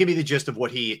Derrick, give me the gist of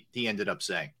what he ended up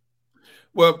saying.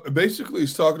 Well, basically,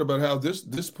 he's talking about how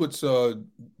this puts Jalen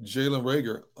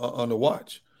Reagor on the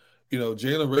watch.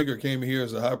 Jalen Reagor came here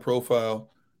as a high-profile,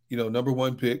 number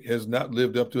 1 pick, has not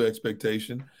lived up to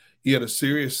expectation. He had a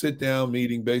serious sit-down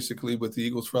meeting, basically, with the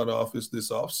Eagles front office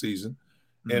this offseason.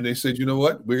 Mm-hmm. And they said, you know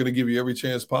what, we're going to give you every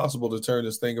chance possible to turn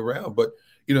this thing around. But,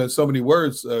 in so many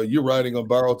words, you're riding on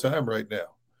borrowed time right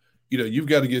now. You've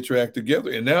got to get your act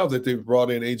together. And now that they've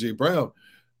brought in A.J. Brown,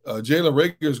 Jalen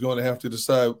Reagor is going to have to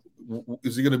decide,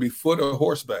 is he going to be foot or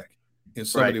horseback in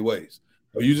so many ways?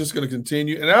 Are you just going to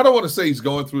continue? And I don't want to say he's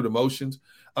going through the motions.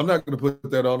 I'm not going to put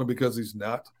that on him because he's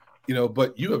not,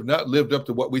 but you have not lived up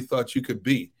to what we thought you could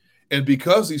be. And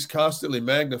because he's constantly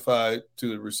magnified to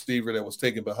the receiver that was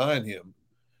taken behind him,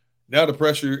 now the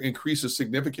pressure increases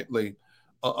significantly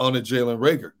on a Jalen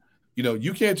Reagor.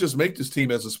 You can't just make this team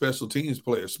as a special teams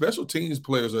player. Special teams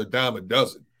players are a dime a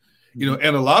dozen.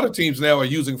 And a lot of teams now are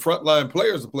using frontline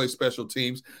players to play special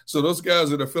teams. So those guys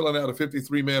that are filling out a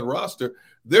 53-man roster,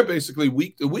 they're basically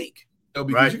week to week.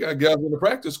 Because you got guys in the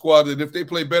practice squad that if they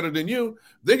play better than you,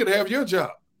 they could have your job.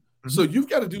 Mm-hmm. So you've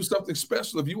got to do something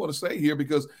special if you want to stay here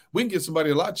because we can get somebody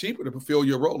a lot cheaper to fulfill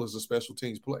your role as a special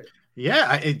teams player.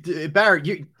 Yeah,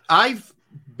 Barrett, I've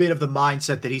been of the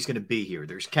mindset that he's going to be here.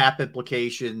 There's cap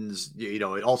implications. It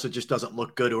also just doesn't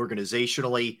look good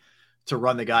organizationally to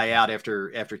run the guy out after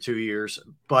 2 years.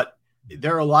 But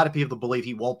there are a lot of people that believe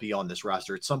he won't be on this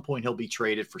roster. At some point, he'll be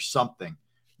traded for something.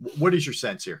 What is your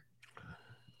sense here?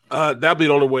 That'll be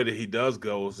the only way that he does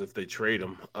go is if they trade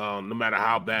him. No matter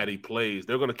how bad he plays,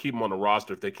 they're going to keep him on the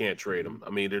roster if they can't trade him.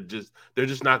 I mean, they're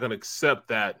just not going to accept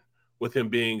that with him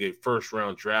being a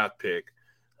first-round draft pick,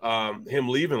 him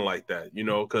leaving like that,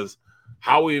 because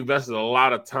Howie invested a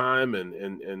lot of time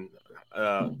and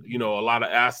a lot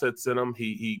of assets in him.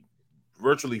 He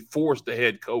virtually forced the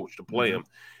head coach to play him.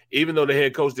 Even though the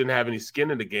head coach didn't have any skin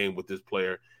in the game with this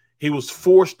player, he was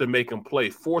forced to make him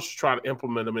play, forced to try to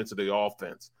implement him into the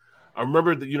offense. I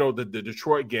remember the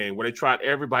Detroit game where they tried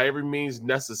by every means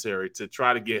necessary to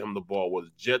try to get him the ball,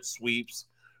 with jet sweeps,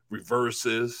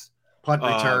 reverses, punt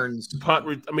returns,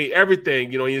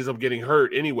 everything. He ends up getting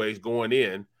hurt anyways going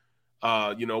in,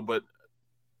 but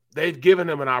they've given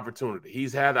him an opportunity.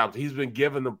 He's been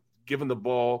given the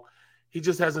ball. He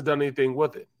just hasn't done anything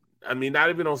with it. I mean, not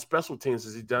even on special teams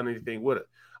has he done anything with it.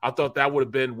 I thought that would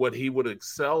have been what he would have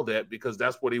excelled at because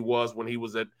that's what he was when he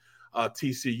was at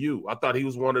TCU. I thought he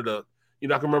was one of the,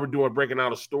 I can remember breaking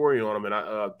out a story on him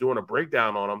and doing a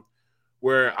breakdown on him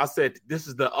where I said, this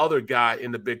is the other guy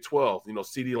in the Big 12,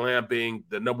 CeeDee Lamb being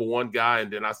the number 1 guy.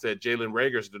 And then I said, Jalen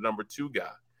Reagor is the number 2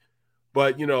 guy.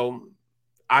 But,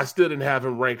 I still didn't have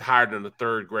him ranked higher than a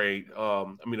third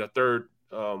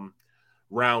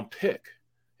round pick.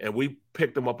 And we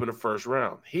picked him up in the first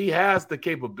round. He has the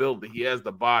capability. He has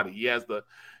the body. He has the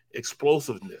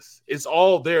explosiveness. It's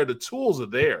all there. The tools are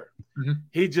there. Mm-hmm.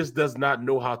 He just does not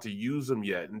know how to use them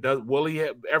yet. And will he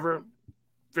ever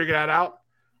figure that out?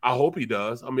 I hope he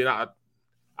does. I mean, I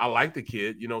like the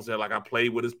kid. What I'm saying? Like I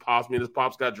played with his pops. Me and his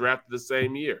pops got drafted the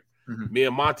same year. Mm-hmm. Me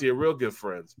and Monty are real good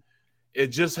friends. It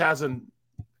just hasn't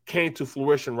came to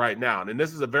fruition right now. And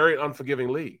this is a very unforgiving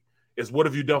league. It's what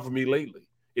have you done for me lately?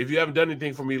 If you haven't done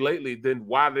anything for me lately, then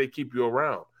why do they keep you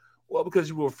around? Well, because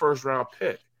you were a first-round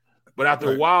pick. But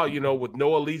after a while, with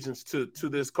no allegiance to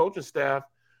this coaching staff,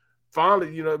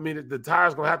 finally, the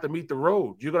tire's going to have to meet the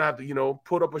road. You're going to have to,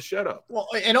 put up or shut up. Well,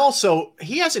 and also,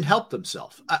 he hasn't helped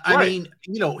himself. I mean,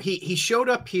 he showed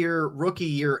up here rookie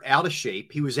year out of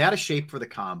shape. He was out of shape for the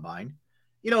combine.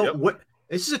 What?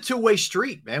 This is a two-way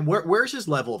street, man. Where's his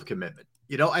level of commitment?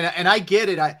 And I get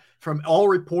it. From all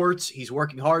reports, he's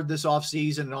working hard this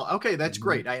offseason. And all. Okay, that's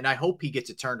great. And I hope he gets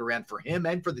it turned around for him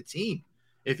and for the team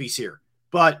if he's here.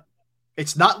 But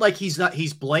it's not like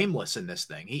he's blameless in this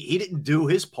thing. He didn't do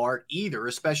his part either,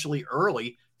 especially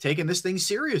early, taking this thing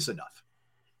serious enough.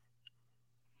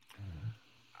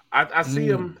 I see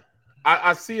him.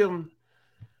 I see him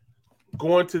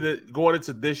going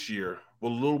into this year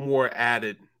with a little more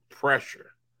added pressure.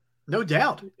 No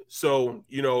doubt. So,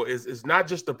 it's not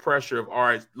just the pressure of, all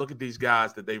right, look at these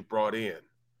guys that they've brought in.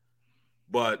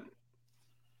 But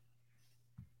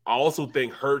I also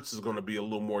think Hurts is going to be a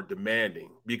little more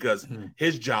demanding because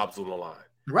his job's on the line.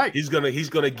 Right. He's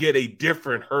gonna get a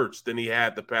different Hurts than he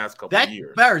had the past couple of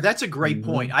years. Barrett, that's a great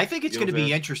point. I think it's going to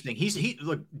be interesting.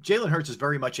 Look, Jalen Hurts is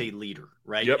very much a leader,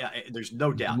 right? Yep. There's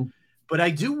no doubt. But I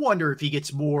do wonder if he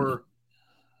gets more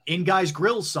in guys'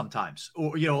 grills sometimes,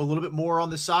 or a little bit more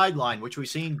on the sideline, which we've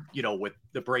seen, with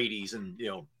the Bradys and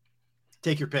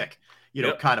take your pick,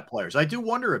 kind of players. I do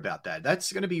wonder about that.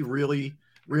 That's going to be really,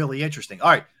 really interesting. All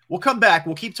right, we'll come back.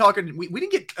 We'll keep talking. We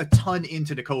didn't get a ton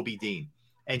into Nakobe Dean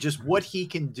and just what he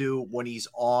can do when he's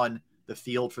on the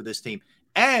field for this team,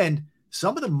 and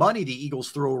some of the money the Eagles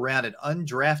throw around at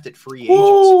undrafted free agents.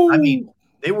 Ooh. I mean,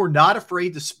 they were not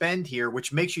afraid to spend here,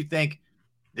 which makes you think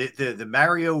the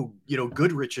Mario,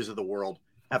 Goodriches of the world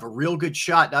have a real good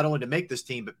shot not only to make this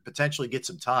team, but potentially get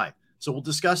some time. So we'll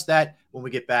discuss that when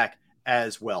we get back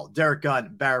as well. Derrick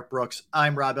Gunn, Barrett Brooks,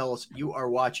 I'm Rob Ellis. You are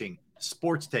watching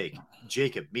Sports Take,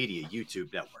 Jacob Media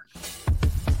YouTube Network.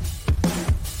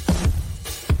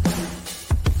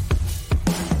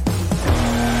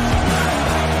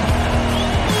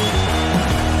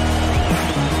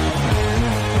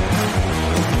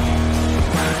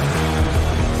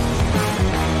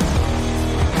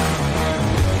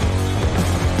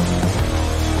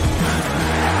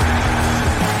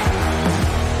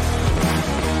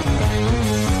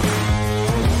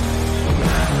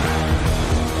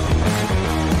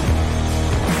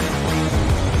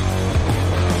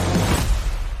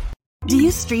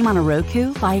 Stream on a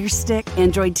Roku, Fire Stick,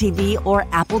 Android TV, or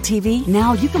Apple TV?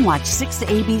 Now you can watch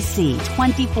 6ABC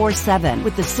 24/7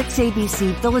 with the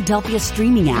 6ABC Philadelphia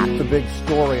streaming app. The big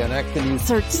story on Action News.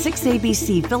 Search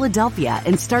 6ABC Philadelphia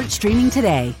and start streaming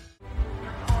today.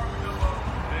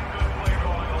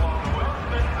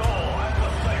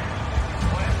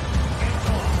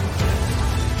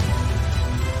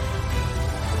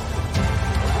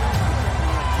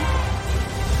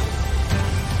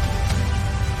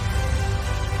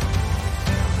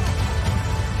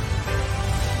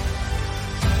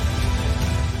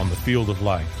 Field of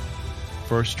life,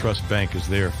 First Trust Bank is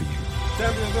there for you.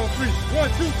 Champions on three. 1,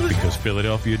 2, 3. Because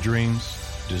Philadelphia dreams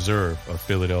deserve a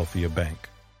Philadelphia bank.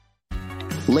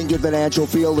 Lincoln Financial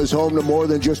Field is home to more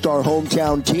than just our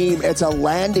hometown team. It's a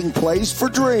landing place for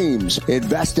dreams.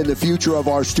 Invest in the future of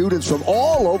our students from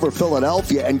all over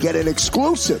Philadelphia and get an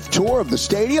exclusive tour of the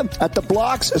stadium at the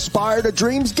Block's Aspire to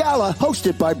Dreams Gala,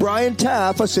 hosted by Brian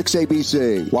Taff of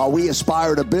 6ABC. While we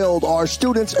aspire to build, our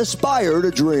students aspire to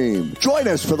dream. Join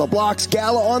us for the Block's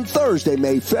Gala on Thursday,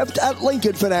 May 5th at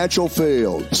Lincoln Financial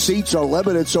Field. Seats are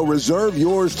limited, so reserve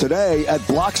yours today at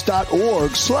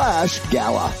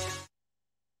blocks.org/gala.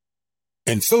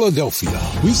 In Philadelphia,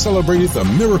 we celebrated the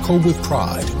miracle with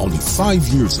pride only 5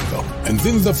 years ago. And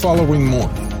then the following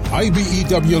morning,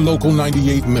 IBEW Local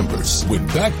 98 members went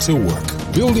back to work,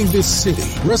 building this city,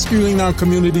 rescuing our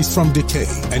communities from decay,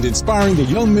 and inspiring the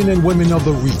young men and women of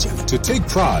the region to take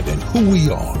pride in who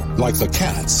we are. Like the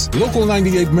Cats, Local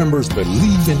 98 members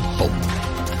believe in hope.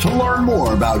 To learn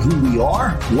more about who we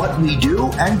are, what we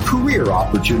do, and career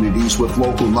opportunities with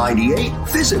Local 98,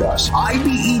 visit us,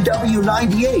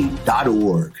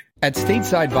 IBEW98.org. At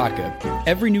Stateside Vodka,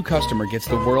 every new customer gets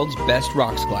the world's best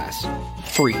rocks glass,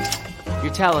 free.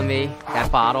 You're telling me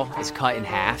that bottle is cut in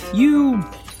half? You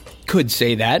could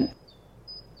say that.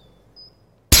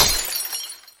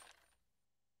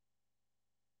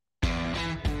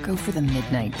 Go for the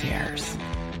midnight dares.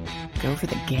 Go for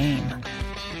the game.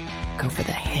 Go for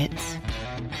the hits.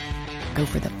 Go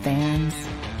for the fans.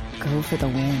 Go for the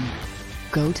win.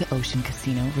 Go to Ocean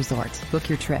Casino Resort. Book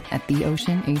your trip at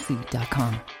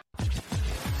theoceanac.com.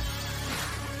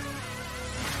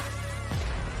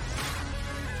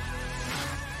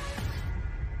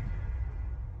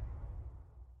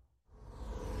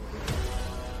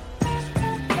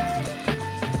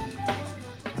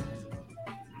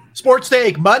 Sports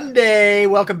Take Monday.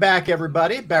 Welcome back,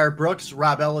 everybody. Barrett Brooks,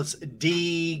 Rob Ellis,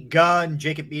 D. Gunn,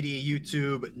 Jacob Media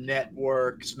YouTube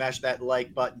Network. Smash that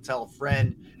like button. Tell a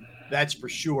friend. That's for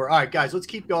sure. All right, guys, let's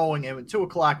keep going. And at 2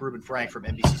 o'clock, Ruben Frank from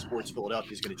NBC Sports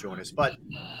Philadelphia is going to join us. But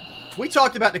we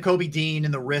talked about Nakobe Dean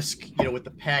and the risk, with the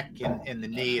pec and the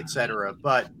knee, et cetera.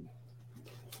 But,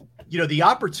 the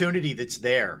opportunity that's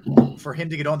there for him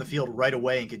to get on the field right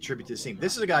away and contribute to the team.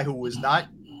 This is a guy who was not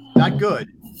good,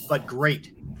 but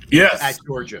great. Yes. At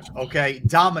Georgia, okay?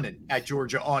 Dominant at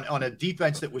Georgia on a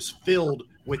defense that was filled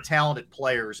with talented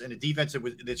players and a defense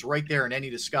that's right there in any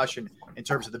discussion in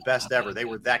terms of the best ever. They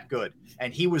were that good.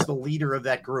 And he was the leader of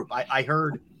that group. I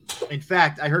heard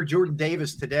Jordan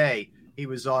Davis today. He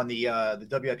was on the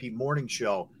WIP morning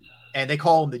show, and they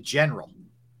call him the general.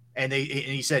 And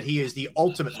he said he is the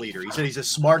ultimate leader. He said he's the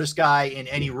smartest guy in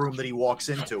any room that he walks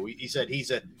into. He said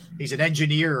he's an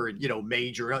engineer,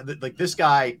 major. Like, this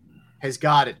guy has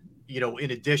got it, in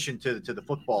addition to the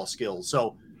football skills.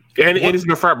 So, and he's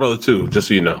my frat brother too, just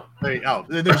so you know.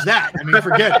 There's that. I mean,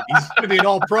 forget it. He's going to be an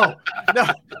all-pro. No,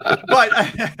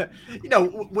 but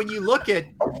when you look at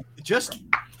just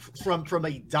from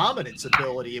a dominance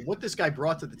ability and what this guy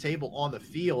brought to the table on the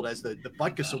field as the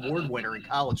Butkus Award winner in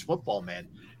college football, man,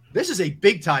 this is a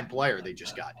big-time player they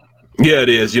just got. Yeah, it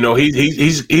is.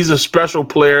 He's a special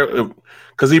player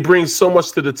because he brings so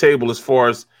much to the table as far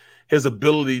as his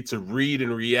ability to read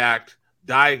and react,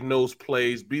 diagnose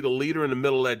plays, be the leader in the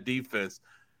middle of that defense.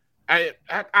 I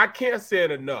can't say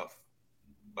it enough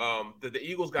that the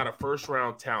Eagles got a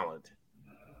first-round talent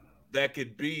that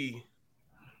could be,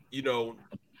 he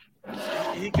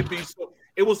could be so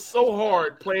 – it was so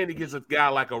hard playing against a guy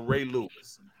like a Ray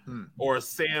Lewis or a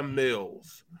Sam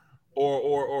Mills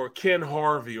or Ken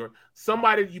Harvey or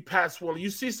somebody you pass one. You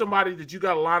see somebody that you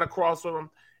got a line across on him,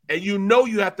 and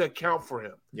you have to account for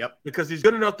him. Yep. Because he's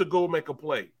good enough to go make a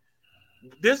play.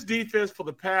 This defense for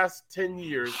the past 10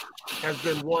 years has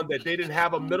been one that they didn't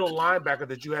have a middle linebacker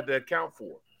that you had to account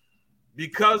for.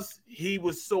 Because he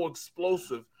was so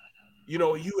explosive,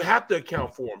 you have to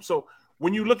account for him. So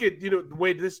when you look at, the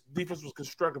way this defense was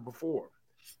constructed before,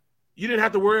 you didn't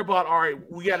have to worry about, all right,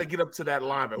 we got to get up to that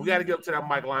linebacker. We got to get up to that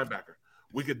Mike linebacker.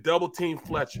 We could double team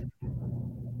Fletcher.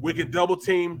 We could double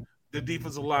team the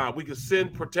defensive line. We could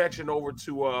send protection over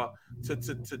to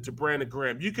Brandon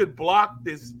Graham. You could block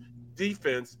this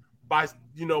defense by,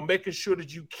 making sure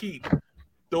that you keep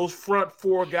those front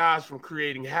four guys from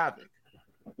creating havoc.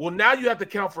 Well, now you have to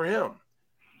count for him.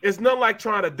 It's not like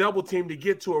trying to double team to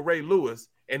get to a Ray Lewis,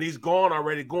 and he's gone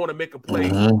already, going to make a play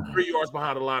 3 yards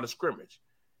behind the line of scrimmage.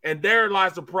 And there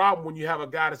lies the problem when you have a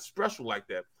guy that's special like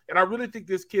that. And I really think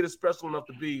this kid is special enough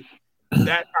to be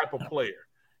that type of player.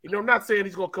 I'm not saying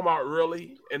he's going to come out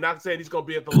early and not saying he's going to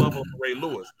be at the level of Ray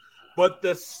Lewis, but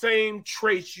the same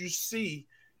traits you see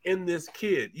in this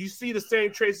kid. You see the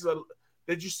same traits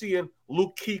that you see in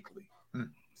Luke Kuechly.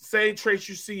 Same traits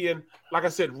you see in, like I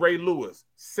said, Ray Lewis,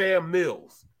 Sam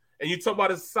Mills. And you talk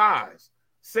about his size.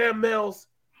 Sam Mills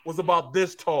was about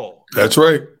this tall. That's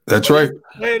right.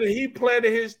 He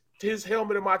planted his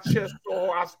helmet in my chest so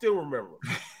hard, I still remember.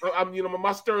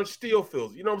 My stern still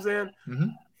feels. You know what I'm saying? Mm-hmm.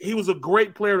 He was a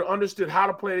great player who understood how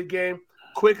to play the game,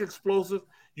 quick, explosive.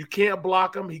 You can't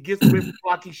block him. He gets away from the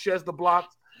block. He sheds the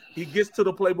blocks. He gets to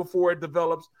the play before it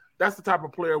develops. That's the type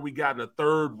of player we got in the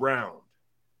third round.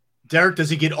 Derrick,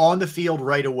 does he get on the field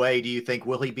right away, do you think?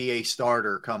 Will he be a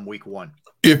starter come week one?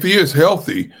 If he is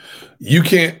healthy, you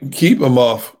can't keep him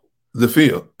off the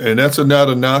field. And that's not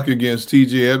a knock against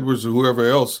T.J. Edwards or whoever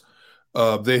else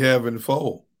they have in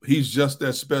fold. He's just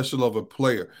that special of a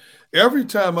player. Every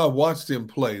time I watched him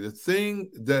play, the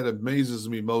thing that amazes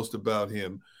me most about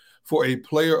him for a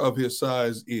player of his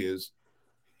size is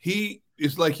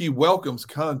it's like he welcomes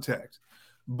contact,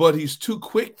 but he's too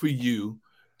quick for you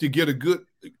to get a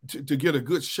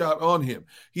good shot on him.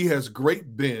 He has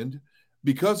great bend.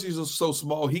 Because he's so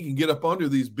small, he can get up under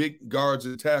these big guards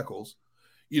and tackles.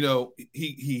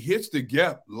 He hits the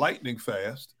gap lightning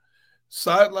fast.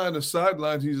 Sideline to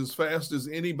sideline, he's as fast as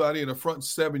anybody in the front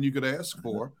seven you could ask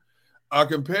for. I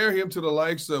compare him to the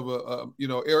likes of,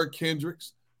 Eric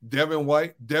Kendricks, Devin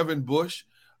White, Devin Bush.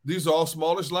 These are all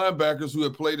smallish linebackers who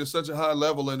have played at such a high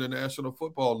level in the National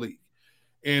Football League.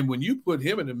 And when you put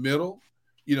him in the middle,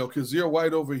 Kazir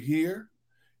White over here,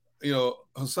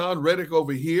 Hassan Reddick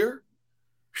over here,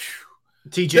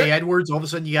 T.J. Edwards, all of a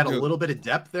sudden you got a little bit of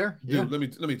depth there. Dude, let me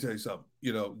tell you something.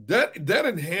 That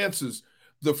enhances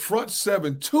the front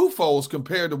seven twofolds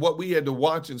compared to what we had to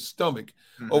watch and stomach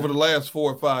over the last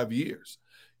 4 or 5 years.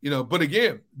 But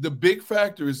again, the big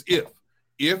factor is if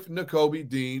Nakobe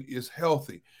Dean is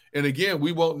healthy. And again,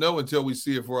 we won't know until we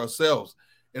see it for ourselves.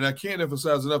 and I can't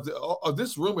emphasize enough that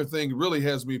this rumor thing really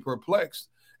has me perplexed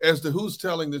as to who's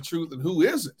telling the truth and who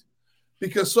isn't.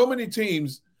 Because so many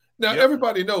teams, now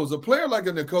everybody knows a player like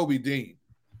a Nakobe Dean,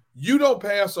 you don't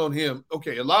pass on him.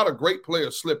 Okay, a lot of great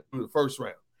players slip through the first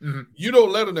round. Mm-hmm. You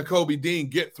don't let a Nakobe Dean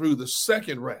get through the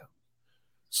second round.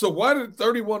 So why did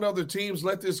 31 other teams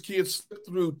let this kid slip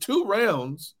through 2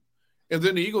 rounds? And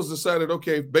then the Eagles decided,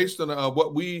 okay, based on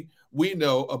what we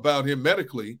know about him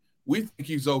medically, we think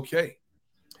he's okay.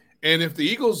 And if the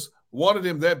Eagles wanted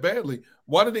him that badly,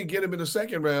 why did they get him in the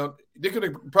second round? They could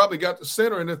have probably got the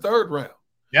center in the third round.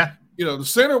 Yeah. The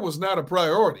center was not a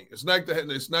priority. It's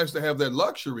nice to have that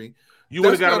luxury. You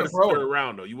would have got him in the third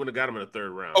round, though. You wouldn't have got him in the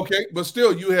third round. Okay, but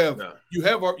still, you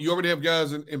already have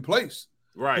guys in place,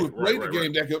 right? Who played the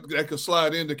game that could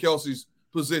slide into Kelsey's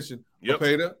position. Yep.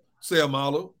 Opeda,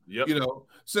 Seumalo. Yep.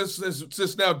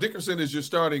 Since now Dickerson is your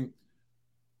starting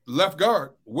left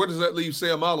guard, where does that leave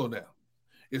Seumalo now?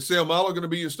 Is Seumalo going to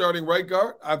be your starting right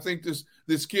guard? I think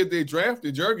this kid they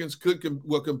drafted, Jurgens,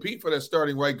 will compete for that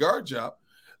starting right guard job.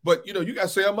 But, you got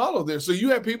Seumalo there. So you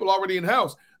have people already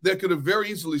in-house that could have very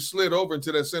easily slid over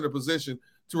into that center position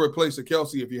to replace a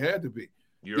Kelsey if you had to be.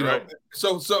 You're right.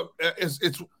 So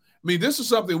this is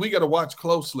something we got to watch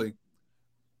closely.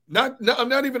 Not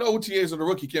even OTAs in the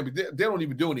rookie camp. They don't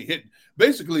even do any hitting.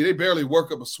 Basically, they barely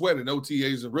work up a sweat in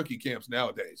OTAs and rookie camps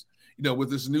nowadays,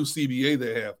 with this new CBA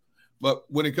they have. But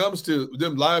when it comes to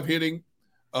them live hitting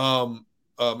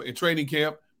in training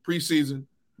camp, preseason,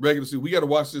 regular season, we got to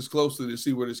watch this closely to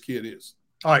see where this kid is.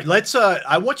 All right, let's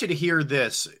I want you to hear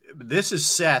this. This is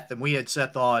Seth, and we had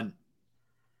Seth on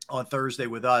Thursday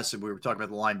with us, and we were talking about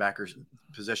the linebackers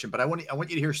position. But I want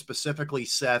you to hear specifically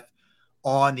Seth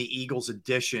on the Eagles'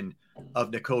 edition of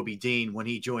Nakobe Dean when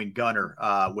he joined Gunner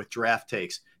with draft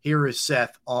takes. Here is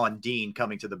Seth on Dean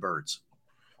coming to the Birds.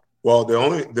 Well, the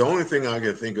only thing I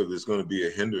can think of that's going to be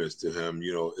a hindrance to him,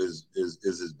 is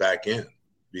his back end,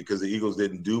 because the Eagles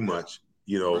didn't do much,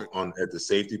 at the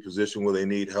safety position where they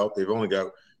need help. They've only got,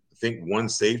 I think, one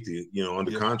safety,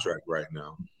 under contract right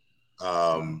now.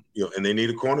 And they need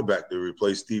a cornerback to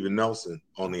replace Steven Nelson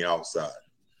on the outside.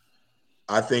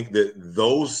 I think that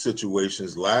those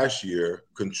situations last year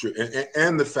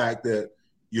and the fact that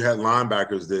you had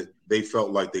linebackers that they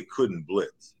felt like they couldn't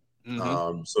blitz.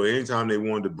 Mm-hmm. So anytime they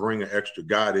wanted to bring an extra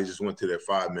guy, they just went to their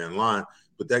 5-man line.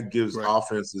 But that gives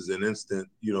offenses an instant,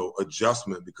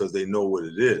 adjustment because they know what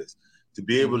it is. To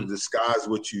be able to disguise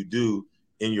what you do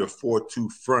in your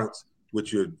 4-2 fronts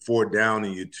with your 4 down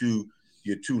and your two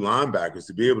linebackers,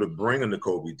 to be able to bring a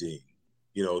Nakobe Dean,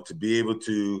 to be able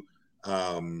to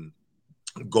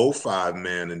go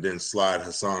 5-man and then slide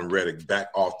Hassan Reddick back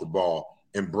off the ball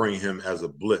and bring him as a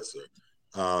blitzer.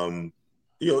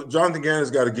 Jonathan Gannon's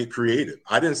got to get creative.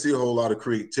 I didn't see a whole lot of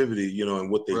creativity, in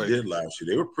what they did last year.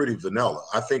 They were pretty vanilla.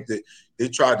 I think that they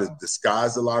tried to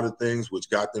disguise a lot of things, which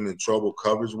got them in trouble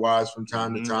coverage-wise from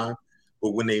time to time.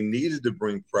 But when they needed to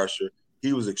bring pressure,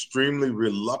 he was extremely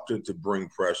reluctant to bring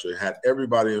pressure, had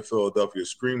everybody in Philadelphia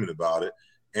screaming about it.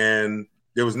 And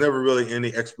there was never really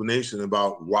any explanation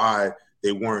about why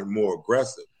they weren't more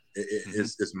aggressive.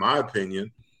 It's my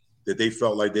opinion that they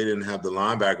felt like they didn't have the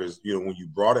linebackers, when you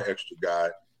brought an extra guy,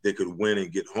 they could win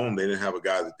and get home. They didn't have a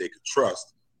guy that they could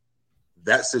trust.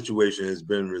 That situation has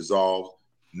been resolved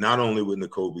not only with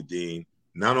Nakobe Dean,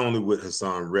 not only with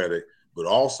Hassan Reddick, but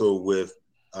also with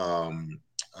Kazir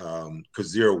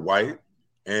White.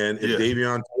 And if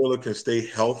Davion Taylor can stay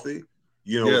healthy,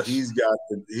 he's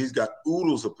got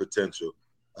oodles of potential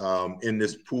in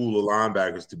this pool of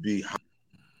linebackers to be high.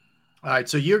 All right,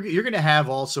 so you're going to have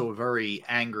also a very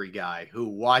angry guy who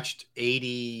watched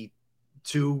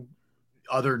 82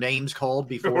 other names called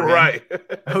before him. Right.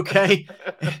 Okay,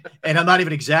 and I'm not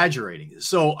even exaggerating.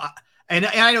 So, and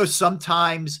I know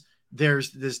sometimes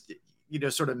there's this,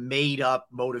 sort of made up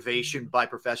motivation by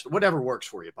professional, whatever works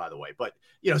for you, by the way. But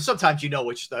sometimes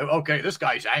which okay, this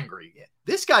guy's angry.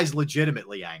 This guy's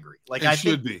legitimately angry. Like it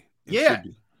should be.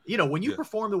 When you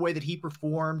perform the way that he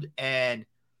performed, and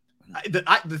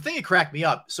the thing that cracked me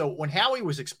up. So when Howie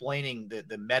was explaining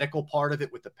the medical part of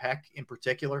it with the pec in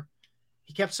particular,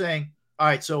 he kept saying, all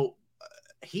right, so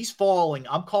he's falling.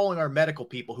 I'm calling our medical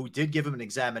people who did give him an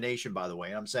examination, by the way.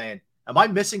 And I'm saying, am I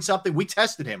missing something? We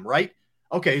tested him, right?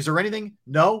 Okay. Is there anything?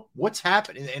 No. What's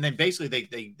happening? And then basically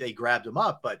they grabbed him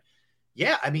up. But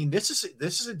yeah, I mean, this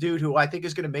is a dude who I think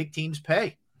is going to make teams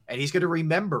pay, and he's going to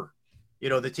remember,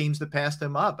 the teams that passed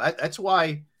him up. That's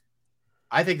why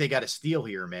I think they got a steal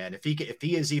here, man. If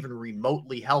he is even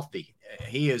remotely healthy,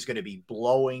 he is going to be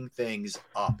blowing things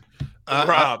up.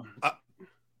 Rob,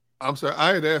 I'm sorry.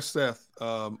 I had asked Seth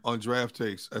on Draft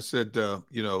Takes. I said,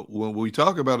 when we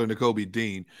talk about a Nakobe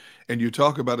Dean and you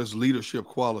talk about his leadership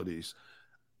qualities,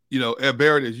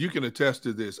 Barrett, as you can attest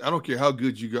to this, I don't care how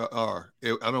good you are.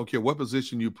 I don't care what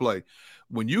position you play.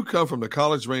 When you come from the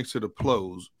college ranks to the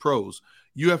pros,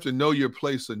 you have to know your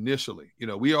place initially.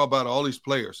 We all about all these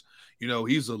players.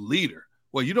 He's a leader.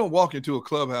 Well, you don't walk into a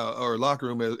clubhouse or a locker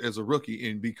room as a rookie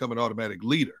and become an automatic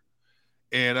leader.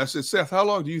 And I said, Seth, how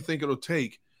long do you think it'll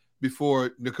take before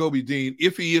Nakobe Dean,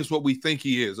 if he is what we think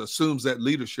he is, assumes that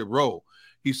leadership role?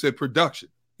 He said production.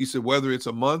 He said whether it's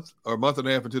a month or a month and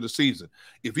a half into the season,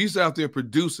 if he's out there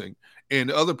producing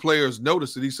and other players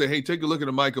notice it, he said, hey, take a look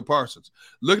at Micah Parsons.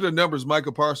 Look at the numbers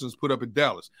Micah Parsons put up in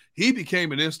Dallas. He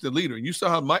became an instant leader. And you saw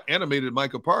how animated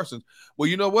Micah Parsons. Well,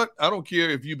 you know what? I don't care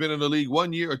if you've been in the league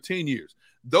 1 year or 10 years.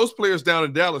 Those players down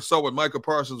in Dallas saw what Micah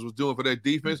Parsons was doing for that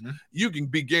defense. Mm-hmm. You can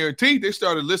be guaranteed they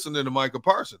started listening to Micah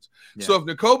Parsons. Yeah. So if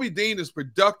Nakobe Dean is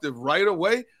productive right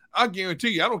away, I guarantee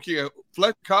you, I don't care,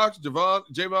 Fletcher Cox,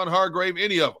 Javon Hargrave,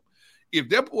 any of them. If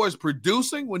that boy's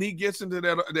producing when he gets into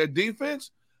that defense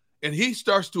and he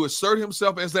starts to assert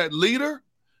himself as that leader,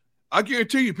 I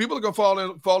guarantee you people are going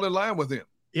to fall in line with him.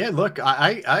 Yeah, look,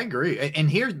 I agree. And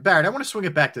here's Barrett. I want to swing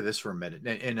it back to this for a minute.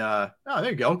 And there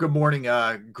you go. Good morning,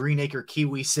 Greenacre,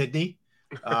 Kiwi, Sydney.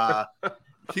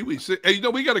 Kiwi, hey,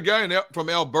 we got a guy from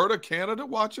Alberta, Canada,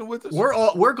 watching with us.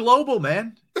 We're global,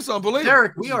 man. It's unbelievable.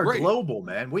 Derrick, we are global,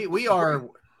 man. We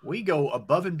go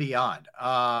above and beyond.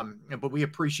 But we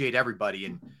appreciate everybody.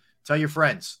 And tell your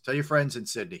friends in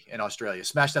Sydney and Australia.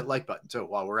 Smash that like button too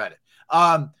while we're at it.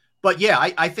 But yeah,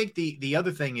 I think the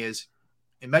other thing is,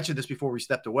 I mentioned this before we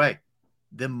stepped away,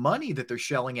 the money that they're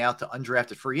shelling out to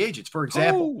undrafted free agents. For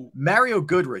example, Mario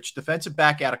Goodrich, defensive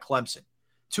back out of Clemson,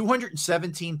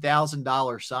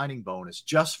 $217,000 signing bonus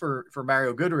just for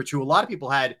Mario Goodrich, who a lot of people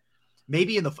had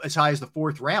maybe in as high as the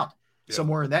fourth round,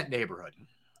 somewhere in that neighborhood.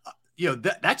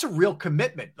 That's a real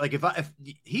commitment. Like if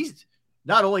he's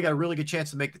not only got a really good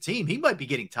chance to make the team, he might be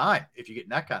getting time if you're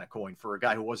getting that kind of coin for a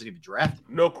guy who wasn't even drafted.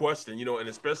 No question, and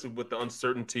especially with the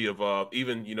uncertainty of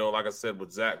even, like I said,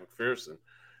 with Zach McPherson,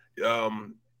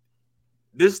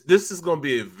 this is going to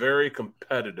be a very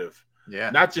competitive,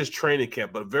 not just training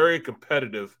camp, but a very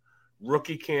competitive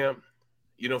rookie camp.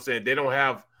 You know what I'm saying? They'll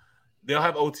have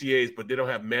OTAs, but they don't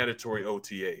have mandatory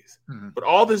OTAs. Mm-hmm. But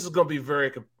all this is going to be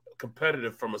very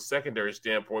competitive from a secondary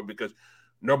standpoint because,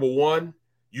 number one,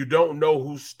 you don't know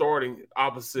who's starting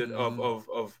opposite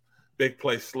of Big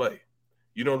Play Slay.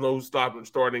 You don't know who's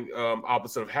starting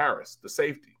opposite of Harris, the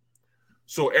safety.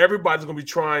 So everybody's going to be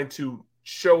trying to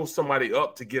show somebody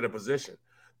up to get a position.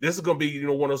 This is going to be,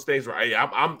 one of those things where, hey,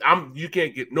 you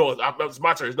can't get, no, it's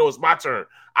my turn. No, it's my turn.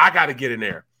 I got to get in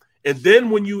there. And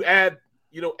then when you add,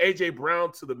 A.J.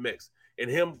 Brown to the mix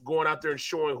and him going out there and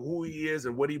showing who he is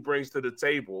and what he brings to the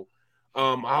table,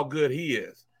 how good he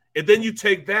is. And then you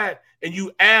take that and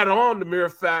you add on the mere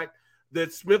fact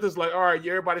that Smith is like, all right,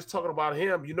 everybody's talking about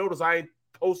him. You notice I ain't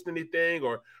post anything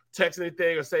or text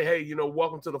anything or say, hey,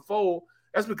 welcome to the fold.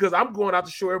 That's because I'm going out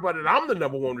to show everybody that I'm the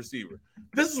number one receiver.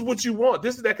 This is what you want.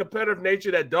 This is that competitive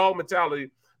nature, that dog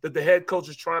mentality that the head coach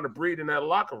is trying to breed in that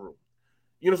locker room.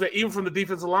 You know what I'm saying? Even from the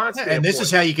defensive line standpoint. And this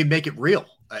is how you can make it real,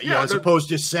 as opposed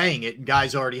to just saying it and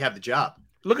guys already have the job.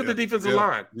 Look at the defensive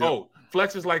line. Yeah. Oh,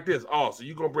 Fletcher's like this. Oh, so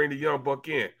you're going to bring the young buck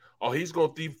in. Oh, he's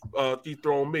going to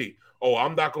dethrone me. Oh,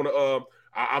 I'm not going to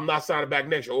I'm not signing back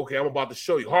next year. Okay, I'm about to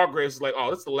show you. Hargraves is like, oh,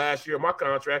 this is the last year of my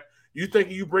contract. You think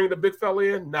you bring the big fella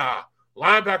in? Nah.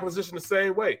 Linebacker position the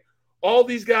same way. All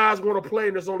these guys want to play,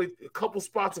 and there's only a couple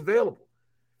spots available.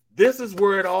 This is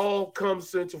where it all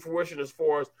comes into fruition as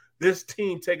far as this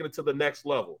team taking it to the next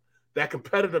level. That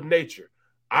competitive nature.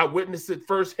 I witnessed it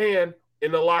firsthand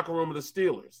in the locker room of the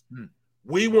Steelers.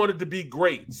 We wanted to be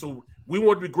great. So we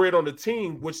wanted to be great on the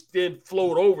team, which then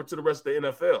flowed over to the rest of the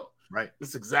NFL. Right.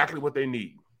 That's exactly what they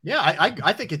need. Yeah,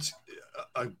 I think it's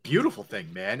a beautiful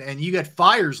thing, man. And you got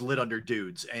fires lit under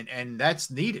dudes, and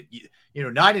that's needed.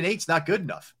 9-8's not good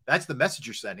enough. That's the message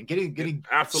you're sending. Getting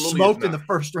absolutely smoked in the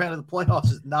first round of the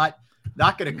playoffs is not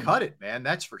going to cut it, man.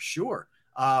 That's for sure.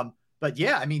 But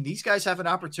yeah, I mean, these guys have an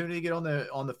opportunity to get on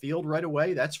the field right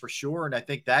away. That's for sure. And I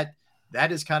think that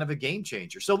is kind of a game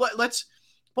changer. So let's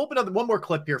pull up one more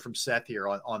clip here from Seth here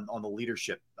on the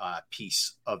leadership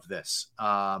piece of this,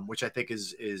 which I think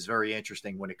is very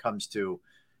interesting when it comes to,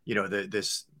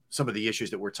 some of the issues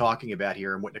that we're talking about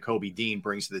here and what Nakobe Dean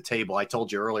brings to the table. I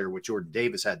told you earlier what Jordan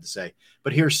Davis had to say,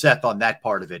 but here's Seth on that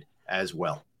part of it as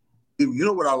well. You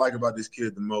know what I like about this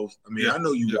kid the most? I mean, I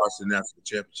know you watched the national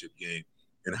championship game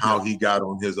and how he got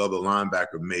on his other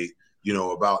linebacker mate,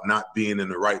 about not being in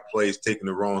the right place, taking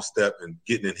the wrong step and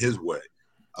getting in his way.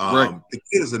 Right. The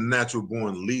kid is a natural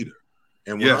born leader.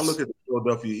 And when I look at the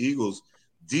Philadelphia Eagles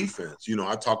defense,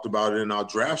 I talked about it in our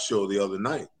draft show the other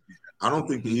night. I don't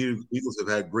think the Eagles have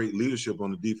had great leadership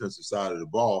on the defensive side of the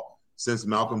ball since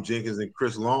Malcolm Jenkins and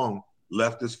Chris Long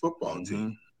left this football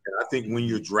team. And I think when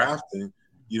you're drafting,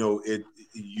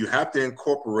 you have to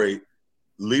incorporate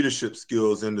leadership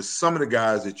skills into some of the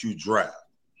guys that you draft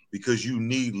because you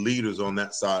need leaders on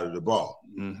that side of the ball.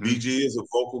 BG is a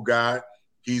vocal guy.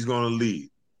 He's going to lead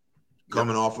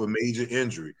coming off a major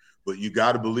injury, but you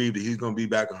got to believe that he's going to be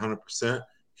back 100%.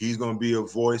 He's going to be a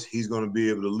voice. He's going to be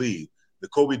able to lead. The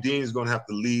Kobe Dean is going to have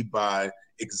to lead by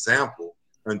example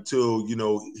until,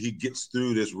 he gets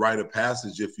through this rite of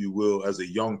passage, if you will, as a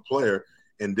young player,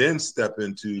 and then step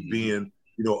into being,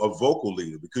 a vocal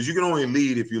leader, because you can only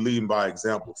lead if you're leading by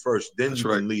example first. Then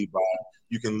can lead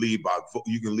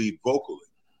vocally.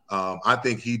 I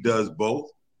think he does both.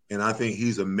 And I think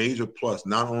he's a major plus,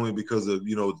 not only because of,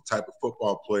 the type of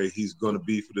football player he's going to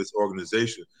be for this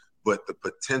organization, but the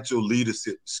potential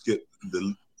leadership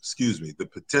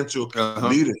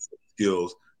leadership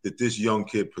skills that this young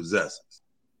kid possesses.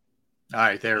 All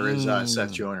right, there is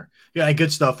Seth Joyner. Yeah, and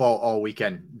good stuff all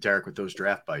weekend, Derrick, with those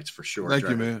draft bites for sure. Thank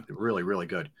you, man. Really, really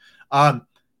good. I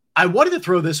wanted to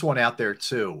throw this one out there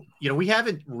too. We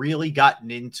haven't really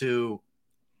gotten into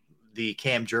the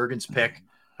Cam Jurgens pick,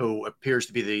 who appears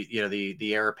to be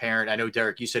the heir apparent. I know,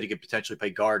 Derrick, you said he could potentially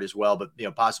play guard as well, but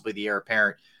possibly the heir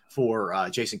apparent for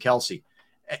Jason Kelce.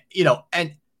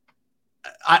 And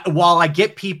while I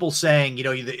get people saying,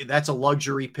 that's a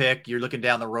luxury pick, you're looking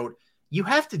down the road, you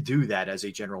have to do that as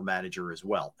a general manager as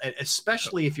well, and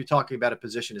especially if you're talking about a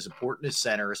position as important as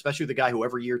center, especially the guy who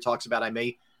every year talks about I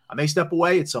may step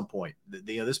away at some point.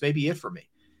 This may be it for me.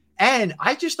 And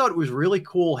I just thought it was really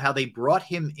cool how they brought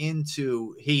him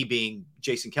into, he being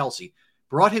Jason Kelce,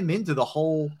 brought him into the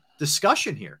whole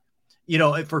discussion here.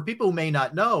 For people who may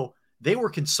not know, they were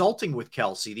consulting with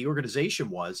Kelce, the organization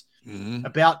was,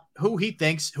 about who he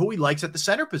likes at the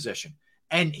center position.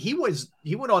 And he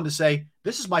went on to say,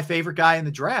 this is my favorite guy in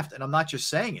the draft. And I'm not just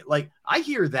saying it. Like, I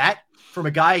hear that from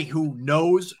a guy who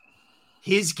knows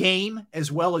his game as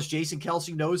well as Jason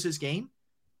Kelce knows his game.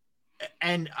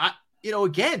 And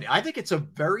again, I think it's a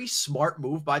very smart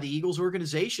move by the Eagles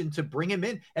organization to bring him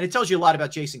in. And it tells you a lot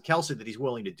about Jason Kelce that he's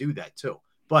willing to do that too.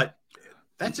 But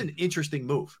that's an interesting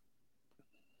move.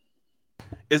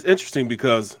 It's interesting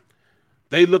because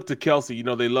they look to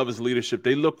Kelce, they love his leadership.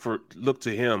 They look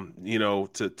to him,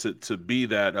 to be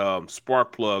that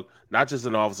spark plug, not just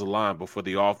in the offensive line, but for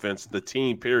the offense, the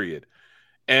team, period.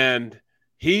 And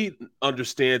he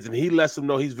understands and he lets them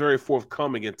know he's very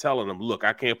forthcoming in telling them, look,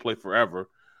 I can't play forever.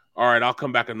 All right, I'll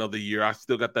come back another year. I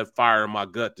still got that fire in my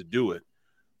gut to do it.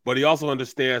 But he also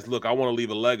understands, look, I want to leave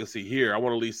a legacy here. I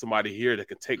want to leave somebody here that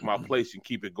can take my place and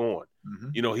keep it going.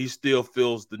 He still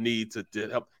feels the need to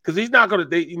help, because he's not going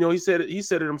to, he said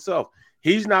it himself.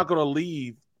 He's not going to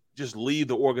leave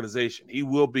the organization. He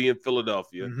will be in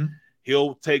Philadelphia.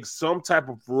 He'll take some type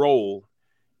of role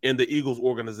in the Eagles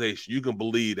organization. You can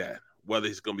believe that, whether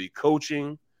he's going to be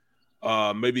coaching,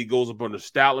 maybe he goes up under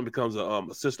Stoutland, becomes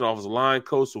an assistant offensive line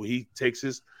coach. So he takes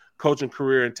his coaching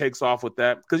career and takes off with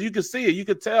that, because you can see it, you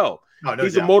can tell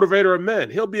he's a motivator of men.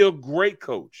 He'll be a great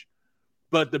coach,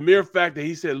 but the mere fact that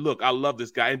he said, look, I love this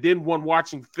guy, and then when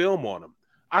watching film on him,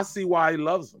 I see why he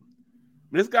loves him.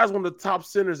 This guy's one of the top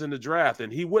centers in the draft,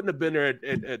 and he wouldn't have been there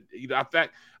in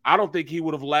fact, I don't think he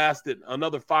would have lasted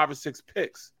another 5 or 6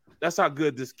 picks. That's how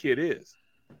good this kid is.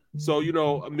 So,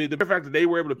 the mere fact that they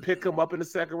were able to pick him up in the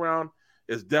second round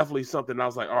is definitely something I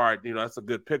was like, all right, that's a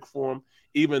good pick for him,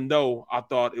 even though I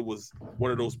thought it was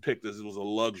one of those picks that it was a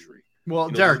luxury. Well,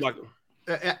 Derrick,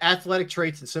 athletic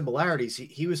traits and similarities.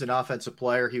 He was an offensive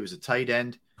player. He was a tight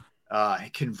end,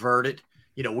 converted.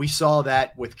 We saw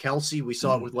that with Kelce. We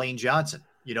saw it with Lane Johnson.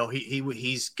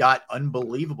 He's got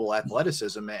unbelievable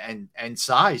athleticism and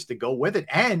size to go with it,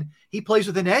 and he plays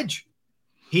with an edge.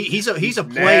 He's a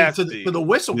play to the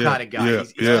whistle kind of guy.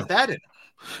 He's got that in him.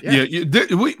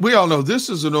 We all know this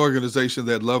is an organization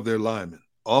that love their linemen,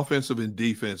 offensive and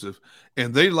defensive,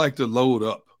 and they like to load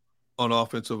up on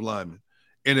offensive linemen.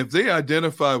 And if they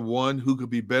identify one who could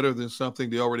be better than something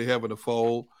they already have in the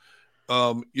fold,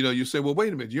 you say, well,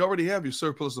 wait a minute, you already have your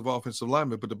surplus of offensive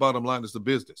linemen, but the bottom line is the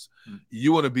business.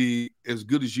 You want to be as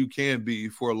good as you can be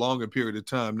for a longer period of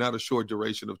time, not a short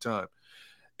duration of time.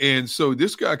 And so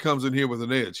this guy comes in here with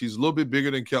an edge. He's a little bit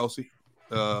bigger than Kelce.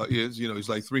 He's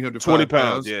like 320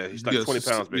 pounds. Yeah, he's like 20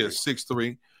 pounds bigger.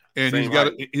 6'3". And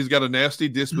he's got a nasty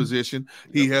disposition.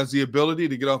 He has the ability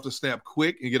to get off the snap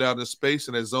quick and get out of space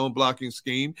in that zone blocking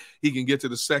scheme. He can get to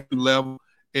the second level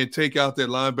and take out that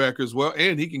linebacker as well,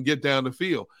 and he can get down the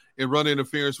field. and run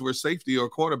interference for a safety or a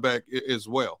cornerback as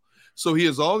well. So he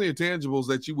has all the intangibles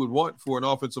that you would want for an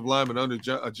offensive lineman under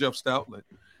Jeff Stoutland.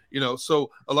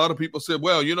 So a lot of people said,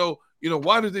 well,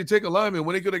 why did they take a lineman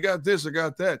when they could have got this or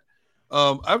got that?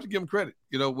 I have to give them credit.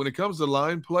 When it comes to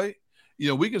line play,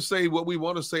 we can say what we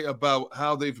want to say about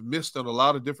how they've missed on a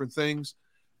lot of different things.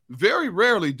 Very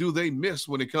rarely do they miss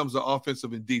when it comes to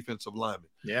offensive and defensive linemen.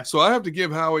 Yeah. So I have to give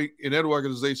Howie and that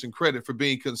organization credit for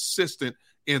being consistent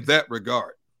in that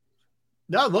regard.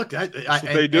 No, look, that's what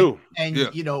they do. And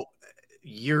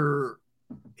you're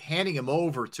handing him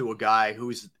over to a guy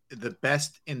who's the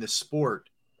best in the sport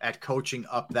at coaching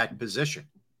up that position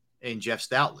in Jeff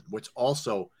Stoutland, which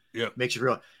also makes you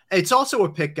real. It's also a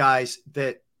pick, guys,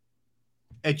 that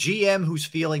a GM who's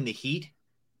feeling the heat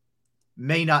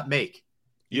may not make.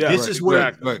 Yeah, this is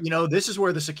where this is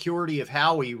where the security of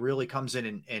Howie really comes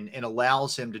in and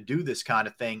allows him to do this kind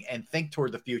of thing and think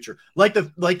toward the future, like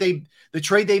the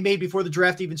trade they made before the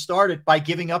draft even started by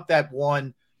giving up that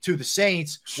one to the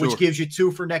Saints, which gives you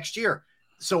 2 for next year.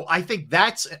 So I think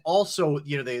that's also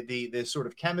the sort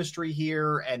of chemistry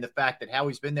here, and the fact that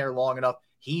Howie's been there long enough,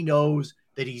 he knows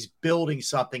that he's building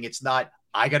something. It's not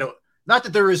not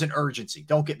that there is an urgency.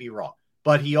 Don't get me wrong.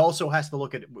 But he also has to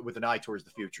look at it with an eye towards the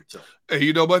future too.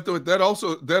 Hey, but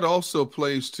that also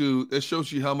plays to, it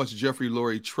shows you how much Jeffrey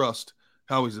Lurie trusts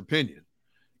Howie's opinion.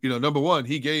 Number one,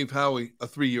 he gave Howie a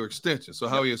 3-year extension. So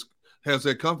Howie has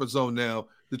that comfort zone now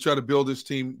to try to build his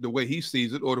team the way he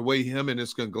sees it, or the way him and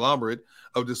his conglomerate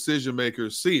of decision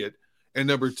makers see it. And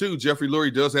number two, Jeffrey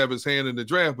Lurie does have his hand in the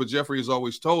draft, but Jeffrey has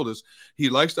always told us he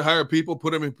likes to hire people,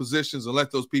 put them in positions, and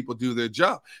let those people do their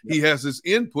job. Yep. He has his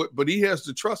input, but he has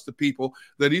to trust the people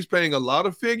that he's paying a lot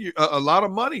of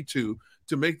money to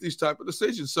make these type of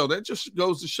decisions. So that just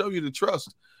goes to show you the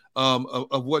trust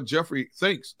of what Jeffrey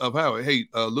thinks of how. Hey,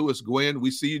 Lewis Gwynn, we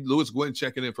see Lewis Gwynn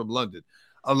checking in from London.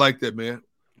 I like that, man.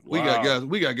 Wow.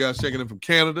 We got guys checking in from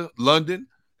Canada, London.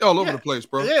 All over the place,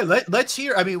 bro. Yeah, let's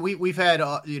hear. I mean, we've had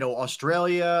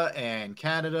Australia and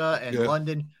Canada and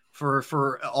London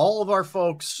for all of our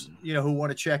folks, who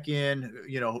want to check in,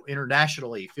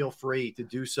 internationally. Feel free to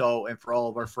do so, and for all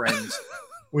of our friends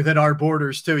within our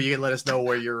borders too, you can let us know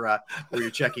where you're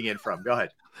checking in from. Go ahead,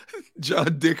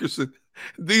 John Dickerson.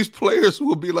 These players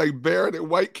will be like Barrett at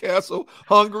White Castle,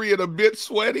 hungry and a bit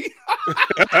sweaty.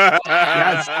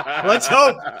 Yes. Let's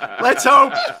hope.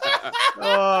 Oh,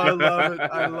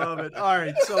 I love it. All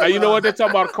right. So you know what they're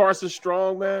talking about? Carson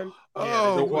Strong, man.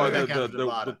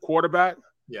 The quarterback.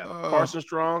 Yeah, Carson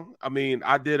Strong. I mean,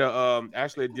 I did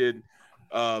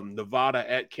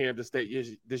Nevada at Kansas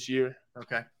State this year.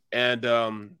 Okay.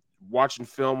 And watching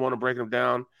film on him, breaking him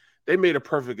down, they made a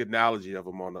perfect analogy of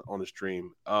him on the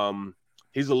stream.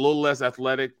 He's a little less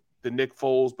athletic than Nick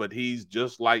Foles, but he's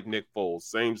just like Nick Foles,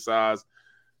 same size.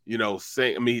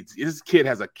 This kid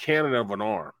has a cannon of an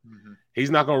arm. Mm-hmm. He's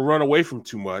not going to run away from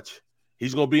too much.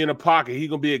 He's going to be in the pocket. He's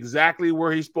going to be exactly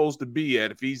where he's supposed to be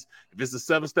at. If it's a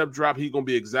 7-step drop, he's going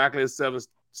to be exactly at 7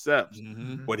 steps.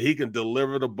 Mm-hmm. But he can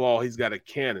deliver the ball. He's got a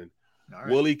cannon. All right.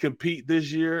 Will he compete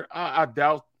this year? I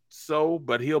doubt so,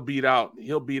 but he'll beat out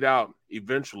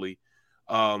eventually.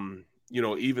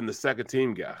 Even the second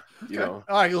team guy. Okay. All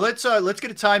right, let's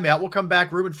get a timeout. We'll come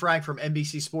back. Ruben Frank from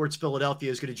NBC Sports Philadelphia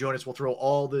is going to join us. We'll throw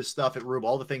all this stuff at Rube,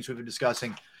 all the things we've been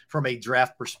discussing from a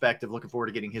draft perspective. Looking forward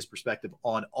to getting his perspective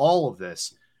on all of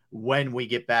this when we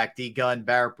get back. D. Gunn,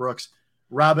 Barrett Brooks,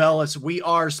 Rob Ellis. We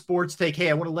are Sports Take. Hey,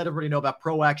 I want to let everybody know about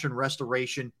Pro Action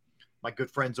Restoration. My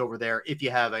good friends over there. If you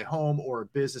have a home or a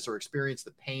business or experience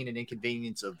the pain and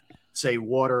inconvenience of, say,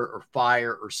 water or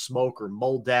fire or smoke or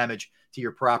mold damage to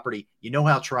your property, you know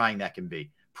how trying that can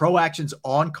be. Pro Action's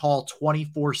on call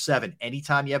 24/7.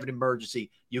 Anytime you have an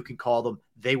emergency, you can call them.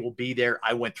 They will be there.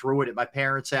 I went through it at my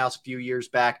parents' house a few years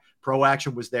back. Pro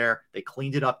Action was there. They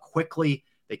cleaned it up quickly.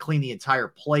 They cleaned the entire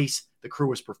place. The crew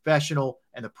was professional,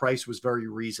 and the price was very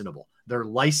reasonable. They're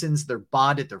licensed. They're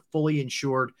bonded. They're fully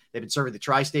insured. They've been serving the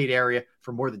tri-state area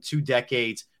for more than 2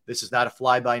 decades. This is not a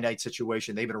fly-by-night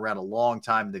situation. They've been around a long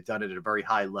time, and they've done it at a very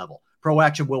high level. Pro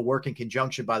Action will work in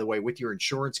conjunction, by the way, with your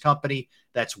insurance company.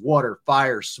 That's water,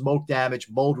 fire, smoke damage,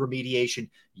 mold remediation,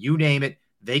 you name it.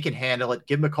 They can handle it.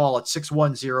 Give them a call at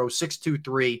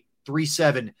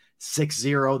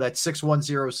 610-623-3760. That's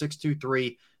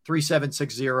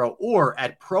 610-623-3760, or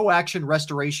at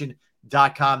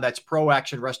proactionrestoration.com. That's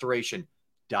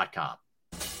proactionrestoration.com.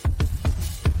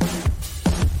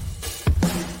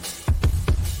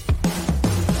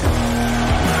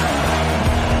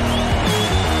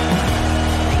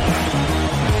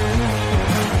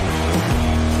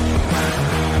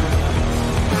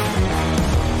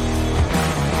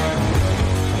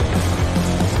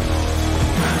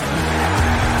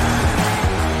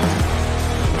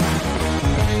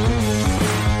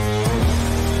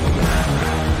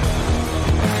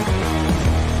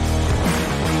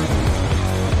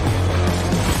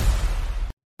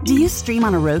 Do you stream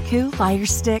on a Roku, Fire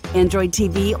Stick, Android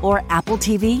TV, or Apple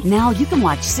TV? Now you can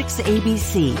watch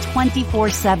 6ABC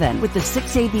 24/7 with the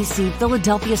 6ABC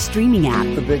Philadelphia streaming app.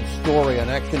 The big story on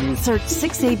Action News. Search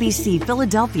 6ABC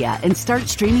Philadelphia and start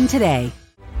streaming today.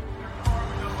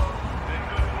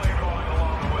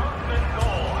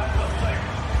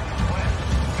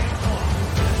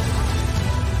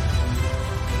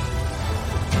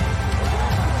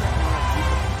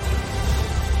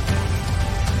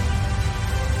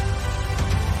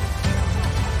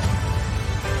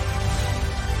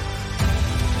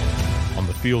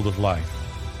 Field of life,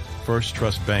 First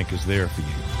Trust Bank is there for you.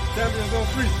 Champions on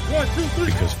three. 1, 2, 3.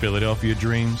 Because Philadelphia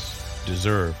dreams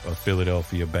deserve a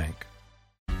Philadelphia bank.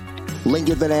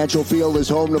 Lincoln Financial Field is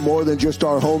home to more than just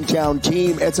our hometown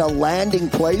team. It's a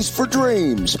landing place for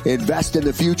dreams. Invest in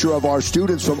the future of our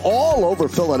students from all over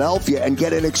Philadelphia and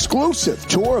get an exclusive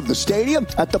tour of the stadium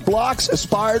at the Block's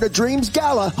Aspire to Dreams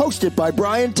Gala, hosted by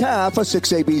Brian Taff of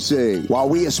 6ABC. While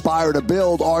we aspire to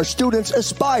build, our students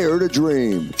aspire to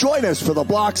dream. Join us for the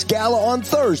Block's Gala on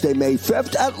Thursday, May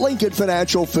 5th at Lincoln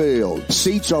Financial Field.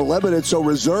 Seats are limited, so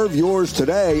reserve yours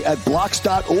today at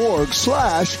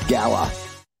blocks.org/gala.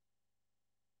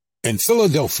 In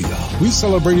Philadelphia, we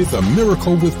celebrated the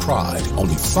miracle with pride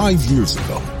only 5 years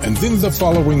ago. And then the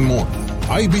following morning,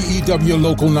 IBEW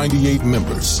Local 98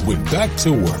 members went back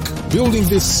to work, building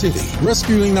this city,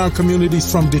 rescuing our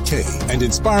communities from decay, and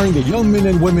inspiring the young men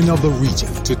and women of the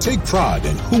region to take pride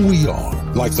in who we are.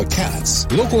 Like the Cats,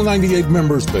 Local 98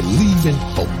 members believe in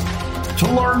hope. To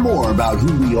learn more about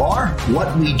who we are,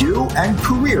 what we do, and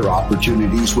career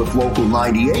opportunities with Local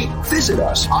 98, visit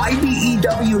us,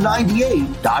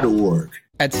 IBEW98.org.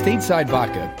 At Stateside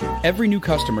Vodka, every new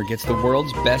customer gets the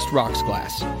world's best rocks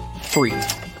glass, free.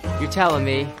 You're telling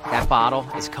me that bottle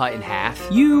is cut in half?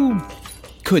 You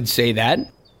could say that.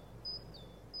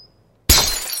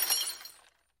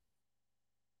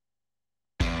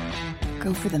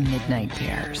 Go for the midnight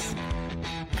dares.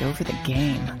 Go for the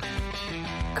game.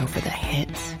 Go for the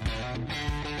hits.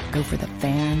 Go for the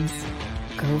fans.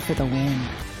 Go for the win.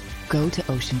 Go to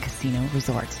Ocean Casino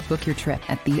Resort. Book your trip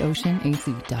at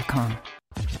theoceanac.com.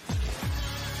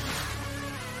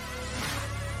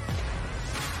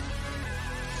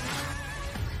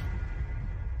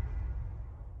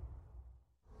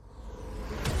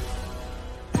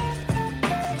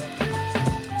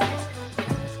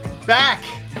 Back.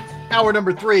 Hour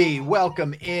number 3.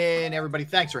 Welcome in, everybody.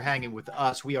 Thanks for hanging with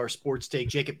us. We are Sports Take,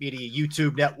 Jacob Media,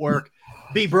 YouTube Network,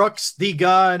 B. Brooks, the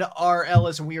Gunn, R.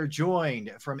 Ellis, and we are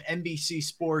joined from NBC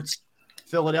Sports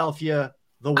Philadelphia,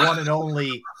 the one and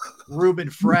only Reuben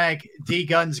Frank, D.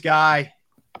 Gunn's guy.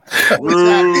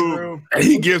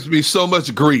 He gives me so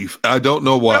much grief. I don't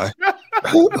know why.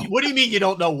 What do you mean you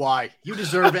don't know why? You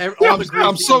deserve all the grief.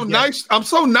 I'm so nice. I'm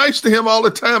so nice to him all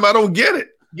the time. I don't get it.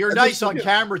 You're nice on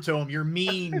camera to him. You're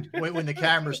mean when the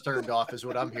camera's turned off, is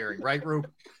what I'm hearing, right,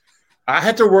 Rube? I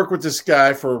had to work with this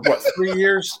guy for 3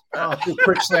 years? Do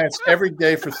quick slants every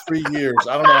day for 3 years.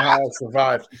 I don't know how I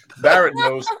survived. Barrett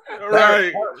knows.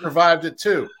 Barrett survived it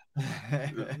too.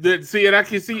 See, and I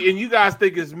can see, and you guys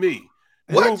think it's me.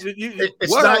 What?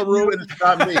 It's not you and it's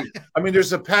not me. I mean,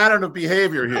 there's a pattern of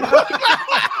behavior here.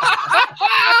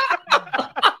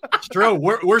 It's true.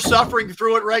 We're suffering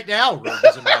through it right now, Rube,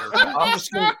 as a matter of fact.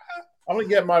 I'm gonna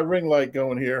get my ring light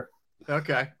going here.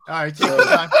 Okay. All right. Take your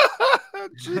time.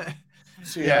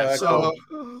 So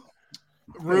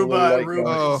Rube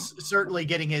is certainly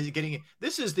getting.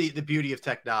 This is the beauty of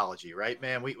technology, right,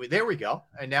 man? We there we go.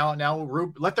 And now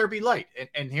Rube, let there be light,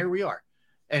 and here we are,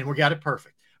 and we got it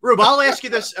perfect. Rube, I'll ask you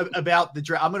this about the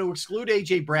draft. I'm going to exclude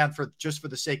AJ Brown for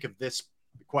the sake of this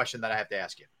question that I have to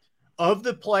ask you. Of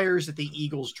the players that the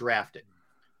Eagles drafted,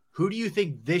 who do you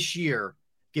think this year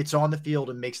gets on the field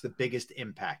and makes the biggest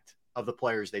impact of the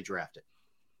players they drafted?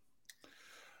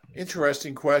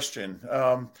 Interesting question.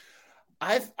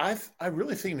 I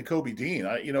really think Nakobe Dean,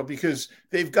 because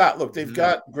they've got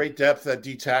great depth at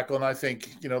D tackle. And I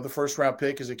think, the first round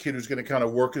pick is a kid who's going to kind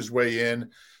of work his way in.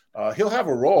 He'll have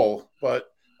a role,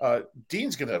 but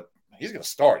Dean's going to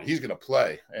start. He's going to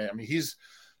play. I mean, he's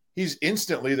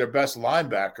instantly their best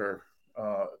linebacker.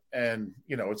 I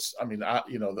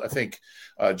think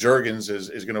Juergens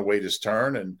is going to wait his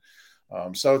turn. And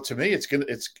so to me, it's going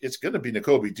to be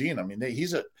Nakobe Dean. I mean,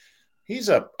 he's a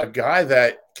guy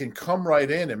that can come right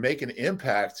in and make an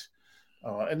impact.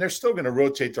 And they're still going to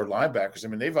rotate their linebackers. I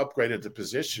mean, they've upgraded the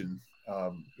position,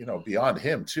 beyond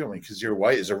him too. I mean, Kazir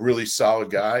White is a really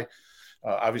solid guy.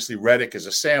 Obviously Reddick is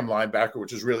a Sam linebacker,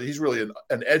 which is he's really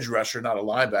an edge rusher, not a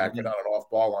linebacker, not an off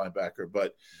ball linebacker.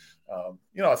 But,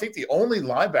 I think the only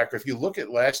linebacker, if you look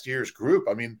at last year's group,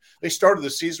 I mean, they started the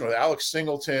season with Alex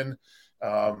Singleton,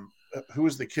 who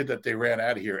was the kid that they ran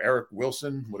out of here? Eric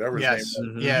Wilson, whatever his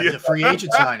name was. Yeah, the free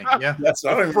agent signing. Yeah, that's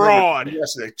a fraud.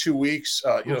 Yes, like 2 weeks.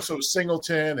 So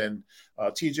Singleton and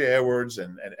TJ Edwards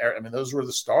and I mean, those were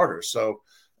the starters. So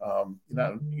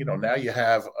now you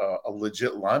have a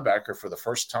legit linebacker for the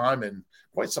first time in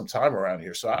quite some time around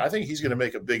here. So I think he's going to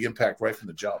make a big impact right from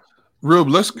the jump. Rube,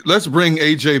 let's bring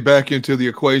AJ back into the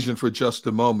equation for just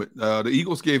a moment. The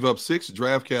Eagles gave up 6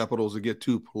 draft capitals to get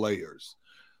 2 players.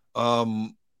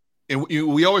 And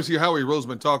we always hear Howie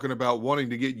Roseman talking about wanting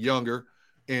to get younger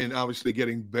and obviously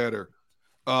getting better.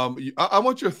 I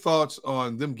want your thoughts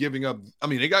on them giving up. I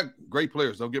mean, they got great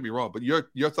players, don't get me wrong, but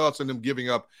your thoughts on them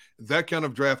giving up that kind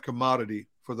of draft commodity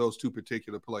for those 2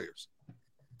 particular players.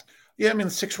 Yeah, I mean,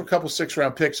 a couple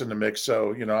 6-round picks in the mix,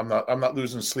 so I'm not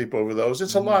losing sleep over those.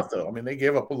 It's a lot, though. I mean, they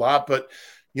gave up a lot, but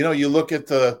you look at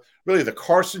the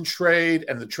Carson trade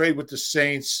and the trade with the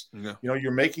Saints. Yeah.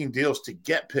 You're making deals to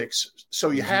get picks, so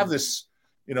you have this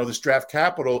draft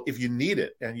capital if you need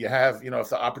it, and you have if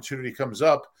the opportunity comes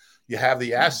up, you have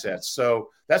the assets. So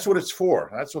that's what it's for.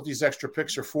 That's what these extra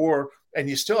picks are for, and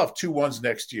you still have 2 1s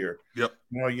next year. Yep.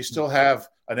 You still have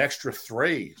an extra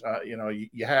 3.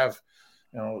 You have.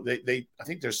 I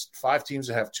think there's 5 teams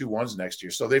that have 2 1s next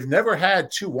year. So they've never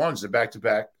had 2 1s in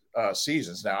back-to-back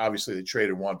seasons. Now, obviously, they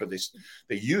traded one, but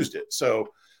they used it.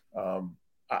 So,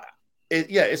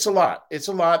 it's a lot. It's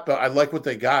a lot, but I like what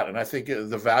they got, and I think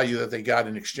the value that they got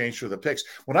in exchange for the picks.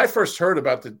 When I first heard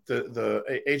about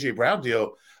the A.J. Brown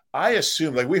deal, I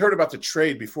assumed, like we heard about the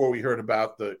trade before we heard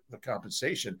about the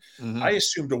compensation. Mm-hmm. I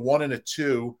assumed a 1 and a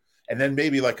 2, and then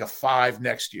maybe like a 5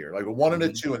 next year, like a 1 and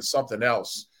a 2 and something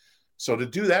else. So to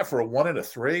do that for a 1 and a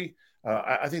 3,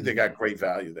 I think they got great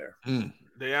value there.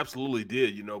 They absolutely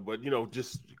did, but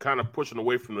just kind of pushing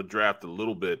away from the draft a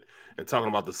little bit and talking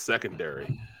about the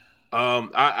secondary.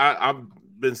 I've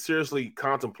been seriously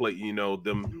contemplating,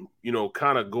 them,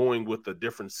 kind of going with a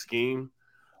different scheme.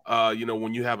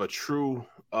 When you have a true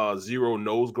 0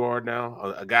 nose guard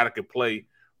now, a guy that can play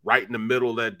right in the middle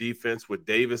of that defense with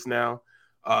Davis now.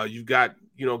 You've got,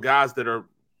 guys that are,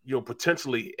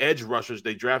 potentially edge rushers.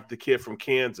 They drafted the kid from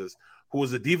Kansas who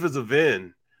was a defensive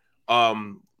end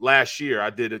last year.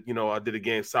 I did a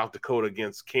game South Dakota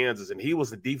against Kansas, and he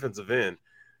was a defensive end.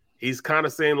 He's kind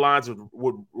of same lines with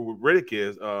what Riddick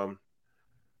is. You're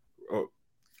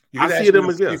going to ask me the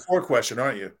 3-4 question,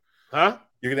 aren't you? Huh?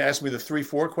 You're going to ask me the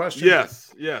 3-4 question?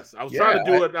 Yes. I was trying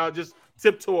to do it. I'll just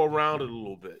tiptoe around it a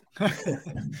little bit.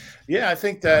 Yeah, I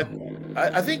think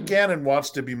Gannon wants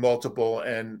to be multiple,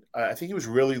 and I think he was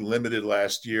really limited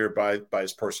last year by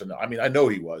his personnel. I mean, I know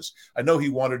he was. I know he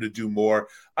wanted to do more.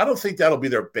 I don't think that'll be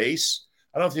their base.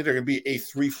 I don't think they're going to be a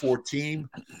 3-4 team,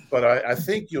 but I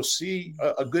think you'll see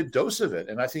a good dose of it,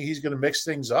 and I think he's going to mix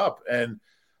things up. And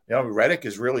Reddick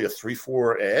is really a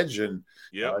 3-4 edge, and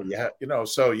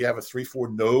so you have a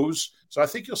 3-4 nose. So I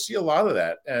think you'll see a lot of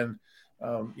that, and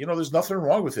there's nothing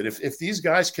wrong with it. If these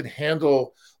guys can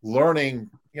handle learning,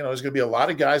 there's going to be a lot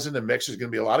of guys in the mix. There's going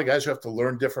to be a lot of guys who have to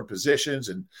learn different positions,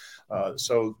 and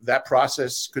so that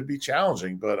process could be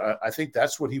challenging. But I think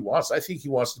that's what he wants. I think he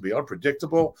wants to be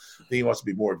unpredictable. I think he wants to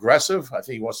be more aggressive. I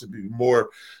think he wants to be more,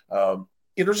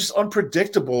 just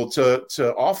unpredictable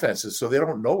to offenses, so they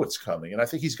don't know what's coming. And I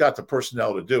think he's got the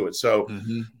personnel to do it. So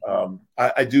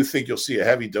I do think you'll see a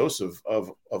heavy dose of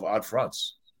odd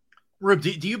fronts. Rube,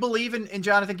 do you believe in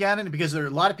Jonathan Gannon? Because there are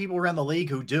a lot of people around the league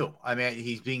who do. I mean,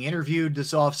 he's being interviewed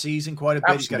this offseason quite a bit.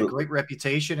 Absolutely. He's got a great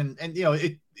reputation. And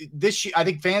this year, I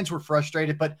think fans were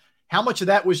frustrated, but how much of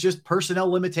that was just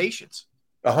personnel limitations?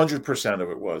 100%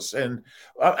 of it was. And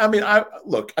I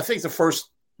think the first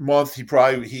month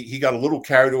he got a little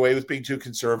carried away with being too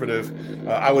conservative.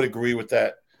 I would agree with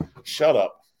that. Shut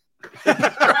up.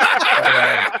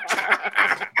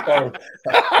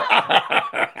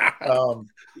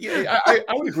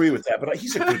 I would agree with that, but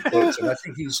he's a good coach, and I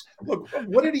think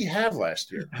what did he have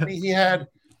last year? I mean,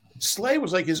 Slay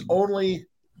was like his only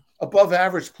above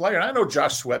average player. And I know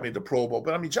Josh Sweat made the Pro Bowl,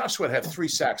 but I mean, Josh Sweat had 3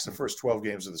 sacks the first 12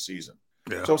 games of the season.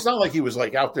 Yeah. So it's not like he was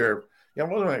like out there, it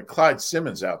wasn't like Clyde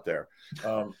Simmons out there.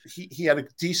 He had a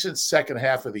decent second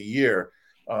half of the year.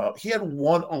 He had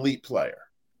one elite player.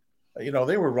 They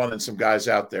were running some guys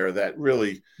out there that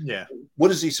really,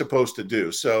 what is he supposed to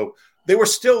do? So they were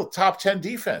still top 10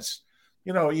 defense.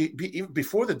 Even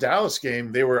before the Dallas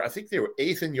game, I think they were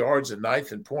 8th in yards and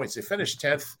 9th in points. They finished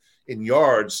 10th in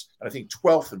yards, and I think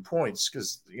 12th in points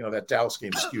because, that Dallas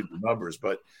game skewed the numbers.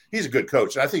 But he's a good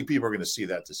coach, and I think people are going to see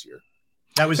that this year.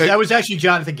 That was actually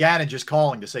Jonathan Gannon just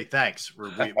calling to say thanks. We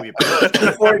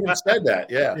before he even said that,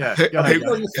 yeah.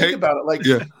 You think about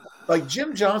it, like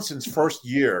Jim Johnson's first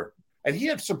year, And he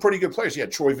had some pretty good players. He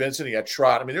had Troy Vincent, he had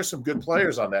Trott. I mean, there's some good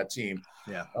players on that team.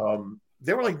 Yeah.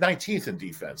 They were like 19th in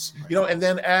defense, and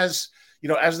then as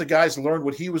the guys learned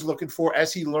what he was looking for,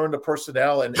 as he learned the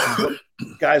personnel and what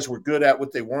guys were good at,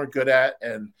 what they weren't good at.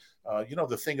 And,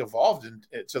 the thing evolved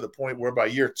to the point where by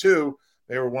year 2,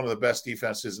 they were one of the best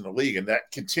defenses in the league. And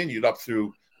that continued up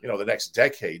through, the next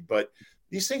decade. But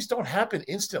these things don't happen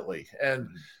instantly. And,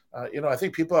 I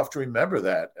think people have to remember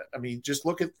that. I mean, just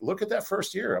look at that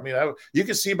first year. I mean, you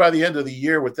can see by the end of the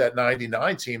year with that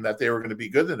 99 team that they were going to be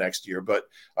good the next year, but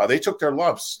they took their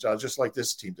lumps just like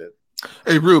this team did.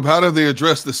 Hey, Rube, how do they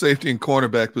address the safety and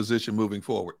cornerback position moving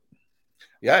forward?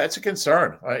 Yeah, it's a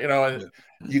concern.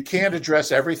 You can't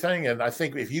address everything. And I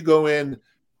think if you go into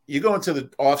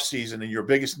the offseason and your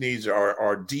biggest needs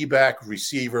are D-back,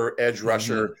 receiver, edge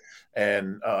rusher,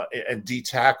 and D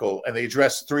tackle, and they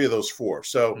address 3 of those 4.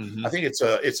 So I think it's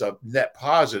a net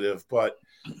positive, but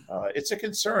it's a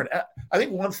concern. I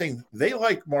think one thing, they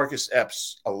like Marcus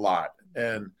Epps a lot,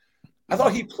 and I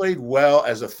thought he played well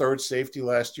as a third safety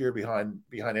last year behind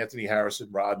Anthony Harris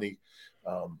and Rodney.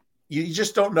 You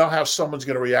just don't know how someone's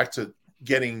going to react to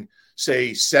getting,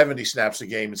 say, 70 snaps a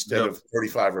game instead of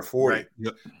 35 or 40. Right.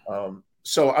 Yep.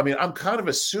 So, I mean, I'm kind of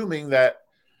assuming that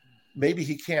maybe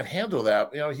he can't handle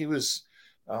that. He was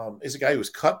is a guy who was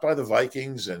cut by the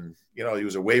Vikings, and he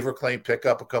was a waiver claim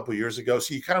pickup a couple of years ago.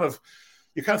 So you're kind of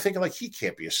thinking like he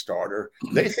can't be a starter.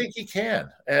 They think he can,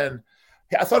 and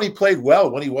I thought he played well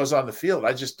when he was on the field.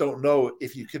 I just don't know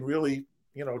if you can really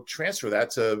transfer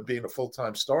that to being a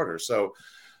full-time starter. So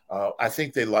I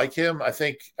think they like him. I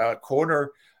think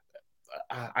corner.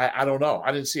 I don't know.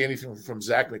 I didn't see anything from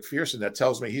Zach McPherson that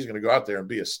tells me he's going to go out there and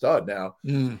be a stud now.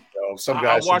 Some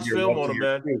guys. I watched film on him,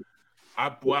 man.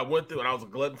 I went through and I was a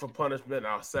glutton for punishment. And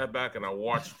I sat back and I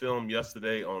watched film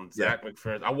yesterday on Zach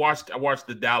McPherson. I watched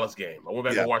the Dallas game. I went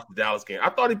back and watched the Dallas game. I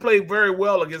thought he played very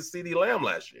well against CeeDee Lamb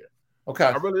last year. Okay.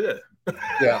 I really did.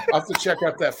 Yeah, I'll have to check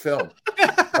out that film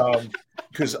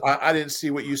because I didn't see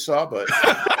what you saw, but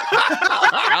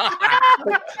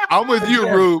I'm with you,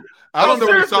 Rube. I don't know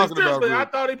what you're talking about, Rube. I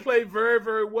thought he played very,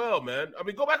 very well, man. I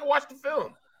mean, go back and watch the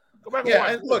film. Go back and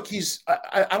watch it. Look,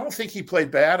 I don't think he played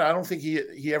bad. I don't think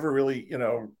he ever really,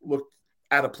 looked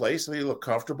out of place. I think he looked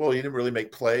comfortable. He didn't really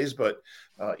make plays, but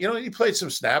he played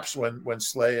some snaps when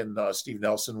Slay and Steve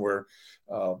Nelson were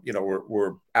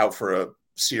out for a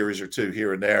series or 2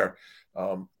 here and there.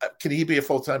 Can he be a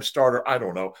full-time starter? I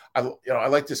don't know. I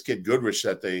like this kid Goodrich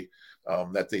that they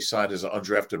signed as an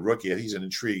undrafted rookie. He's an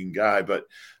intriguing guy, but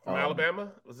from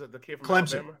Alabama, was it the kid from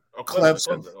Clemson? Alabama? Oh,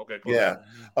 Clemson. Okay, Clemson.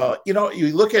 Yeah.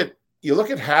 You look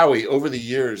at Howie over the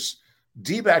years.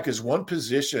 D-back is one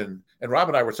position, and Rob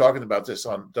and I were talking about this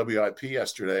on WIP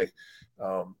yesterday.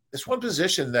 It's one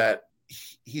position that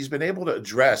he's been able to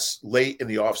address late in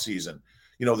the offseason.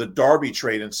 The Darby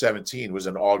trade in 17 was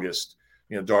in August.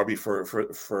 Darby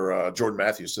for Jordan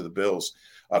Matthews to the Bills.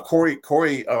 Corey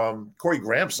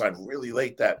Graham signed really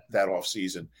late that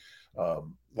offseason.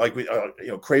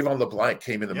 Cravon LeBlanc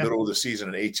came in the middle of the season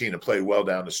in 18 and played well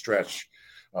down the stretch.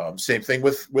 Same thing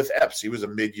with Epps. He was a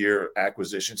mid-year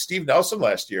acquisition. Steve Nelson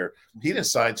last year, he didn't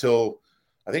sign till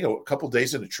I think a couple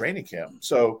days into training camp.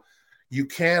 So you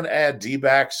can add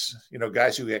D-backs,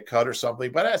 guys who get cut or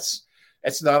something, but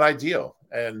that's not ideal.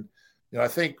 And I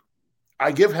think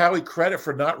I give Howie credit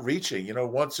for not reaching.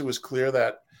 Once it was clear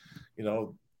that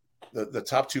the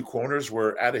top 2 corners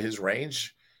were out of his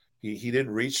range, he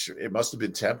didn't reach. It must have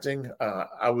been tempting.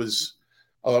 I was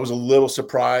a little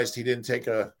surprised he didn't take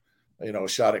a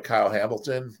shot at Kyle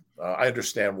Hamilton. I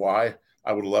understand why.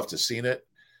 I would have loved to have seen it.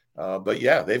 But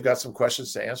yeah, they've got some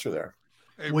questions to answer there.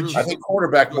 Hey, I think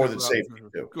quarterback more than safety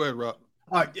too. Go ahead, Rob.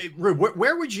 Rube,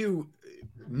 where would you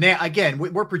now? Again,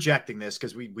 we're projecting this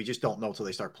because we just don't know until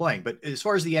they start playing. But as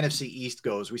far as the NFC East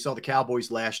goes, we saw the Cowboys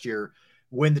last year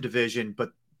win the division,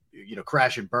 but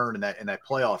crash and burn in that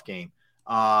playoff game.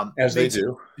 As they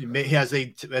do, as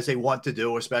they want to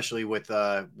do, especially with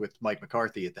Mike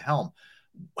McCarthy at the helm.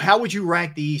 How would you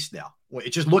rank the East now?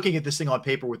 Just looking at this thing on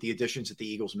paper with the additions that the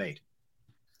Eagles made.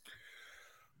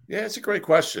 Yeah, it's a great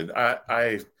question.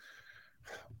 I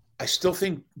still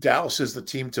think Dallas is the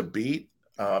team to beat,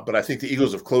 but I think the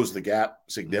Eagles have closed the gap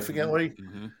significantly.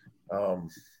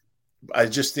 I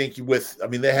just think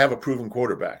they have a proven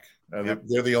quarterback.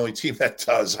 They're the only team that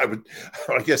does. I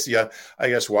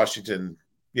guess Washington.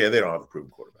 Yeah, they don't have a proven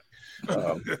quarterback.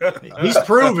 He's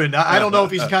proven. I don't know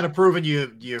if he's kind of proven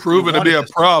you proven to be a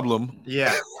problem.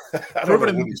 Yeah,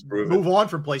 proven to move on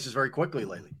from places very quickly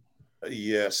lately.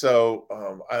 Yeah, so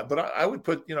but I would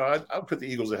put I would put the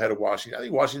Eagles ahead of Washington. I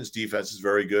think Washington's defense is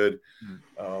very good.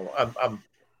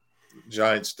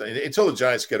 Giants, until the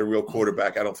Giants get a real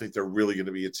quarterback, I don't think they're really going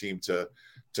to be a team to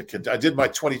I did my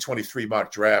 2023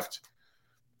 mock draft,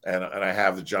 and I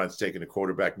have the Giants taking a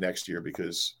quarterback next year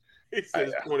because he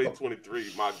says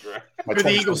 2023 mock draft. For the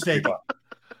Eagles take it.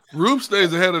 Rube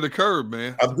stays ahead of the curve,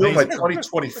 man. I'm doing my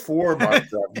 2024 mock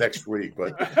draft next week,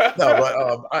 but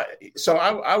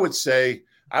I would say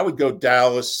I would go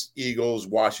Dallas, Eagles,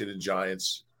 Washington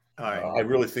Giants. I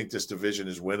really think this division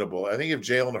is winnable. I think if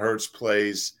Jalen Hurts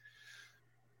plays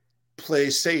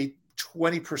say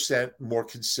 20% more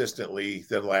consistently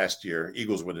than last year,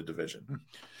 Eagles win the division.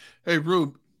 Hey,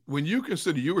 Rube, when you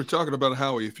consider, you were talking about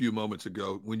Howie a few moments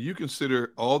ago, when you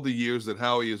consider all the years that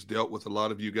Howie has dealt with a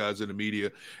lot of you guys in the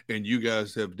media and you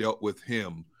guys have dealt with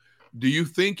him, do you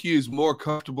think he is more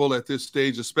comfortable at this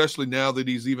stage, especially now that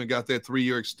he's even got that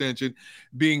 3-year extension,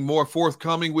 being more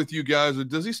forthcoming with you guys? Or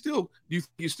do you think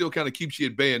he still kind of keeps you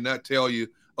at bay and not tell you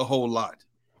a whole lot?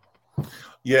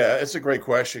 Yeah, it's a great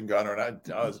question, Gunner. And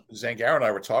Zangaro and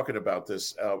I were talking about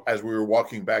this as we were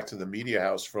walking back to the media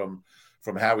house from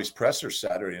Howie's presser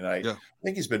Saturday night. Yeah. I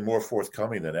think he's been more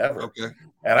forthcoming than ever. Okay.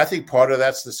 And I think part of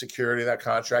that's the security of that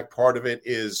contract. Part of it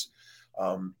is,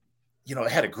 they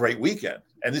had a great weekend.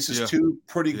 And this is two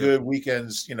pretty good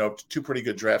weekends, two pretty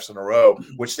good drafts in a row,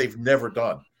 which they've never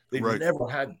done. They've never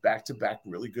had back-to-back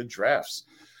really good drafts.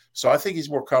 So I think he's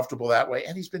more comfortable that way.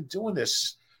 And he's been doing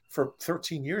this for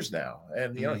 13 years now.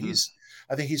 And,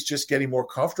 I think he's just getting more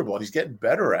comfortable and he's getting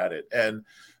better at it. And,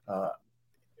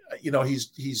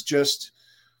 he's just,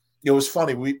 it was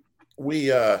funny.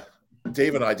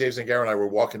 Dave Zangaro and I were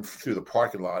walking through the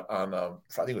parking lot on, I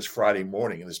think it was Friday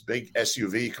morning, and this big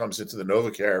SUV comes into the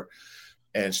NovaCare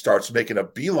and starts making a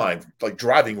beeline, like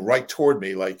driving right toward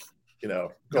me, like,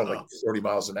 going like 30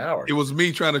 miles an hour. It was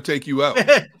me trying to take you out.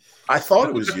 I thought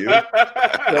it was you.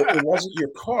 But it wasn't your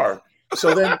car.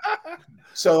 So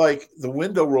like the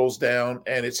window rolls down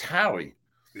and it's Howie.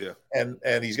 Yeah.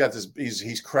 And he's got this,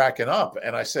 he's cracking up.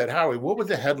 And I said, Howie, what would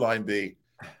the headline be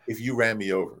if you ran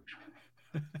me over?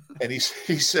 And he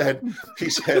said,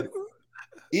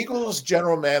 Eagles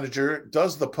general manager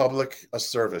does the public a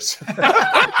service. And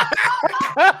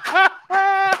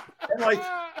like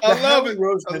the Howie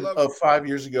Roseman of 5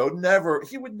 years ago,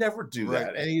 he would never do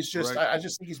that. And he's just, I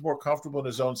just think he's more comfortable in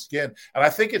his own skin. And I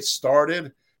think it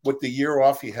started with the year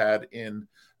off he had in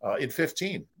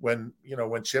 15, when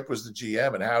Chip was the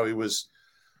GM and how he was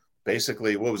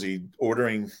basically, what was he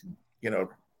ordering,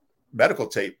 medical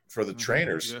tape for the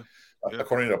trainers,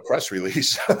 according to a press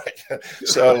release.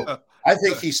 So I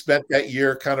think he spent that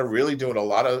year kind of really doing a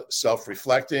lot of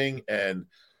self-reflecting and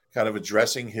kind of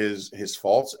addressing his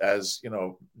faults as,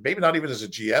 maybe not even as a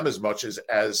GM as much as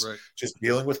just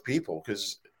dealing with people,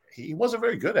 because he wasn't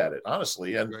very good at it,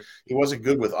 honestly. And he wasn't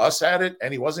good with us at it.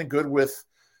 And he wasn't good with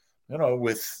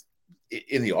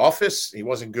in the office. He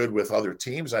wasn't good with other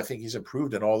teams. I think he's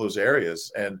improved in all those areas.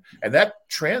 And that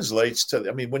translates to,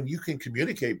 when you can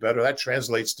communicate better, that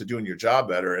translates to doing your job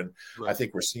better. And I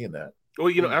think we're seeing that.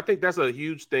 Well, I think that's a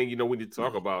huge thing, when you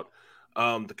talk about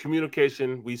the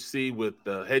communication we see with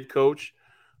the head coach,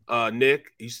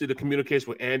 Nick. You see the communication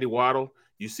with Andy Waddle.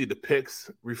 You see the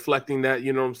picks reflecting that,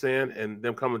 you know what I'm saying, and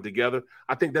them coming together.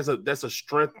 I think that's a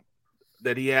strength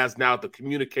that he has now. The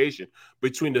communication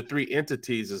between the three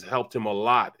entities has helped him a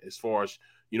lot as far as,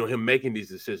 him making these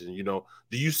decisions.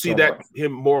 Do you see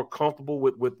him more comfortable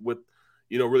with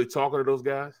really talking to those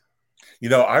guys?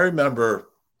 I remember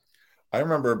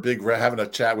Big Red having a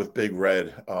chat with Big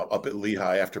Red up at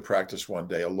Lehigh after practice one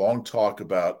day, a long talk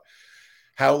about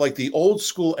how like the old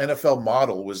school NFL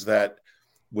model was that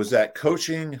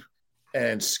coaching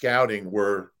and scouting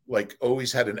were like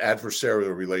always had an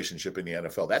adversarial relationship in the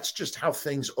NFL. That's just how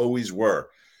things always were.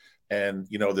 And,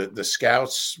 the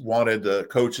scouts wanted the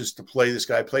coaches to play this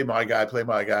guy, play my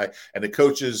guy. And the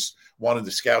coaches wanted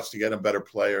the scouts to get them better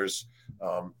players.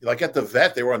 Like at the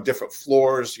vet, they were on different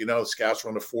floors. The scouts were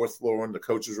on the fourth floor and the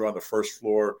coaches were on the first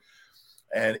floor.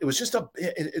 And it was just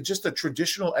a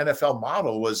traditional NFL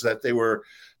model was that they were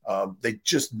they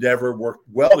just never worked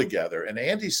well together. And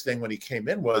Andy's thing when he came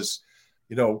in was,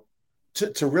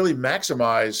 to really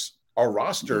maximize our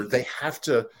roster, they have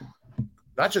to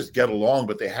not just get along,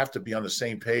 but they have to be on the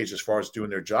same page as far as doing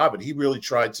their job. And he really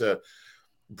tried to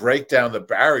break down the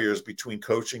barriers between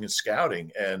coaching and scouting,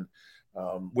 and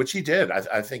which he did.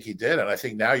 I think he did. And I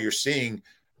think now you're seeing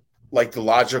like the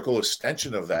logical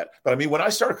extension of that. But when I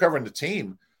started covering the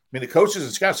team, the coaches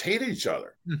and scouts hated each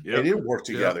other. Yep. They didn't work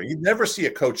together. You never see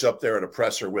a coach up there at a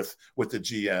presser with the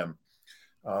GM.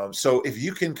 So if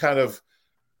you can kind of,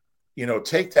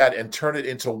 take that and turn it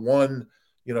into one,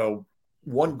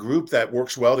 one group that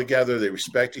works well together, they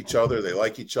respect each other, they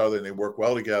like each other, and they work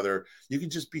well together, you can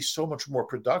just be so much more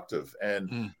productive.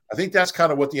 And I think that's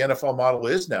kind of what the NFL model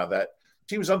is now, that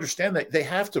teams understand that they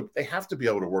have to be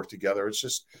able to work together. It's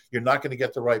just you're not going to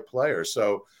get the right player.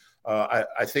 So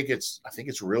I think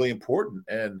it's really important.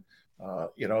 And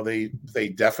they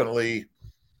definitely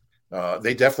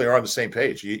are on the same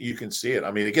page. You can see it. I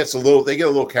mean, they get a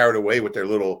little carried away with their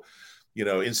little,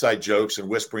 inside jokes and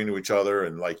whispering to each other.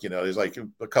 And there's like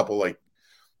a couple like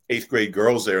 8th grade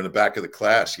girls there in the back of the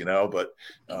class, but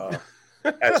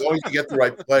as long as you get the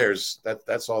right players,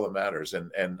 that's all that matters.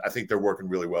 And I think they're working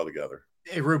really well together.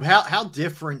 Hey, Rube, how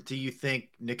different do you think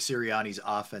Nick Sirianni's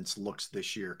offense looks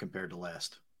this year compared to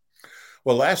last?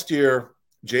 Well, last year,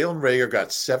 Jalen Reagor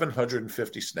got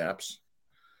 750 snaps.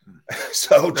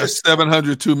 So that's just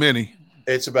 700 too many.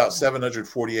 It's about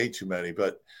 748 too many,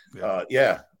 but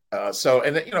so,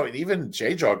 and even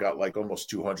J-Jaw got like almost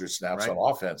 200 snaps on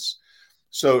offense.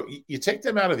 So you take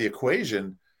them out of the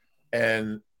equation,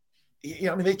 and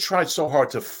they tried so hard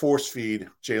to force feed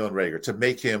Jalen Reagor to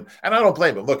make him, and I don't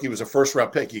blame him. Look, he was a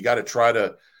first-round pick. You got to try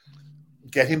to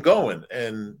get him going,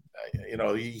 and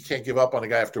you can't give up on a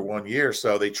guy after 1 year.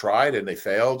 So they tried and they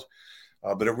failed,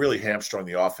 but it really hamstrung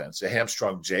the offense. It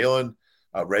hamstrung Jalen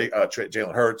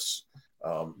Hurts,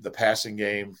 the passing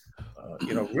game.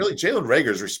 Really, Jalen Reagor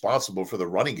is responsible for the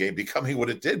running game becoming what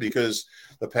it did because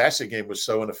the passing game was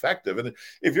so ineffective. And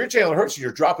if you're Jalen Hurts and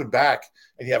you're dropping back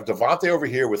and you have Devontae over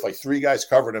here with like 3 guys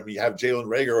covering him, you have Jalen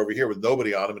Reagor over here with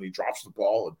nobody on him, and he drops the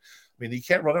ball. And you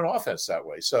can't run an offense that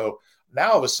way. So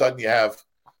now all of a sudden you have,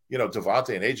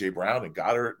 Devontae and AJ Brown and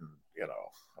Goddard,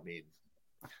 and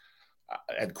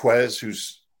and Quez,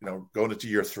 who's going into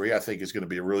year 3, I think is going to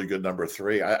be a really good number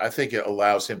 3. I think it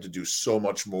allows him to do so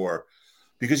much more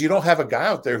because you don't have a guy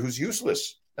out there who's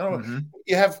useless. If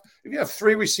you have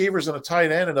 3 receivers and a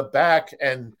tight end and a back,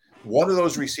 and one of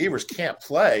those receivers can't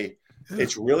play,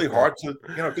 it's really hard to,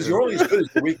 because you're only as good as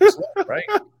the weakest link, right?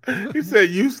 He said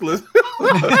useless. He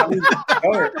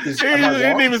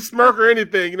didn't even smirk or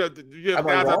anything. You have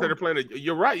guys out there that are playing.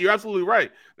 You're right. You're absolutely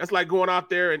right. That's like going out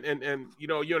there and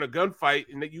you're in a gunfight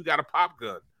and you got a pop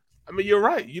gun. I mean, you're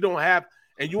right. You don't have,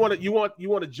 and you want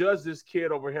to judge this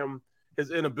kid over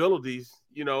his inabilities.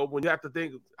 When you have to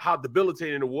think how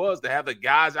debilitating it was to have the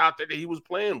guys out there that he was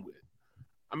playing with.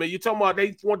 I mean, you're talking about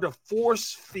they wanted to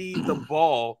force feed the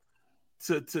ball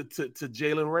to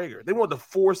Jalen Reagor. They wanted to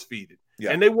force feed it.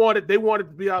 Yeah. And they wanted to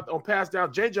be out on pass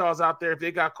down. J-Jaw's out there if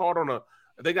they got caught on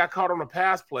a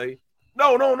pass play.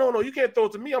 No, you can't throw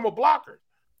it to me. I'm a blocker.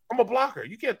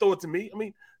 You can't throw it to me. I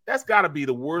mean, that's got to be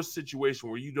the worst situation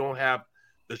where you don't have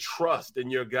the trust in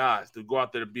your guys to go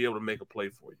out there to be able to make a play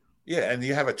for you. Yeah, and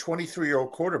you have a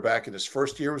 23-year-old quarterback in his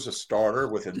first year as a starter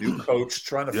with a new coach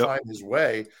trying to find his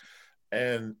way.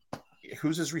 And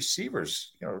who's his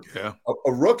receivers?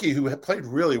 A rookie who had played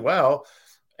really well,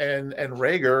 and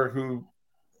Reagor, who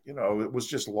it was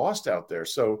just lost out there.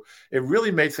 So it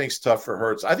really made things tough for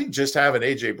Hurts. I think just having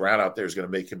AJ Brown out there is going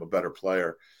to make him a better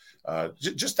player.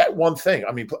 Just that one thing.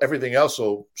 I mean, everything else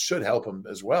should help him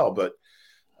as well. But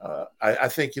I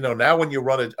think now when you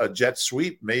run a jet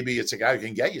sweep, maybe it's a guy who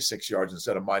can get you 6 yards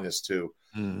instead of -2.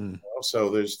 Mm-hmm. So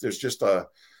there's just a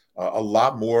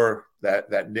lot more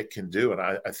that Nick can do, and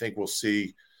I think we'll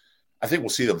see. I think we'll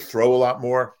see them throw a lot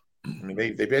more. I mean,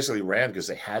 they basically ran because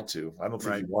they had to. I don't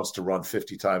think he wants to run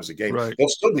 50 times a game. Right. They'll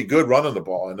still be good running the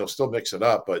ball, and they'll still mix it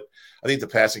up. But I think the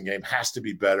passing game has to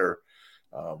be better,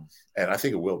 and I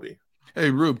think it will be.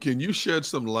 Hey, Rube, can you shed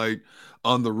some light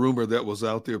on the rumor that was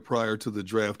out there prior to the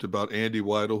draft about Andy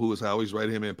Weidel, who is Howie's right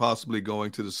hand man, possibly going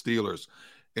to the Steelers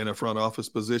in a front office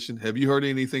position? Have you heard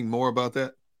anything more about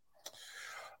that?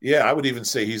 Yeah, I would even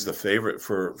say he's the favorite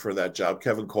for that job.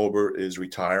 Kevin Colbert is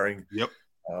retiring. Yep.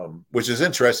 Which is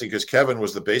interesting because Kevin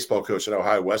was the baseball coach at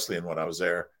Ohio Wesleyan when I was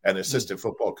there and assistant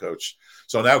football coach.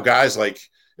 So now guys like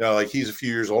he's a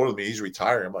few years older than me. He's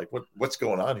retiring. I'm like, what's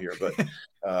going on here? But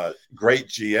great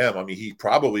GM. I mean, he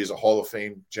probably is a Hall of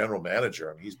Fame general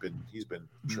manager. I mean, he's been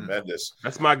tremendous.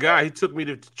 That's my guy. He took me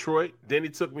to Detroit. Then he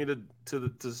took me to the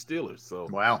Steelers. So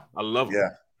wow, I love him.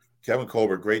 Yeah, Kevin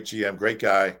Colbert, great GM, great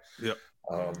guy. Yep.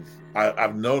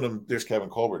 I've known him. There's Kevin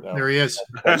Colbert now. There he is.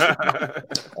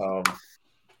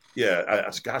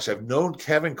 I've known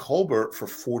Kevin Colbert for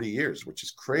 40 years, which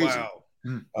is crazy.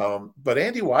 Wow. But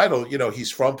Andy Weidel,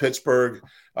 he's from Pittsburgh.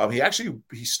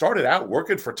 He started out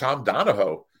working for Tom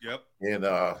Donahoe. Yep.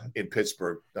 In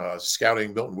Pittsburgh,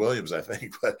 scouting Milton Williams, I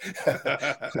think. But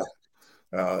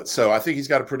so I think he's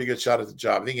got a pretty good shot at the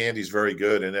job. I think Andy's very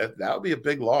good, and that would be a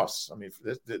big loss. I mean,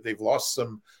 they've lost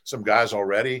some guys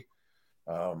already.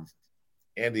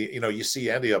 Andy, you see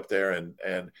Andy up there,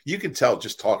 and you can tell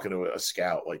just talking to a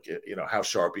scout, like, how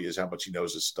sharp he is, how much he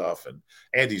knows his stuff. And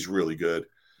Andy's really good.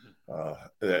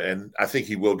 And I think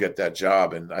he will get that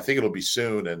job, and I think it'll be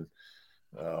soon. And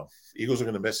Eagles are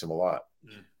going to miss him a lot.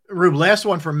 Rube, last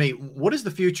one from me. What does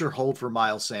the future hold for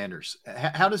Miles Sanders?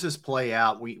 How does this play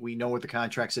out? We know what the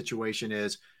contract situation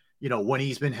is. When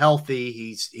he's been healthy,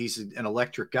 he's an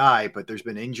electric guy, but there's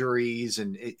been injuries,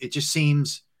 and it just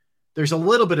seems there's a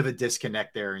little bit of a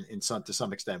disconnect there to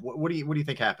some extent. What do you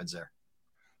think happens there?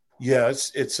 Yeah,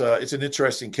 it's an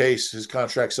interesting case. His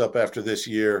contract's up after this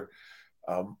year.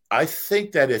 I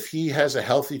think that if he has a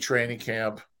healthy training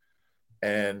camp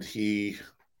and he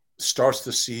starts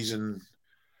the season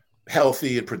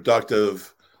healthy and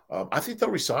productive, I think they'll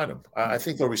re-sign him. I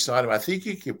think they'll re-sign him. I think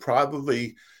you could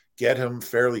probably get him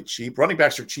fairly cheap. Running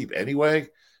backs are cheap anyway.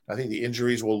 I think the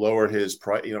injuries will lower his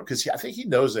price, because I think he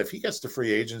knows that if he gets to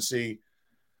free agency,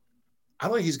 I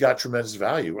don't think he's got tremendous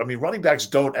value. I mean, running backs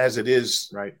don't as it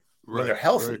is when they're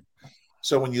healthy. Right.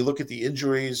 So when you look at the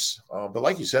injuries, but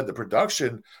like you said, the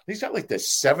production, he's got like the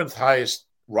 7th highest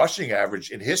rushing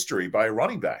average in history by a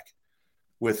running back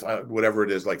with whatever it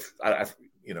is, like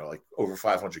over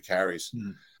 500 carries.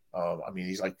 I mean,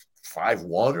 he's like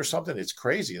 5'1" or something. It's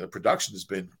crazy. The production has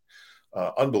been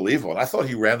unbelievable. And I thought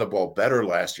he ran the ball better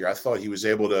last year. I thought he was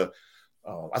able to.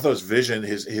 I thought his vision,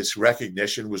 his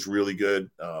recognition was really good.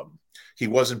 He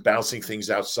wasn't bouncing things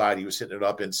outside. He was hitting it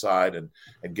up inside and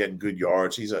getting good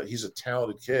yards. He's a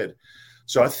talented kid.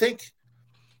 So I think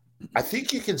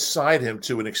you can sign him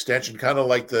to an extension, kind of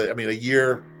like a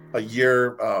year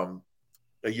ago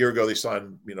they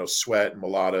signed Sweat and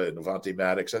Mulata and Avonte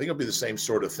Maddox. I think it'll be the same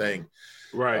sort of thing,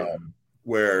 right?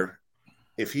 Where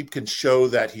if he can show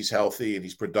that he's healthy and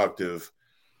he's productive,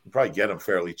 you probably get him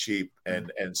fairly cheap and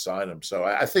sign him. So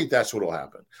I think that's what will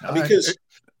happen. Go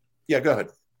ahead.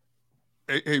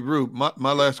 Hey, Rube,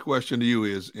 my last question to you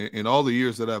is, in all the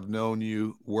years that I've known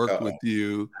you, worked with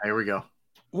you. Here we go.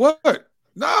 What?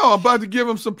 No, I'm about to give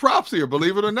him some props here,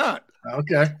 believe it or not.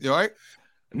 Okay. You all right?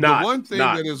 Not. The one thing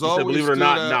that is always believe it or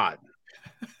not.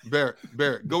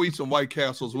 Barrett, go eat some White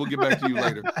Castles. We'll get back to you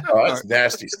later. Oh, that's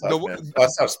nasty stuff, man.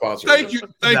 That's not sponsored. Thank you,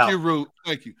 Rube.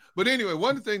 Thank you. But anyway,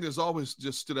 one thing that's always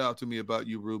just stood out to me about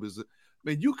you, Rube, is that,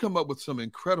 man, you come up with some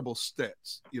incredible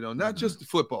stats. Not just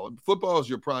football. Football is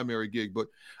your primary gig, but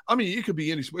I mean, it could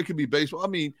be any sport. It could be baseball. I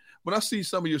mean, when I see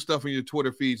some of your stuff on your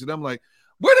Twitter feeds, and I'm like,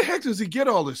 where the heck does he get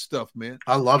all this stuff, man?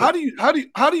 I love it.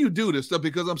 How do you do this stuff?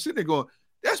 Because I'm sitting there going,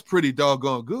 that's pretty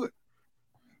doggone good.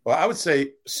 Well, I would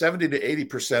say 70 to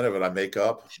 80% of it I make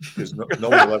up because no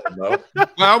one will ever know. Well,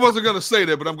 I wasn't going to say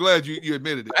that, but I'm glad you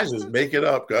admitted it. I just make it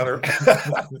up, Gunner.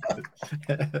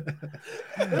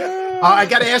 I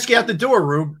got to ask you out the door,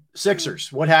 Rube.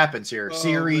 Sixers, what happens here?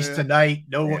 Series tonight,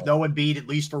 no one beat, at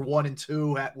least for 1 and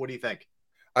 2. What do you think?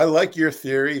 I like your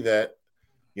theory that,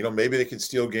 maybe they can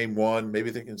steal game 1.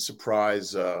 Maybe they can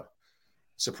surprise the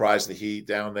Heat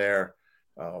down there.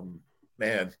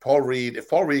 Man, if Paul Reed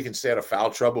can stay out of foul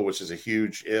trouble, which is a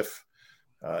huge if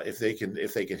they can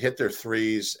hit their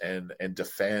threes and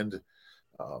defend,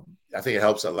 I think it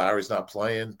helps that Lowry's not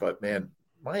playing. But man,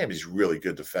 Miami's really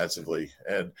good defensively,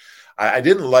 and I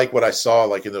didn't like what I saw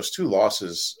like in those 2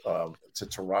 losses to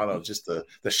Toronto. Just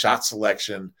the shot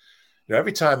selection.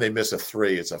 Every time they miss a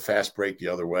 3, it's a fast break the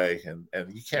other way, and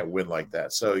you can't win like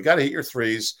that. So you got to hit your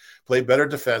threes, play better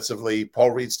defensively.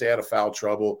 Paul Reed stay out of foul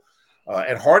trouble.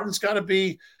 And Harden's got to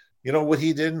be, what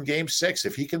he did in Game 6.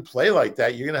 If he can play like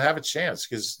that, you're going to have a chance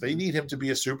because they need him to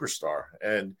be a superstar.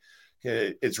 And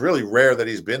it's really rare that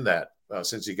he's been that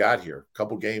since he got here. A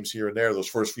couple games here and there. Those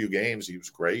first few games, he was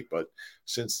great. But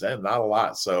since then, not a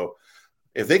lot. So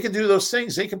if they can do those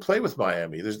things, they can play with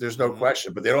Miami. There's no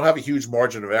question. But they don't have a huge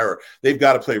margin of error. They've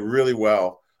got to play really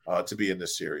well to be in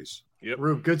this series. Yep.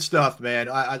 Rube, good stuff, man.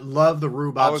 I love the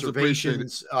Rube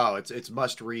observations. Oh, it's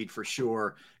must read for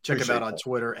sure. Check him out on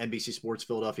Twitter,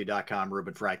 NBCSportsPhiladelphia.com, Rube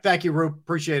and Frank. Thank you, Rube.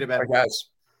 Appreciate it, man. All right, guys.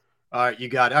 All right, you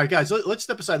got it. All right, guys, let's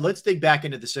step aside. Let's dig back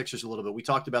into the Sixers a little bit. We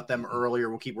talked about them earlier.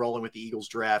 We'll keep rolling with the Eagles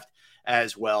draft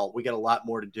as well. We got a lot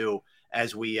more to do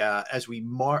as we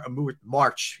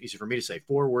march, easy for me to say,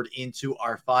 forward into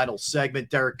our final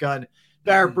segment. Derrick Gunn,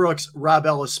 Barrett Brooks, Rob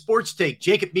Ellis, Sports Take,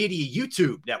 Jacob Media,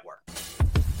 YouTube Network.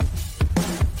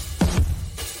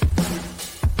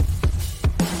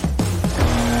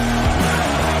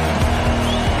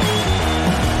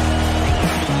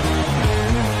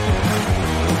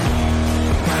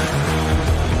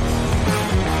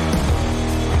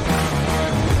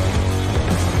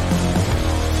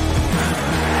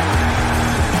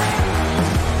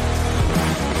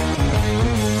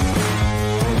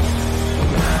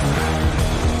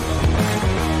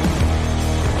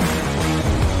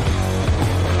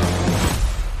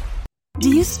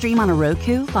 stream on a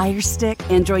Roku, Fire Stick,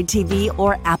 Android TV,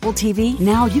 or Apple TV?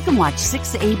 Now you can watch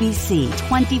 6ABC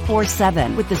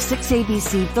 24/7 with the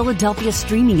 6ABC Philadelphia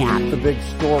streaming app. The big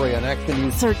story on Action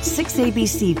News. Search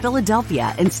 6ABC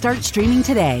Philadelphia and start streaming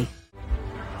today.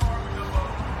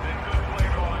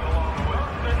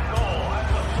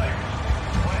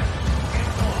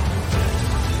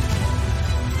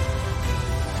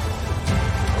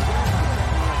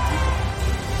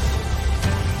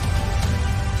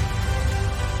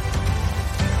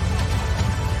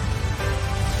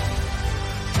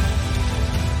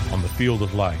 Field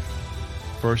of life,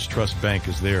 First Trust Bank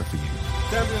is there for you.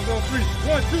 Champions on three.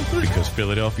 1, 2, 3. Because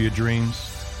Philadelphia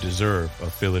dreams deserve a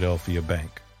Philadelphia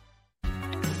bank.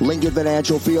 Lincoln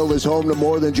Financial Field is home to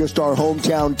more than just our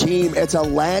hometown team. It's a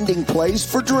landing place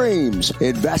for dreams.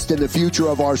 Invest in the future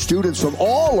of our students from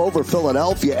all over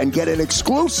Philadelphia and get an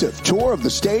exclusive tour of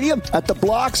the stadium at the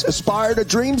Block's Aspire to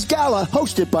Dreams Gala,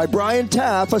 hosted by Brian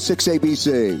Taff of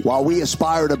 6ABC. While we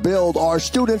aspire to build, our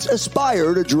students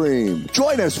aspire to dream.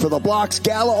 Join us for the Block's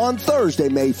Gala on Thursday,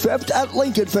 May 5th at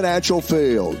Lincoln Financial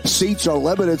Field. Seats are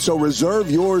limited, so reserve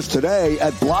yours today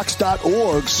at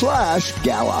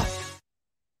blocks.org/gala.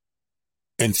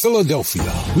 In Philadelphia,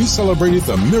 we celebrated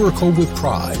the miracle with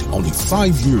pride only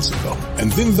 5 years ago.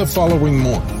 And then the following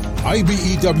morning,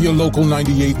 IBEW Local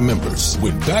 98 members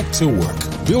went back to work,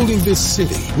 building this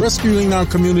city, rescuing our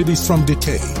communities from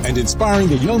decay, and inspiring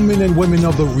the young men and women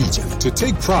of the region to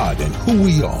take pride in who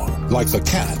we are. Like the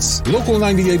Cats, Local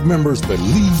 98 members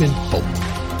believe in hope.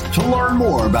 To learn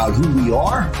more about who we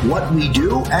are, what we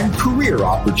do, and career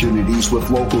opportunities with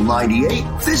Local 98,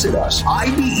 visit us,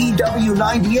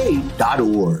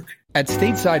 IBEW98.org. At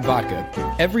Stateside Vodka,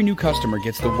 every new customer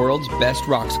gets the world's best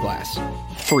rocks glass,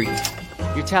 free.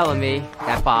 You're telling me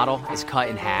that bottle is cut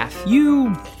in half?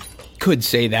 You could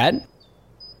say that.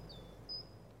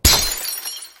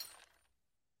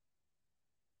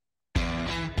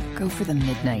 Go for the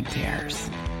midnight dares.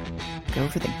 Go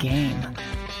for the game.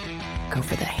 Go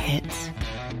for the hits.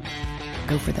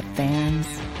 Go for the fans.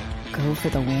 Go for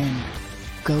the win.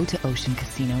 Go to Ocean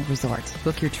Casino Resort.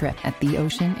 Book your trip at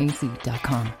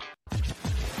theoceanac.com.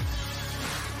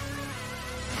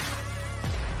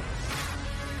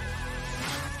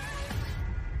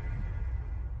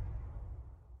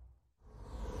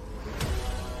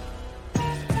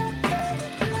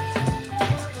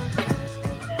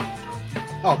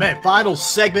 Oh, man, final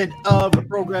segment of the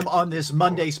program on this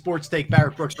Monday Sports Take.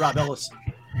 Barrett Brooks, Rob Ellis,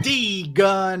 D.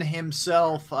 Gunn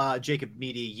himself, Jacob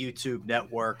Media YouTube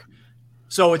Network.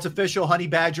 So it's official. Honey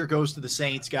Badger goes to the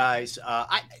Saints, guys.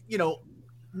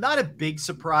 Not a big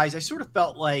surprise. I sort of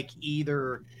felt like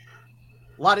either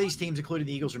a lot of these teams, including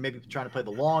the Eagles, are maybe trying to play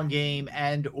the long game,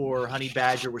 and or Honey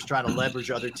Badger was trying to leverage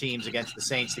other teams against the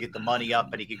Saints to get the money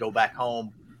up and he could go back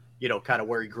home, kind of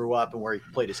where he grew up and where he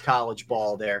played his college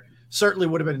ball there. Certainly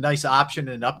would have been a nice option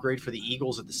and an upgrade for the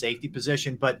Eagles at the safety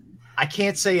position, but I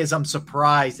can't say as I'm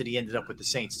surprised that he ended up with the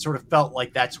Saints. It sort of felt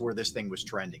like that's where this thing was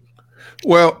trending.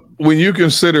 Well, when you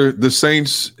consider the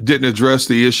Saints didn't address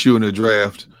the issue in the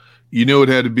draft, you knew it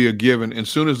had to be a given. And as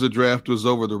soon as the draft was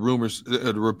over, the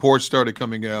reports started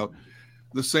coming out.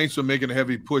 The Saints were making a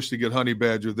heavy push to get Honey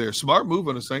Badger there. Smart move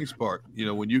on the Saints' part.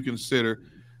 When you consider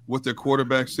what their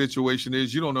quarterback situation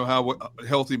is. You don't know how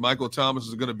healthy Michael Thomas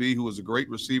is going to be, who was a great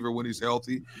receiver when he's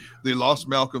healthy. They lost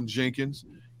Malcolm Jenkins.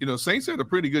 Saints had a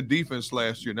pretty good defense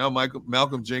last year. Now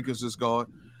Malcolm Jenkins is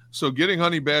gone. So getting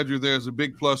Honey Badger there is a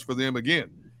big plus for them. Again,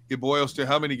 it boils to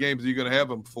how many games are you going to have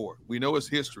him for? We know his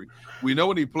history. We know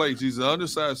when he plays. He's an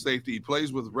undersized safety. He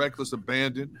plays with reckless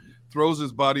abandon, throws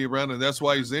his body around, and that's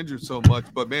why he's injured so much.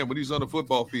 But, man, when he's on the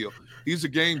football field, he's a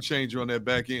game changer on that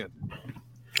back end.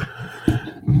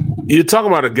 You're talking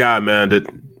about a guy, man, that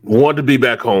wanted to be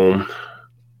back home.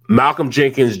 Malcolm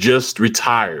Jenkins just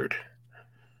retired.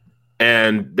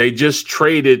 And they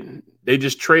traded.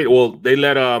 Well, they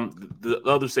let the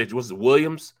other safety, was it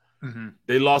Williams? Mm-hmm.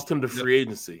 They lost him to free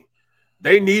agency.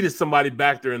 They needed somebody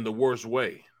back there in the worst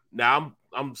way. Now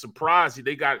I'm surprised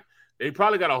they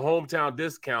probably got a hometown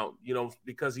discount,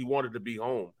 because he wanted to be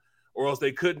home, or else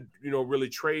they couldn't, really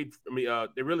trade.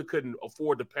 They really couldn't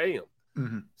afford to pay him.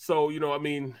 Mm-hmm. So,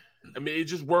 it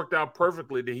just worked out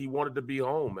perfectly that he wanted to be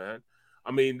home, man.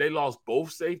 They lost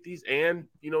both safeties, and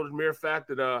the mere fact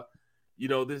that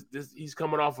this he's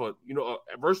coming off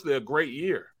virtually a great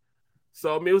year.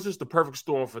 So it was just the perfect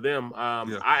storm for them.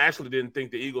 I actually didn't think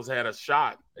the Eagles had a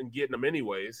shot in getting him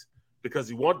anyways because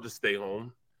he wanted to stay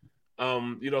home.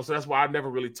 So that's why I never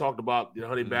really talked about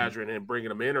Honey Badger and bringing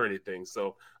him in or anything.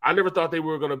 So I never thought they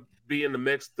were going to be in the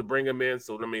mix to bring him in.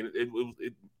 So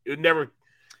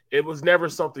it was never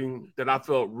something that I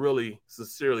felt really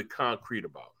sincerely concrete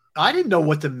about. I didn't know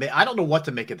what to make. I don't know what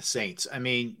to make of the Saints. I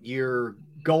mean, you're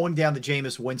going down the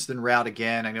Jameis Winston route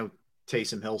again. I know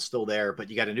Taysom Hill's still there, but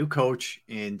you got a new coach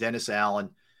in Dennis Allen.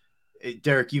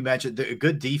 Derrick, you mentioned a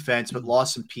good defense, but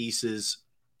lost some pieces.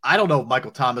 I don't know if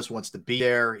Michael Thomas wants to be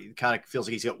there. He kind of feels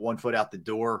like he's got one foot out the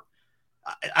door.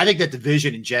 I think that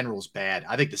division in general is bad.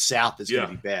 I think the South is going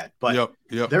to be bad. But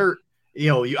they're,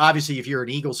 you obviously, if you're an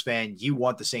Eagles fan, you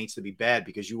want the Saints to be bad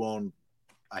because you own,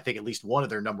 I think, at least one of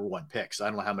their number one picks. I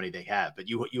don't know how many they have, but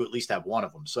you at least have one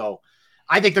of them. So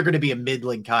I think they're going to be a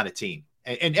middling kind of team.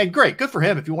 And great, good for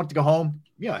him. If you want to go home,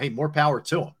 hey, more power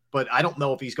to him. But I don't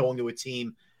know if he's going to a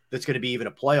team that's going to be even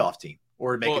a playoff team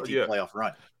or make a team playoff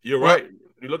run. You're right.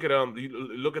 You look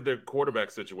at their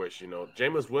quarterback situation.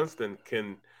 Jameis Winston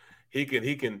can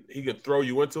throw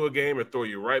you into a game or throw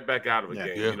you right back out of a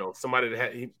game. Yeah. Somebody that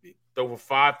had he over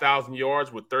 5,000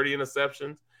 yards with 30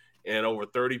 interceptions and over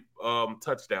 30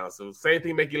 touchdowns. So same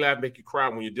thing, make you laugh, make you cry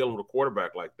when you're dealing with a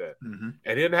quarterback like that. Mm-hmm.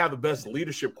 And he didn't have the best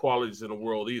leadership qualities in the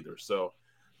world either. So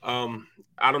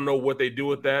I don't know what they do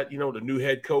with that. The new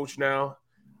head coach now.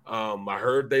 I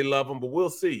heard they love him, but we'll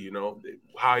see.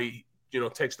 How he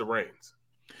takes the reins.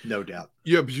 No doubt.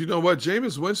 Yeah, but you know what?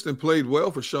 Jameis Winston played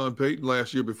well for Sean Payton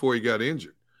last year before he got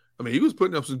injured. I mean, he was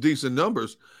putting up some decent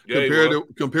numbers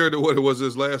compared to what it was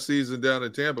his last season down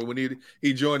in Tampa when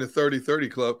he joined the 30-30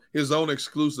 club, his own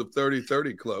exclusive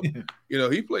 30-30 club.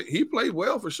 He played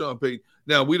well for Sean Payton.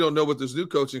 Now, we don't know what this new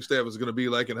coaching staff is going to be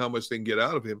like and how much they can get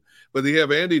out of him, but they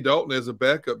have Andy Dalton as a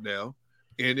backup now.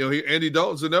 And, Andy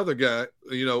Dalton's another guy,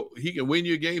 he can win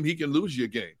you a game, he can lose you a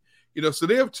game. So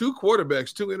they have two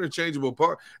quarterbacks, two interchangeable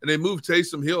parts, and they moved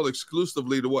Taysom Hill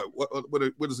exclusively to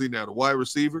what is he now, the wide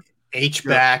receiver?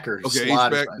 H-back or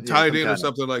slot, H-back, tight end or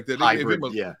something like that.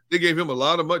 They gave him a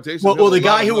lot of money. Well, the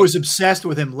guy who was obsessed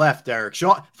with him left, Derrick.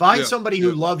 Find somebody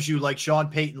who loves you like Sean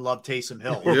Payton loved Taysom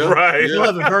Hill. Right. You'll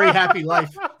have a very happy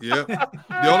life. Yeah.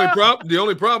 The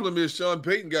only problem is Sean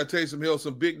Payton got Taysom Hill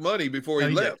some big money before he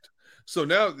left. So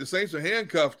now the Saints are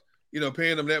handcuffed,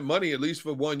 paying him that money at least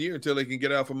for 1 year until they can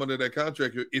get out from under that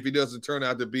contract if he doesn't turn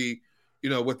out to be,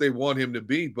 what they want him to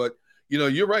be. But,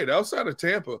 you're right. Outside of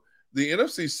Tampa, the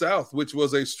NFC South, which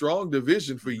was a strong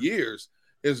division for years,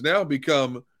 has now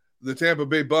become the Tampa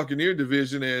Bay Buccaneer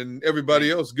division, and everybody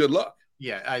else, good luck.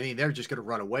 Yeah, I mean, they're just going to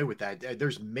run away with that.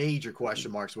 There's major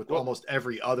question marks with almost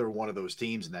every other one of those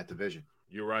teams in that division.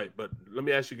 You're right. But let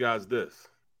me ask you guys this.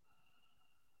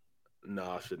 No,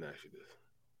 I shouldn't ask you this.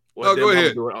 Well, go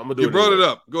ahead. I'm gonna do you brought it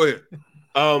up. Go ahead.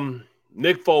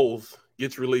 Nick Foles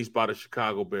gets released by the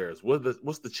Chicago Bears.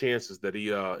 What's the chances that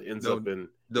he ends up in?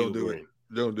 Don't do it.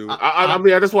 Don't do it. I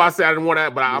mean, that's why I said I didn't want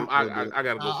that, but I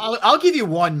got to go. I'll give you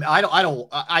one. I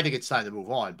think it's time to move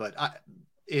on. But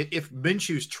if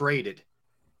Minshew's traded,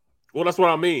 well, that's what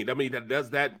I mean. I mean,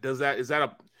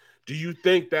 do you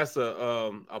think that's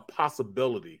a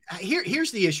possibility?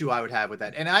 Here's the issue I would have with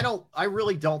that, and I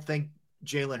really don't think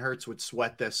Jalen Hurts would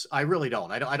sweat this. I really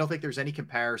don't. I don't think there's any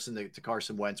comparison to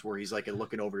Carson Wentz where he's like a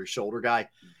looking over his shoulder guy.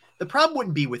 The problem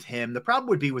wouldn't be with him. The problem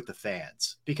would be with the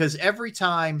fans, because every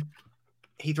time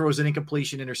he throws an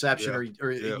incompletion, interception,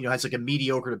 or has like a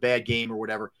mediocre to bad game or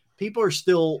whatever, people are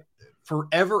still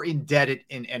forever indebted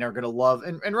and are going to love,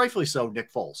 and rightfully so,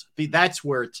 Nick Foles. That's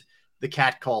where the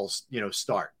cat calls,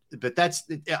 start. But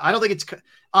I don't think it's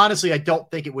honestly, I don't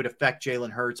think it would affect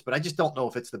Jalen Hurts, but I just don't know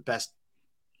if it's the best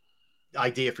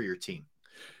idea for your team.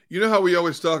 You know how we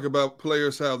always talk about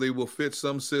players, how they will fit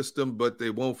some system, but they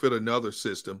won't fit another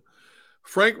system.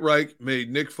 Frank Reich made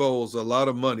Nick Foles a lot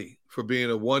of money for being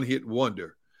a one-hit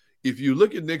wonder. If you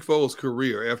look at Nick Foles'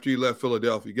 career after he left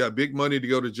Philadelphia, he got big money to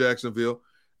go to Jacksonville.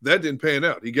 That didn't pan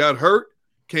out. He got hurt,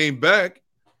 came back,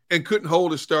 and couldn't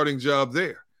hold his starting job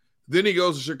there. Then he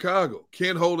goes to Chicago,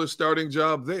 can't hold his starting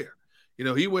job there.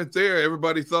 He went there.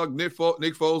 Everybody thought Nick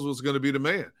Foles was going to be the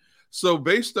man. So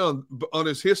based on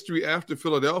his history after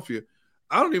Philadelphia,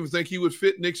 I don't even think he would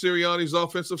fit Nick Sirianni's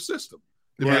offensive system,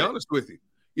 to be honest with you.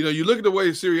 You look at the way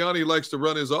Sirianni likes to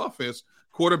run his offense,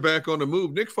 quarterback on the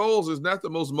move. Nick Foles is not the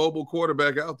most mobile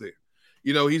quarterback out there.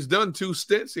 He's done 2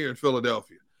 stints here in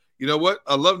Philadelphia. You know what?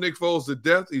 I love Nick Foles to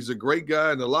death. He's a great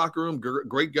guy in the locker room,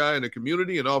 great guy in the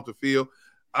community and off the field.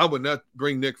 I would not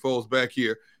bring Nick Foles back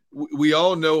here. We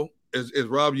all know, as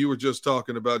Rob, you were just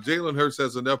talking about, Jalen Hurts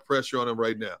has enough pressure on him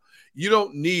right now. You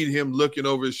don't need him looking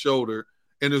over his shoulder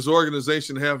and his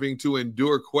organization having to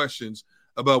endure questions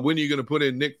about when you're going to put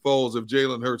in Nick Foles if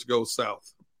Jalen Hurts goes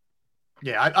south.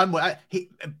 Yeah,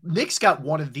 Nick's got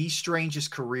one of the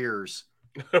strangest careers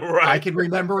right. I can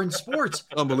remember in sports.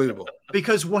 Unbelievable.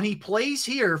 Because when he plays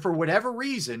here, for whatever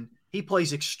reason, he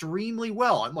plays extremely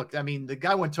well. And look, I mean, the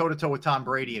guy went toe-to-toe with Tom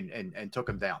Brady and took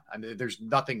him down. I mean, there's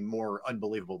nothing more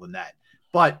unbelievable than that.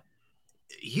 But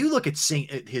you look at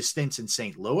his stints in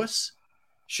St. Louis,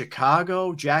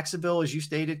 Chicago, Jacksonville, as you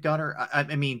stated, Gunner.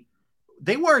 I mean,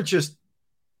 they weren't just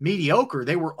mediocre.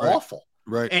 They were awful.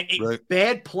 Right. And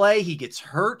bad play. He gets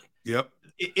hurt. Yep.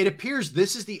 It appears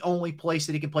this is the only place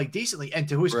that he can play decently. And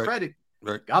to his credit,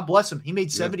 God bless him, he made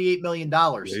 $78 million in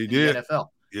the NFL.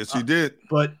 Yes, he did.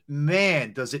 But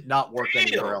man, does it not work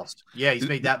anywhere else? Yeah, he's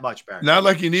made that much, Barrett. Not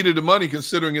like he needed the money,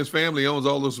 considering his family owns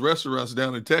all those restaurants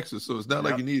down in Texas. So it's not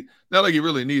like not like he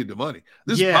really needed the money.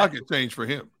 This is pocket change for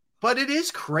him. But it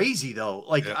is crazy though.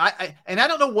 Like I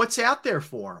don't know what's out there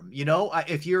for him. You know,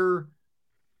 if you're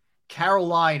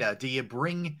Carolina, do you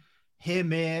bring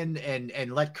him in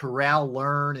and let Corral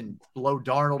learn and blow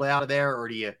Darnold out of there, or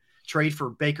do you trade for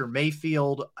Baker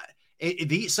Mayfield?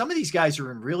 Some of these guys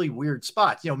are in really weird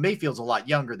spots. You know, Mayfield's a lot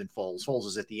younger than Foles. Foles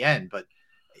is at the end, but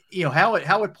you know how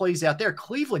it plays out there.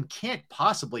 Cleveland can't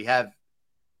possibly have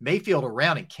Mayfield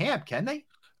around in camp, can they?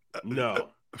 No,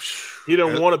 he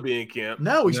don't want to be in camp.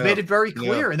 No, he's made it very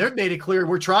clear, and they've made it clear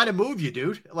we're trying to move you,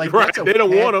 dude. Like they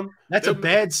don't want him. That's a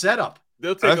bad setup.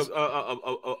 They'll take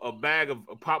a bag of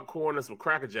popcorn and some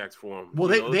Cracker Jacks for him. Well,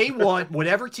 they want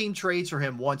whatever team trades for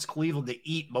him wants Cleveland to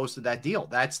eat most of that deal.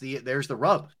 There's the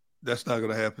rub. That's not going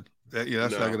to happen. That's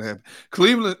not going to happen.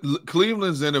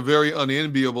 Cleveland's in a very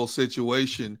unenviable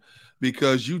situation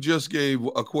because you just gave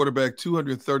a quarterback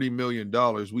 $230 million.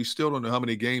 We still don't know how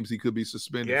many games he could be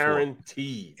suspended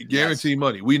Guaranteed. for. Guaranteed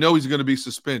money. We know he's going to be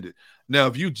suspended. Now,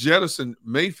 if you jettison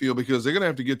Mayfield, because they're going to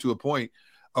have to get to a point,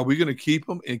 are we going to keep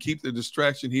him and keep the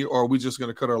distraction here, or are we just going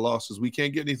to cut our losses? We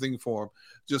can't get anything for him.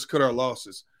 Just cut our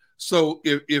losses. So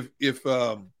if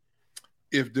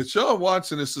Deshaun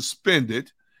Watson is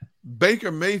suspended,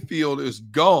 Baker Mayfield is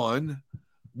gone.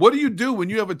 What do you do when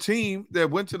you have a team that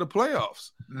went to the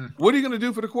playoffs? What are you going to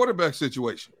do for the quarterback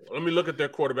situation? Let me look at their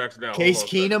quarterbacks now. Case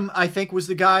Keenum, I think, was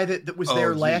the guy that was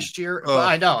there last year.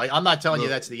 I know. I'm not telling you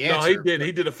that's the answer. No,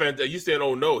 he did a fantastic. You said,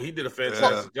 "Oh no," he did a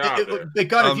fantastic job. But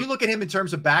God, if you look at him in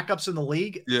terms of backups in the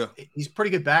league, he's a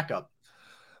pretty good backup.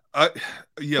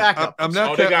 Backup. I'm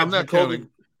not counting.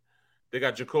 They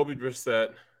got Jacoby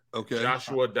Brissett,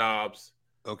 Joshua Dobbs,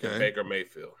 and Baker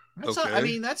Mayfield. That's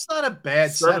not a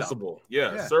bad serviceable.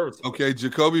 Serviceable. Okay,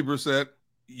 Jacoby Brissett.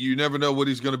 You never know what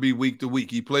he's going to be week to week.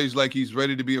 He plays like he's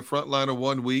ready to be a frontliner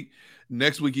one week.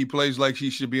 Next week, he plays like he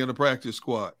should be on the practice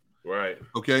squad. Right.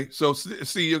 Okay. So,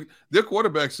 see, their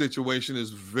quarterback situation is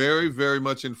very, very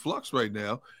much in flux right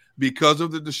now because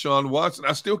of the Deshaun Watson.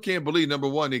 I still can't believe, number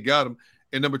one, they got him,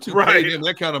 and number two, paid him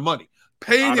that kind of money.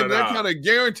 Paid him that kind of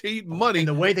guaranteed money. And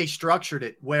the way they structured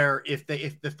it, where if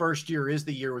the first year is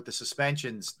the year with the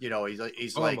suspensions, you know,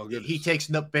 he's like he takes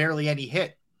barely any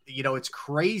hit. You know, it's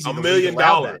crazy. $1 million.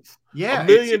 Yeah. $1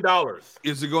 million.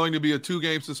 Is it going to be a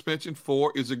 2-game suspension?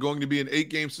 4? Is it going to be an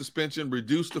 8-game suspension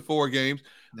reduced to 4 games?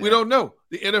 Yeah. We don't know.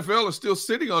 The NFL is still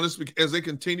sitting on this as they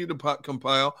continue to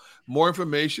compile more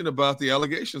information about the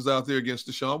allegations out there against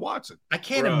Deshaun Watson. I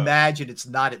can't imagine it's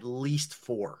not at least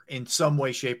 4 in some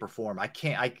way, shape, or form. I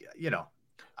can't. They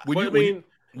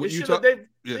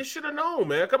should have known,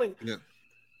 man.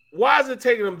 Why is it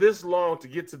taking them this long to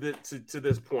get to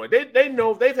this point? They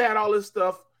know they've had all this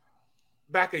stuff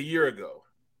back a year ago.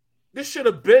 This should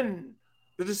have been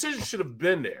the decision. Should have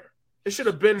been there. It should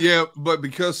have been. Yeah, but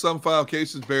because some file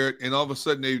cases, Barrett, and all of a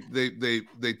sudden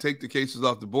they take the cases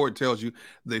off the board, tells you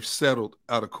they've settled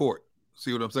out of court.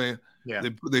 See what I'm saying? Yeah.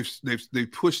 They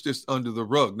pushed this under the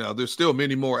rug. Now there's still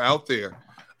many more out there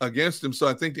against them. So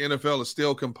I think the NFL is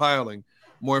still compiling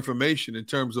more information in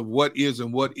terms of what is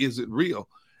and what isn't real.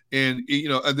 And, you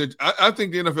know, I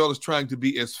think the NFL is trying to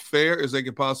be as fair as they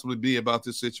can possibly be about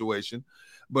this situation.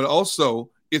 But also,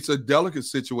 it's a delicate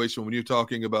situation when you're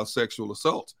talking about sexual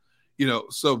assault. You know,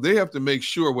 so they have to make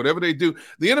sure whatever they do.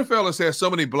 The NFL has had so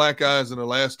many black eyes in the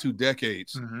last 2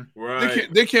 decades. Mm-hmm.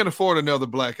 Right. They can't afford another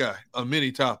black eye on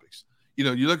many topics. You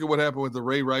know, you look at what happened with the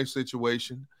Ray Rice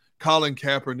situation, Colin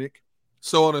Kaepernick,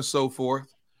 so on and so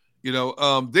forth. You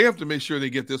know, they have to make sure they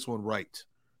get this one right.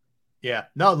 Yeah.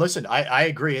 No, listen, I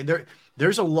agree. And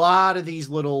there's a lot of these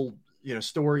little, you know,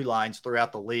 storylines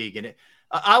throughout the league. And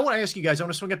I want to ask you guys, I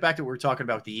want to swing it back to what we were talking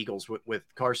about the Eagles with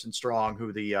Carson Strong,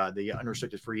 who the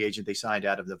unrestricted free agent they signed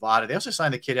out of Nevada. They also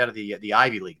signed the kid out of the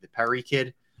Ivy League, the Perry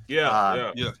kid.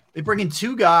 Yeah. They bring in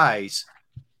 2 guys,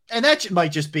 and that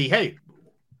might just be, hey,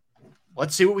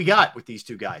 let's see what we got with these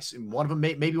 2 guys. And one of them,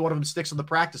 maybe one of them sticks on the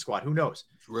practice squad. Who knows?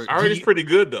 Right. Already's pretty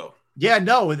good, though. Yeah,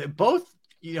 no, both,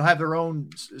 you know, have their own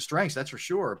strengths, that's for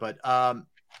sure. But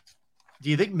do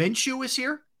you think Minshew is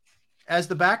here as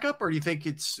the backup, or do you think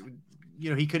it's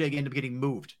he could end up getting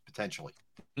moved potentially.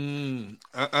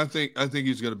 I think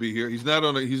he's going to be here. He's not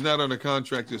on a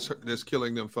contract that's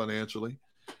killing them financially.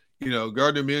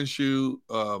 Gardner Minshew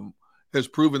has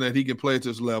proven that he can play at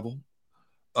this level.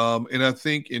 And I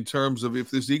think in terms of if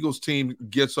this Eagles team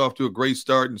gets off to a great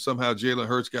start and somehow Jalen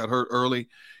Hurts got hurt early,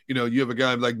 you have a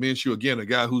guy like Minshew, again, a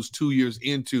guy who's 2 years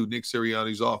into Nick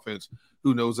Sirianni's offense,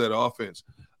 who knows that offense.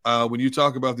 When you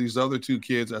talk about these other two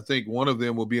kids, I think one of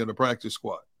them will be in the practice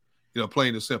squad,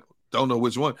 plain and simple. Don't know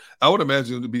which one. I would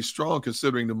imagine it to be Strong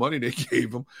considering the money they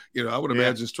gave him. I would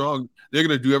imagine Strong, they're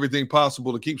going to do everything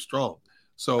possible to keep Strong.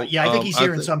 So I think he's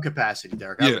here in some capacity,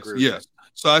 Derrick. Yes.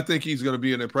 So I think he's going to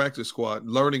be in a practice squad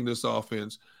learning this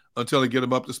offense until they get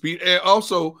him up to speed. And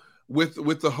also with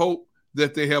the hope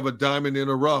that they have a diamond in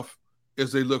the rough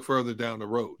as they look further down the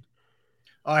road.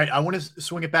 All right, I want to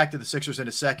swing it back to the Sixers in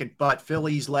a second, but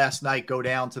Phillies last night go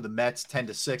down to the Mets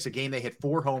 10-6, a game they hit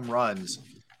 4 home runs,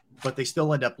 but they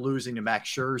still end up losing to Max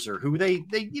Scherzer, who they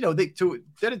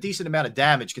did a decent amount of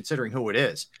damage considering who it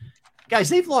is. Guys,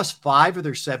 they've lost 5 of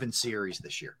their 7 series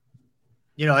this year.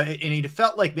 And it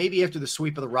felt like maybe after the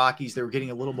sweep of the Rockies, they were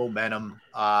getting a little momentum.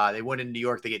 They went in New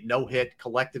York, they get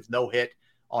collective no hit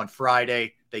on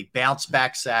Friday. They bounce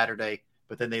back Saturday,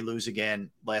 but then they lose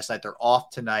again last night. They're off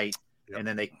tonight. And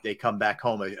then they come back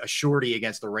home, a shorty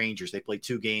against the Rangers. They play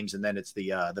 2 games, and then it's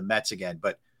the Mets again.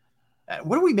 But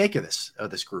what do we make of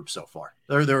this group so far?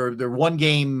 They're 1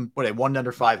 game, 1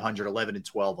 under 500,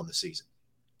 11-12 on the season.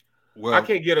 Well, I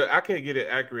can't get an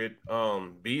accurate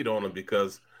beat on them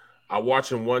because I watch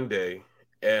them one day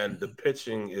and the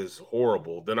pitching is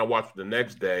horrible. Then I watch them the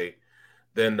next day.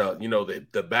 Then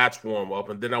the bats warm up,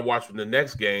 and then I watch them the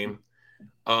next game.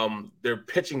 Their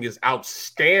pitching is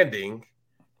outstanding.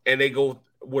 And they go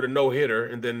with a no-hitter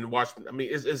and then watch. I mean,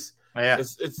 it's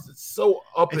so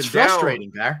up and down. It's frustrating,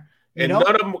 Barrett. And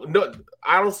none of them.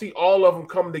 I don't see all of them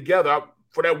coming together.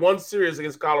 For that one series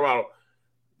against Colorado,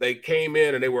 they came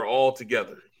in and they were all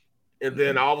together. And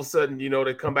then all of a sudden,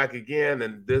 they come back again,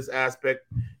 and this aspect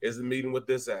isn't meeting with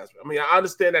this aspect. I mean, I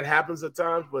understand that happens at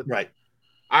times, but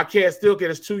I can't still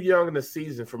get. It's too young in the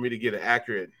season for me to get an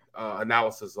accurate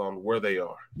analysis on where they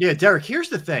are. Yeah, Derrick, here's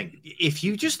the thing. If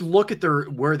you just look at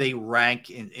where they rank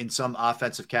in some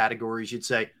offensive categories, you'd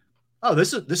say, oh,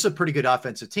 this is a pretty good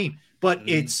offensive team. But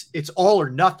it's all or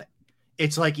nothing.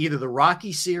 It's like either the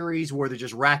Rocky series where they're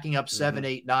just racking up 7,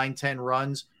 8, 9, 10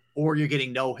 runs, or you're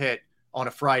getting no hit on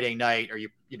a Friday night, or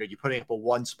you're putting up a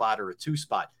 1 spot or a 2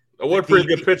 spot. What a pretty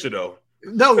good pitcher, though.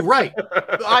 No, right.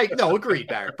 Agreed,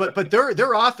 Barrett. But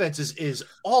their offense is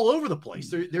all over the place.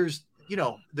 There's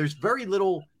very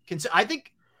little. I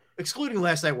think, excluding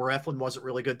last night where Eflin wasn't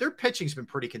really good, their pitching's been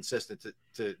pretty consistent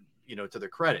to their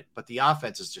credit. But the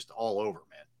offense is just all over,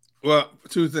 man. Well,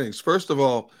 2 things. First of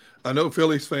all, I know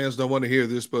Phillies fans don't want to hear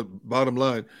this, but bottom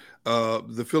line,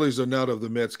 the Phillies are not of the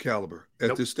Mets caliber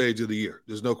at this stage of the year.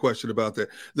 There's no question about that.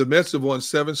 The Mets have won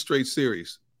 7 straight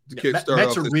series.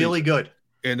 Mets are really good.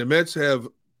 And the Mets have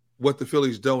what the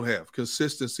Phillies don't have,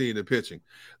 consistency in the pitching.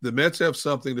 The Mets have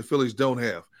something the Phillies don't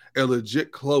have, a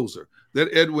legit closer.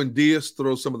 That Edwin Diaz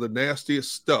throws some of the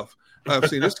nastiest stuff I've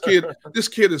seen. This kid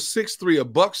is 6'3",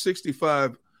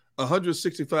 $165,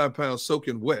 165 pounds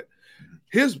soaking wet.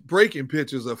 His breaking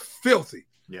pitches are filthy.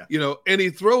 Yeah. And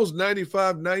he throws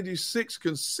 95, 96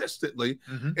 consistently,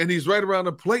 and he's right around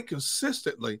the plate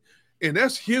consistently. And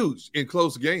that's huge in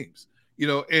close games.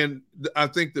 And I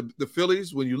think the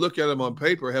Phillies, when you look at them on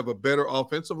paper, have a better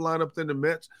offensive lineup than the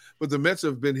Mets, but the Mets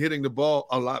have been hitting the ball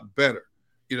a lot better,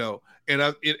 and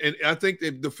I think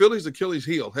that the Phillies' Achilles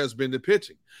heel has been the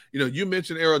pitching. You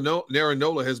mentioned Aaron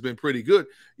Nola has been pretty good.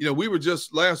 We were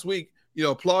just last week,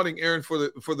 applauding Aaron for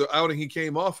the outing he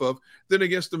came off of. Then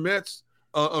against the Mets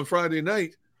on Friday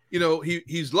night,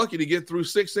 he's lucky to get through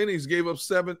 6 innings, gave up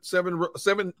seven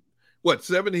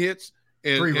hits.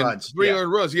 And 3 runs. 3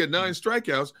 earned runs. He had 9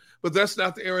 strikeouts, but that's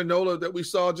not the Aaron Nola that we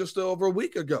saw just over a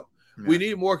week ago. Yeah. We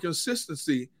need more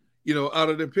consistency, out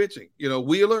of the pitching.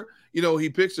 Wheeler, he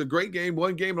picks a great game,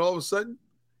 1 game, and all of a sudden,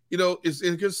 it's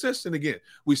inconsistent again.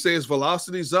 We say his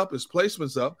velocity's up, his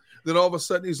placement's up, then all of a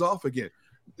sudden he's off again.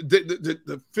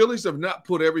 The Phillies have not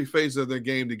put every phase of their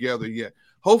game together yet.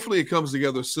 Hopefully it comes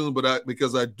together soon,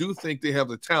 because I do think they have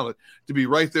the talent to be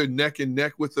right there neck and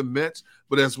neck with the Mets.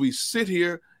 But as we sit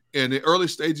here in the early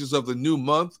stages of the new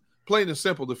month, plain and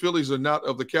simple, the Phillies are not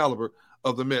of the caliber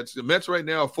of the Mets. The Mets right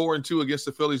now are 4-2 against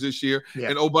the Phillies this year. Yeah.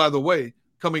 And, oh, by the way,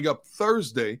 coming up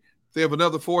Thursday, they have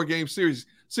another 4-game series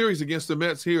against the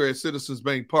Mets here at Citizens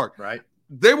Bank Park. Right.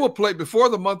 They will play, before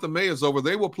the month of May is over,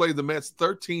 they will play the Mets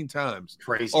 13 times.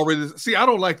 Crazy. Already. See, I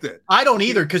don't like that. I don't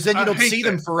either, because then you don't see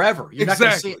them forever. You're exactly.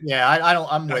 Not gonna see it. Yeah,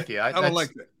 I'm with you. I don't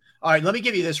like that. All right, let me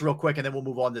give you this real quick, and then we'll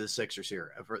move on to the Sixers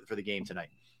here for the game tonight.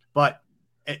 But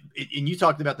and you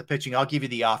talked about the pitching. I'll give you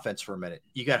the offense for a minute.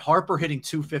 You got Harper hitting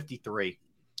 253.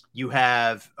 You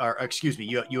have Harper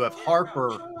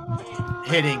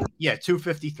hitting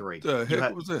 253. The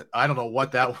heck was that? I don't know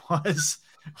what that was.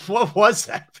 What was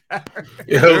that, Barrett?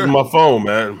 Yeah, it was my phone,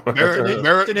 man.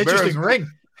 It's an interesting ring.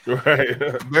 Right.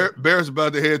 Barrett's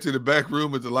about to head to the back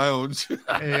room at the lounge.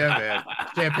 Yeah, man.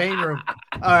 Champagne room.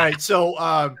 All right, so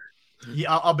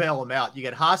I'll bail him out. You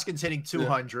got Hoskins hitting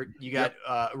 200. You got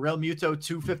Real Muto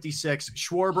 256.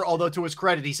 Schwarber, although to his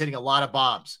credit, he's hitting a lot of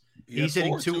bombs. He's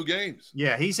hitting two games.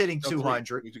 Yeah, he's hitting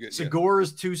 200.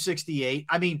 Segura's 268.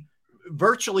 I mean,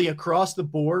 virtually across the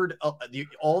board,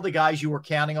 all the guys you were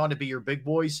counting on to be your big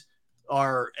boys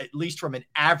are, at least from an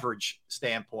average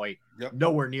standpoint,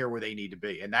 nowhere near where they need to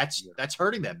be. And that's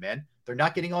hurting them, man. They're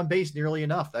not getting on base nearly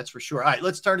enough. That's for sure. All right,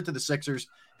 let's turn it to the Sixers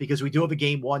because we do have a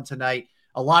game one tonight.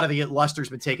 A lot of the luster's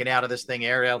been taken out of this thing,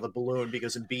 air out of the balloon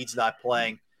because Embiid's not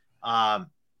playing.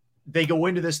 They go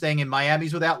into this thing, and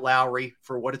Miami's without Lowry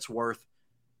for what it's worth.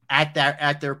 At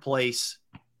their place,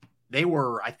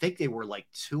 I think they were like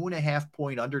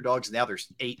 2.5-point underdogs. Now there's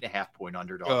 8.5-point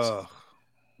underdogs.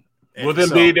 With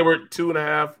Embiid, they were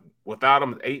 2.5. Without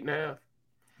him, 8.5.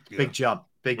 Big jump.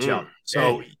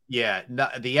 So,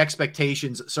 the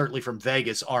expectations certainly from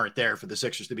Vegas aren't there for the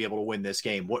Sixers to be able to win this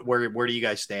game. Where do you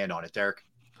guys stand on it, Derrick?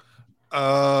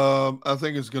 I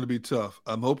think it's going to be tough.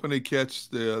 I'm hoping they catch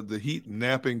the Heat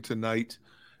napping tonight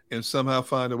and somehow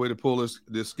find a way to pull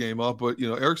this game off. But,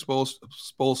 Eric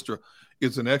Spoelstra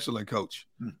is an excellent coach,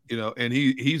 and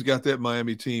he's got that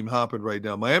Miami team hopping right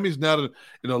now. Miami's not an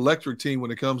electric team when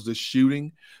it comes to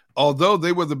shooting, although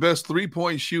they were the best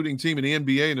three-point shooting team in the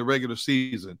NBA in the regular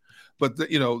season. But,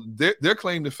 their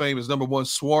claim to fame is, number one,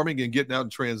 swarming and getting out in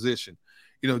transition.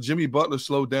 Jimmy Butler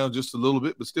slowed down just a little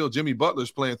bit, but still Jimmy Butler's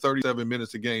playing 37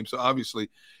 minutes a game. So obviously,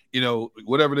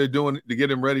 whatever they're doing to get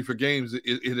him ready for games,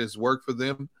 it has worked for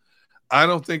them. I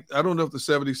don't know if the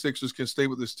 76ers can stay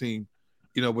with this team,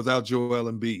 without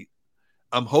Joel Embiid.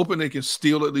 I'm hoping they can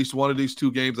steal at least one of these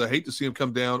two games. I hate to see them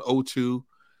come down 0-2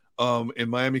 and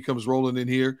Miami comes rolling in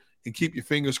here, and keep your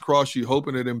fingers crossed. You're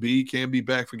hoping that Embiid can be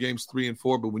back for games 3 and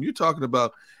 4. But when you're talking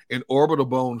about an orbital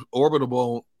bone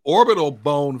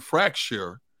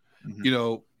fracture,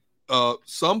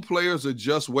 some players are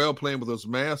just well playing with those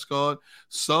masks on.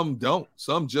 Some don't.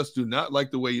 Some just do not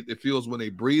like the way it feels when they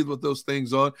breathe with those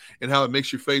things on and how it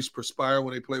makes your face perspire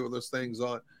when they play with those things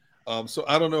on. So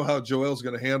I don't know how Joel's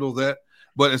going to handle that.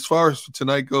 But as far as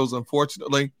tonight goes,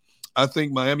 unfortunately, I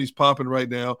think Miami's popping right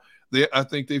now. I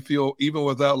think they feel, even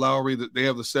without Lowry, that they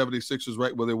have the 76ers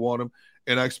right where they want them.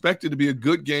 And I expect it to be a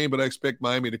good game, but I expect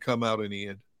Miami to come out in the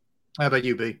end. How about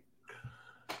you, B?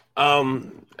 I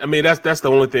mean, that's the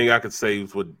only thing I could say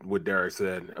is what Derrick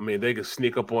said. I mean, they could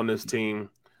sneak up on this team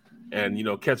and,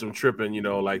 catch them tripping,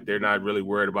 like they're not really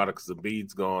worried about it because the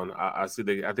Embiid's gone. I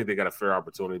think they got a fair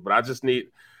opportunity. But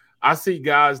I see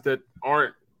guys that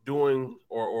aren't doing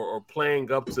or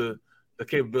playing up to the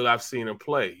capability I've seen them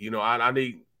play.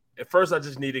 At first I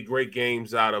just needed great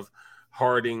games out of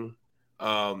Harding,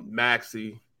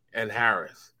 Maxey, and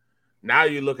Harris. Now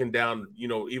you're looking down,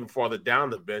 even farther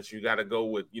down the bench. You got to go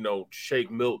with, Shake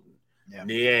Milton,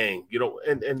 Niang,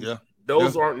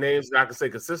 those aren't names that I can say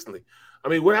consistently. I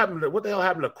mean, what the hell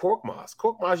happened to Korkmaz?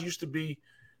 Korkmaz used to be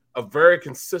a very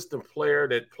consistent player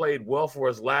that played well for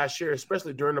us last year,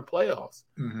 especially during the playoffs.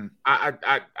 Mm-hmm.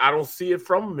 I don't see it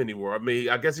from him anymore. I mean,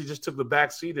 I guess he just took the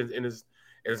back seat and is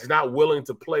not willing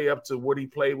to play up to what he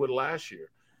played with last year.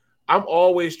 I'm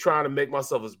always trying to make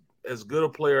myself as good a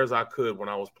player as I could when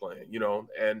I was playing,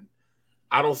 and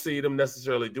I don't see them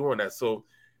necessarily doing that. So,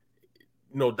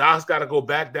 Doc's got to go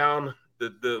back down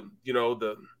the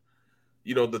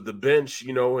bench,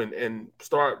 and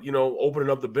start, opening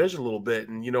up the bench a little bit.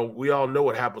 And, we all know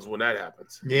what happens when that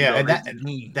happens. Yeah.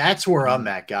 That's where I'm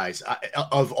at, guys.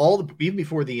 Even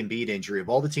before the Embiid injury, of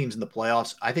all the teams in the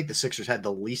playoffs, I think the Sixers had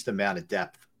the least amount of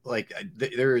depth. Like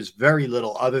there is very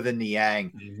little other than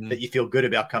Niang that you feel good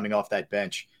about coming off that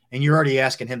bench. And you're already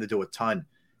asking him to do a ton.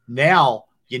 Now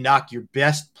you knock your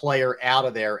best player out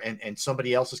of there and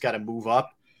somebody else has got to move up.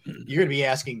 You're going to be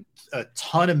asking a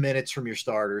ton of minutes from your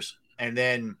starters. And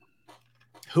then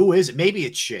who is it? Maybe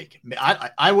it's Shake.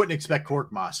 I wouldn't expect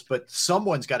Korkmaz, but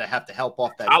someone's got to have to help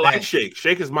off that bench. Like Shake.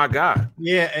 Shake is my guy.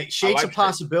 Yeah, Shake's a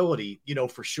possibility,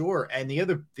 for sure. And the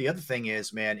other thing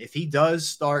is, man, if he does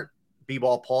start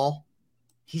B-ball Paul,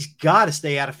 he's got to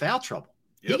stay out of foul trouble.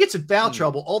 Yep. He gets in foul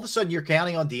trouble, all of a sudden you're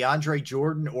counting on DeAndre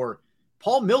Jordan, or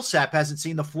Paul Millsap hasn't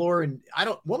seen the floor. And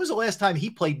when was the last time he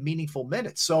played meaningful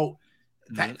minutes? So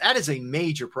That is a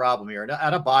major problem here. And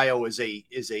Adebayo is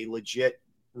a legit,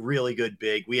 really good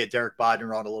big. We had Derrick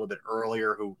Bodner on a little bit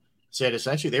earlier who said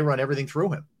essentially they run everything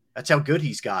through him. That's how good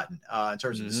he's gotten in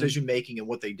terms of decision making and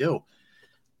what they do.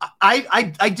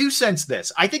 I do sense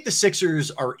this. I think the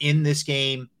Sixers are in this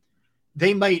game.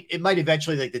 It might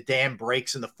eventually, like, the dam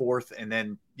breaks in the fourth, and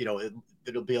then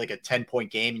it'll be like a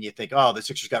 10-point game, and you think, oh, the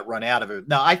Sixers got run out of it.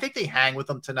 No, I think they hang with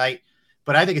them tonight.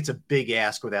 But I think it's a big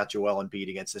ask without Joel Embiid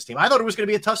against this team. I thought it was going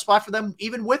to be a tough spot for them,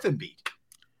 even with Embiid.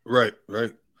 Right.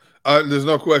 There's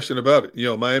no question about it.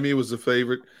 Miami was the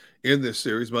favorite in this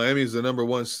series. Miami is the number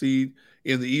 1 seed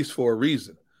in the East for a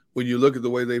reason. When you look at the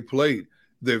way they played,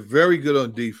 they're very good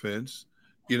on defense.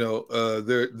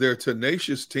 They're a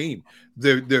tenacious team.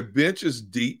 Their bench is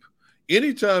deep.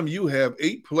 Anytime you have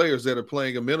 8 players that are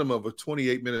playing a minimum of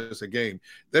 28 minutes a game,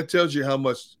 that tells you how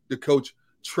much the coach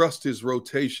trusts his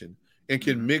rotation and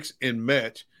can mix and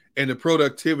match, and the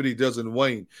productivity doesn't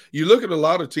wane. You look at a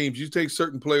lot of teams, you take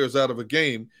certain players out of a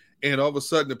game, and all of a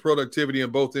sudden the productivity on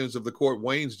both ends of the court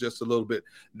wanes just a little bit.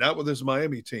 Not with this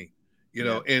Miami team,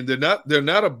 and they're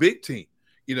not a big team.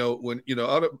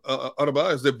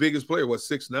 Adebayo is their biggest player,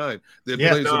 6'9".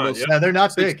 They're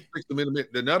not big.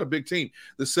 They're not a big team.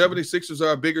 The 76ers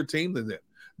are a bigger team than them.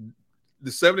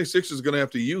 The 76ers are going to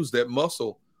have to use that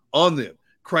muscle on them,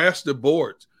 crash the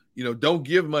boards. Don't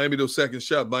give Miami those second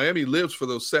shots. Miami lives for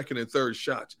those second and third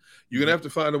shots. You're going to have to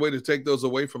find a way to take those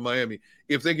away from Miami.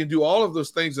 If they can do all of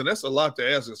those things, and that's a lot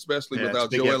to ask, especially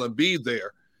without Joel Embiid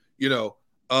there, the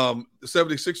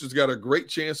 76ers got a great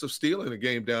chance of stealing a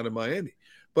game down in Miami.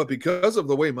 But because of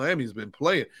the way Miami's been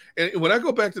playing, and when I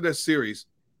go back to that series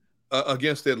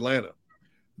against Atlanta,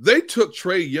 they took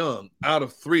Trae Young out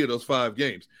of 3 of those 5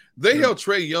 games. They held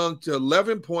Trae Young to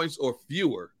 11 points or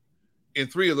fewer in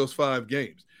 3 of those 5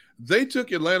 games. They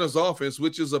took Atlanta's offense,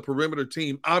 which is a perimeter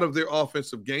team, out of their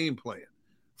offensive game plan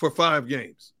for 5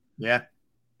 games. Yeah.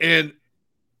 And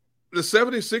the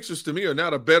 76ers, to me, are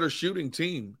not a better shooting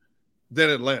team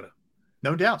than Atlanta.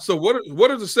 No doubt. So what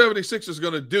are the 76ers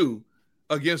going to do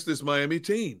against this Miami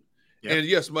team? Yep. And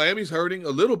yes, Miami's hurting a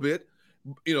little bit.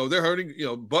 They're hurting.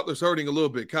 Butler's hurting a little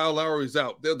bit. Kyle Lowry's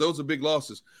out. Those are big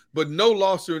losses. But no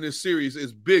loss in this series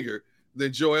is bigger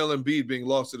than Joel Embiid being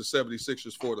lost to the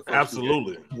 76ers for the first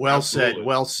Absolutely. Well said.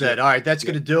 All right, that's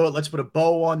going to do it. Let's put a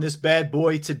bow on this bad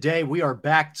boy today. We are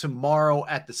back tomorrow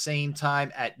at the same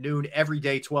time at noon every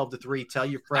day, 12 to 3. Tell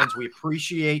your friends. We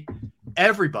appreciate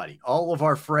everybody, all of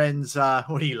our friends. What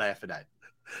are you laughing at?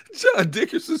 John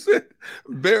Dickerson said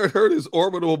Barrett hurt his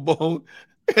orbital bone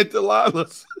at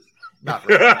Delilah's. Not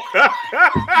right.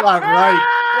 Not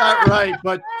right,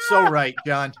 but so right,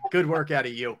 John. Good work out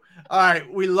of you. All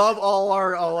right, we love all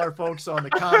our folks on the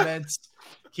comments.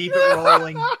 Keep it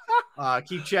rolling.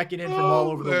 Keep checking in from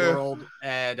all over the world.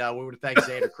 And we want to thank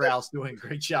Xander Krause, doing a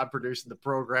great job producing the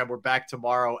program. We're back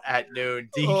tomorrow at noon.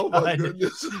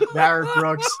 Barrett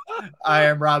Brooks. I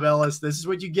am Rob Ellis. This is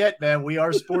what you get, man. We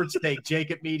are Sports Take,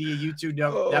 Jacob Media, YouTube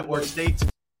Network, States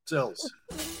Sills.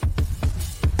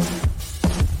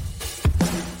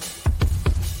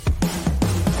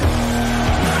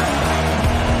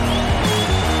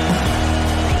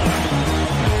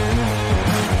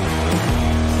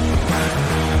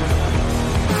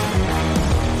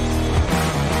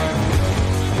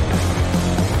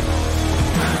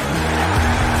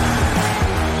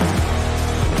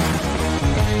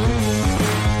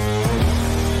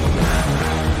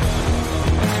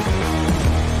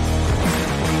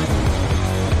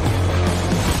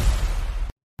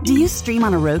 Stream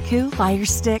on a Roku, Fire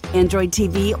Stick, Android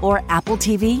TV, or Apple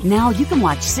TV? Now you can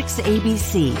watch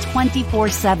 6ABC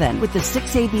 24/7 with the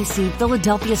 6ABC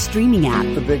Philadelphia streaming app.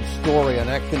 The big story on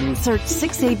Action News. Search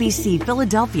 6ABC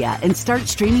Philadelphia and start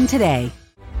streaming today.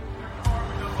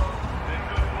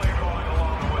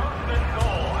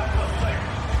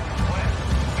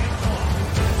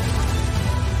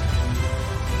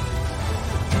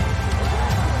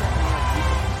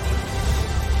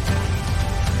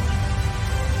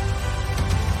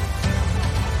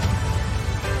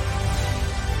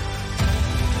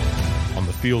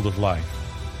 Field of life,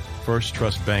 First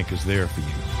Trust Bank is there for you.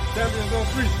 Champions on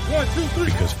 3. 1, 2, 3.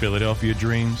 Because Philadelphia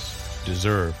dreams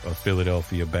deserve a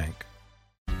Philadelphia bank.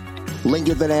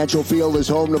 Lincoln Financial Field is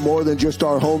home to more than just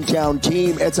our hometown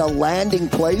team. It's a landing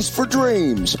place for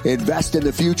dreams. Invest in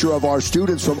the future of our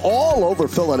students from all over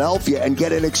Philadelphia and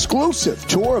get an exclusive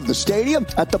tour of the stadium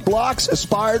at the Block's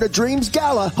Aspire to Dreams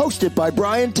Gala, hosted by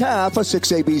Brian Taff of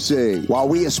 6ABC. While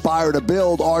we aspire to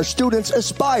build, our students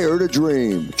aspire to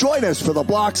dream. Join us for the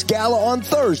Block's Gala on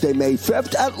Thursday, May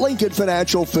 5th at Lincoln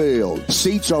Financial Field.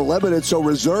 Seats are limited, so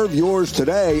reserve yours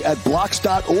today at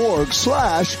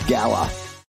blocks.org/gala.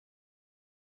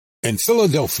 In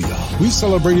Philadelphia, we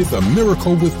celebrated the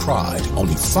miracle with pride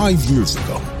only 5 years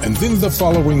ago. And then the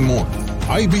following morning,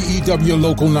 IBEW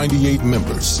Local 98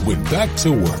 members went back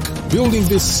to work, building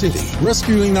this city,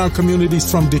 rescuing our communities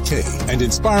from decay, and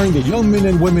inspiring the young men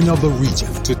and women of the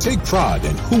region to take pride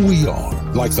in who we are.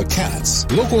 Like the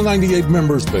Cats, Local 98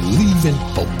 members believe in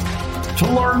hope. To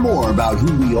learn more about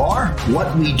who we are,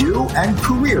 what we do, and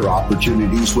career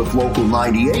opportunities with Local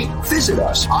 98, visit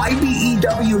us,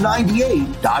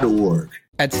 IBEW98.org.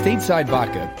 At Stateside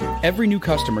Vodka, every new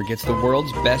customer gets the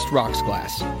world's best rocks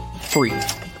glass, free.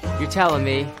 You're telling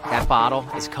me that bottle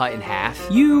is cut in half?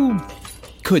 You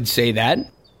could say that.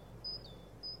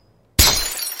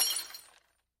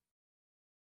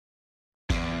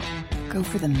 Go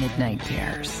for the midnight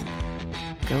dares.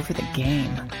 Go for the game.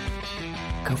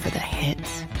 Go for the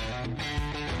hits.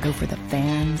 Go for the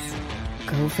fans.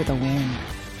 Go for the win.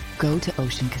 Go to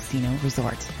Ocean Casino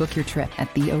Resort. Book your trip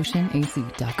at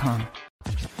theoceanac.com.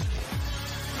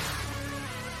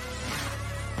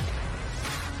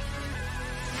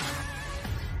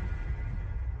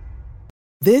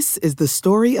 This is the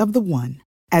story of the one.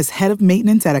 As head of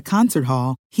maintenance at a concert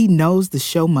hall, he knows the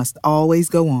show must always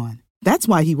go on. That's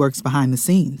why he works behind the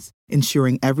scenes,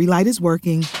 ensuring every light is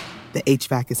working, the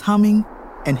HVAC is humming,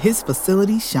 and his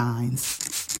facility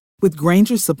shines. With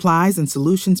Grainger's supplies and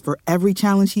solutions for every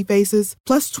challenge he faces,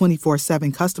 plus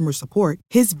 24/7 customer support,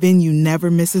 his venue never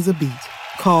misses a beat.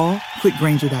 Call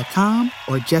quickgrainger.com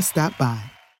or just stop by.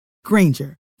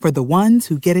 Grainger, for the ones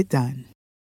who get it done.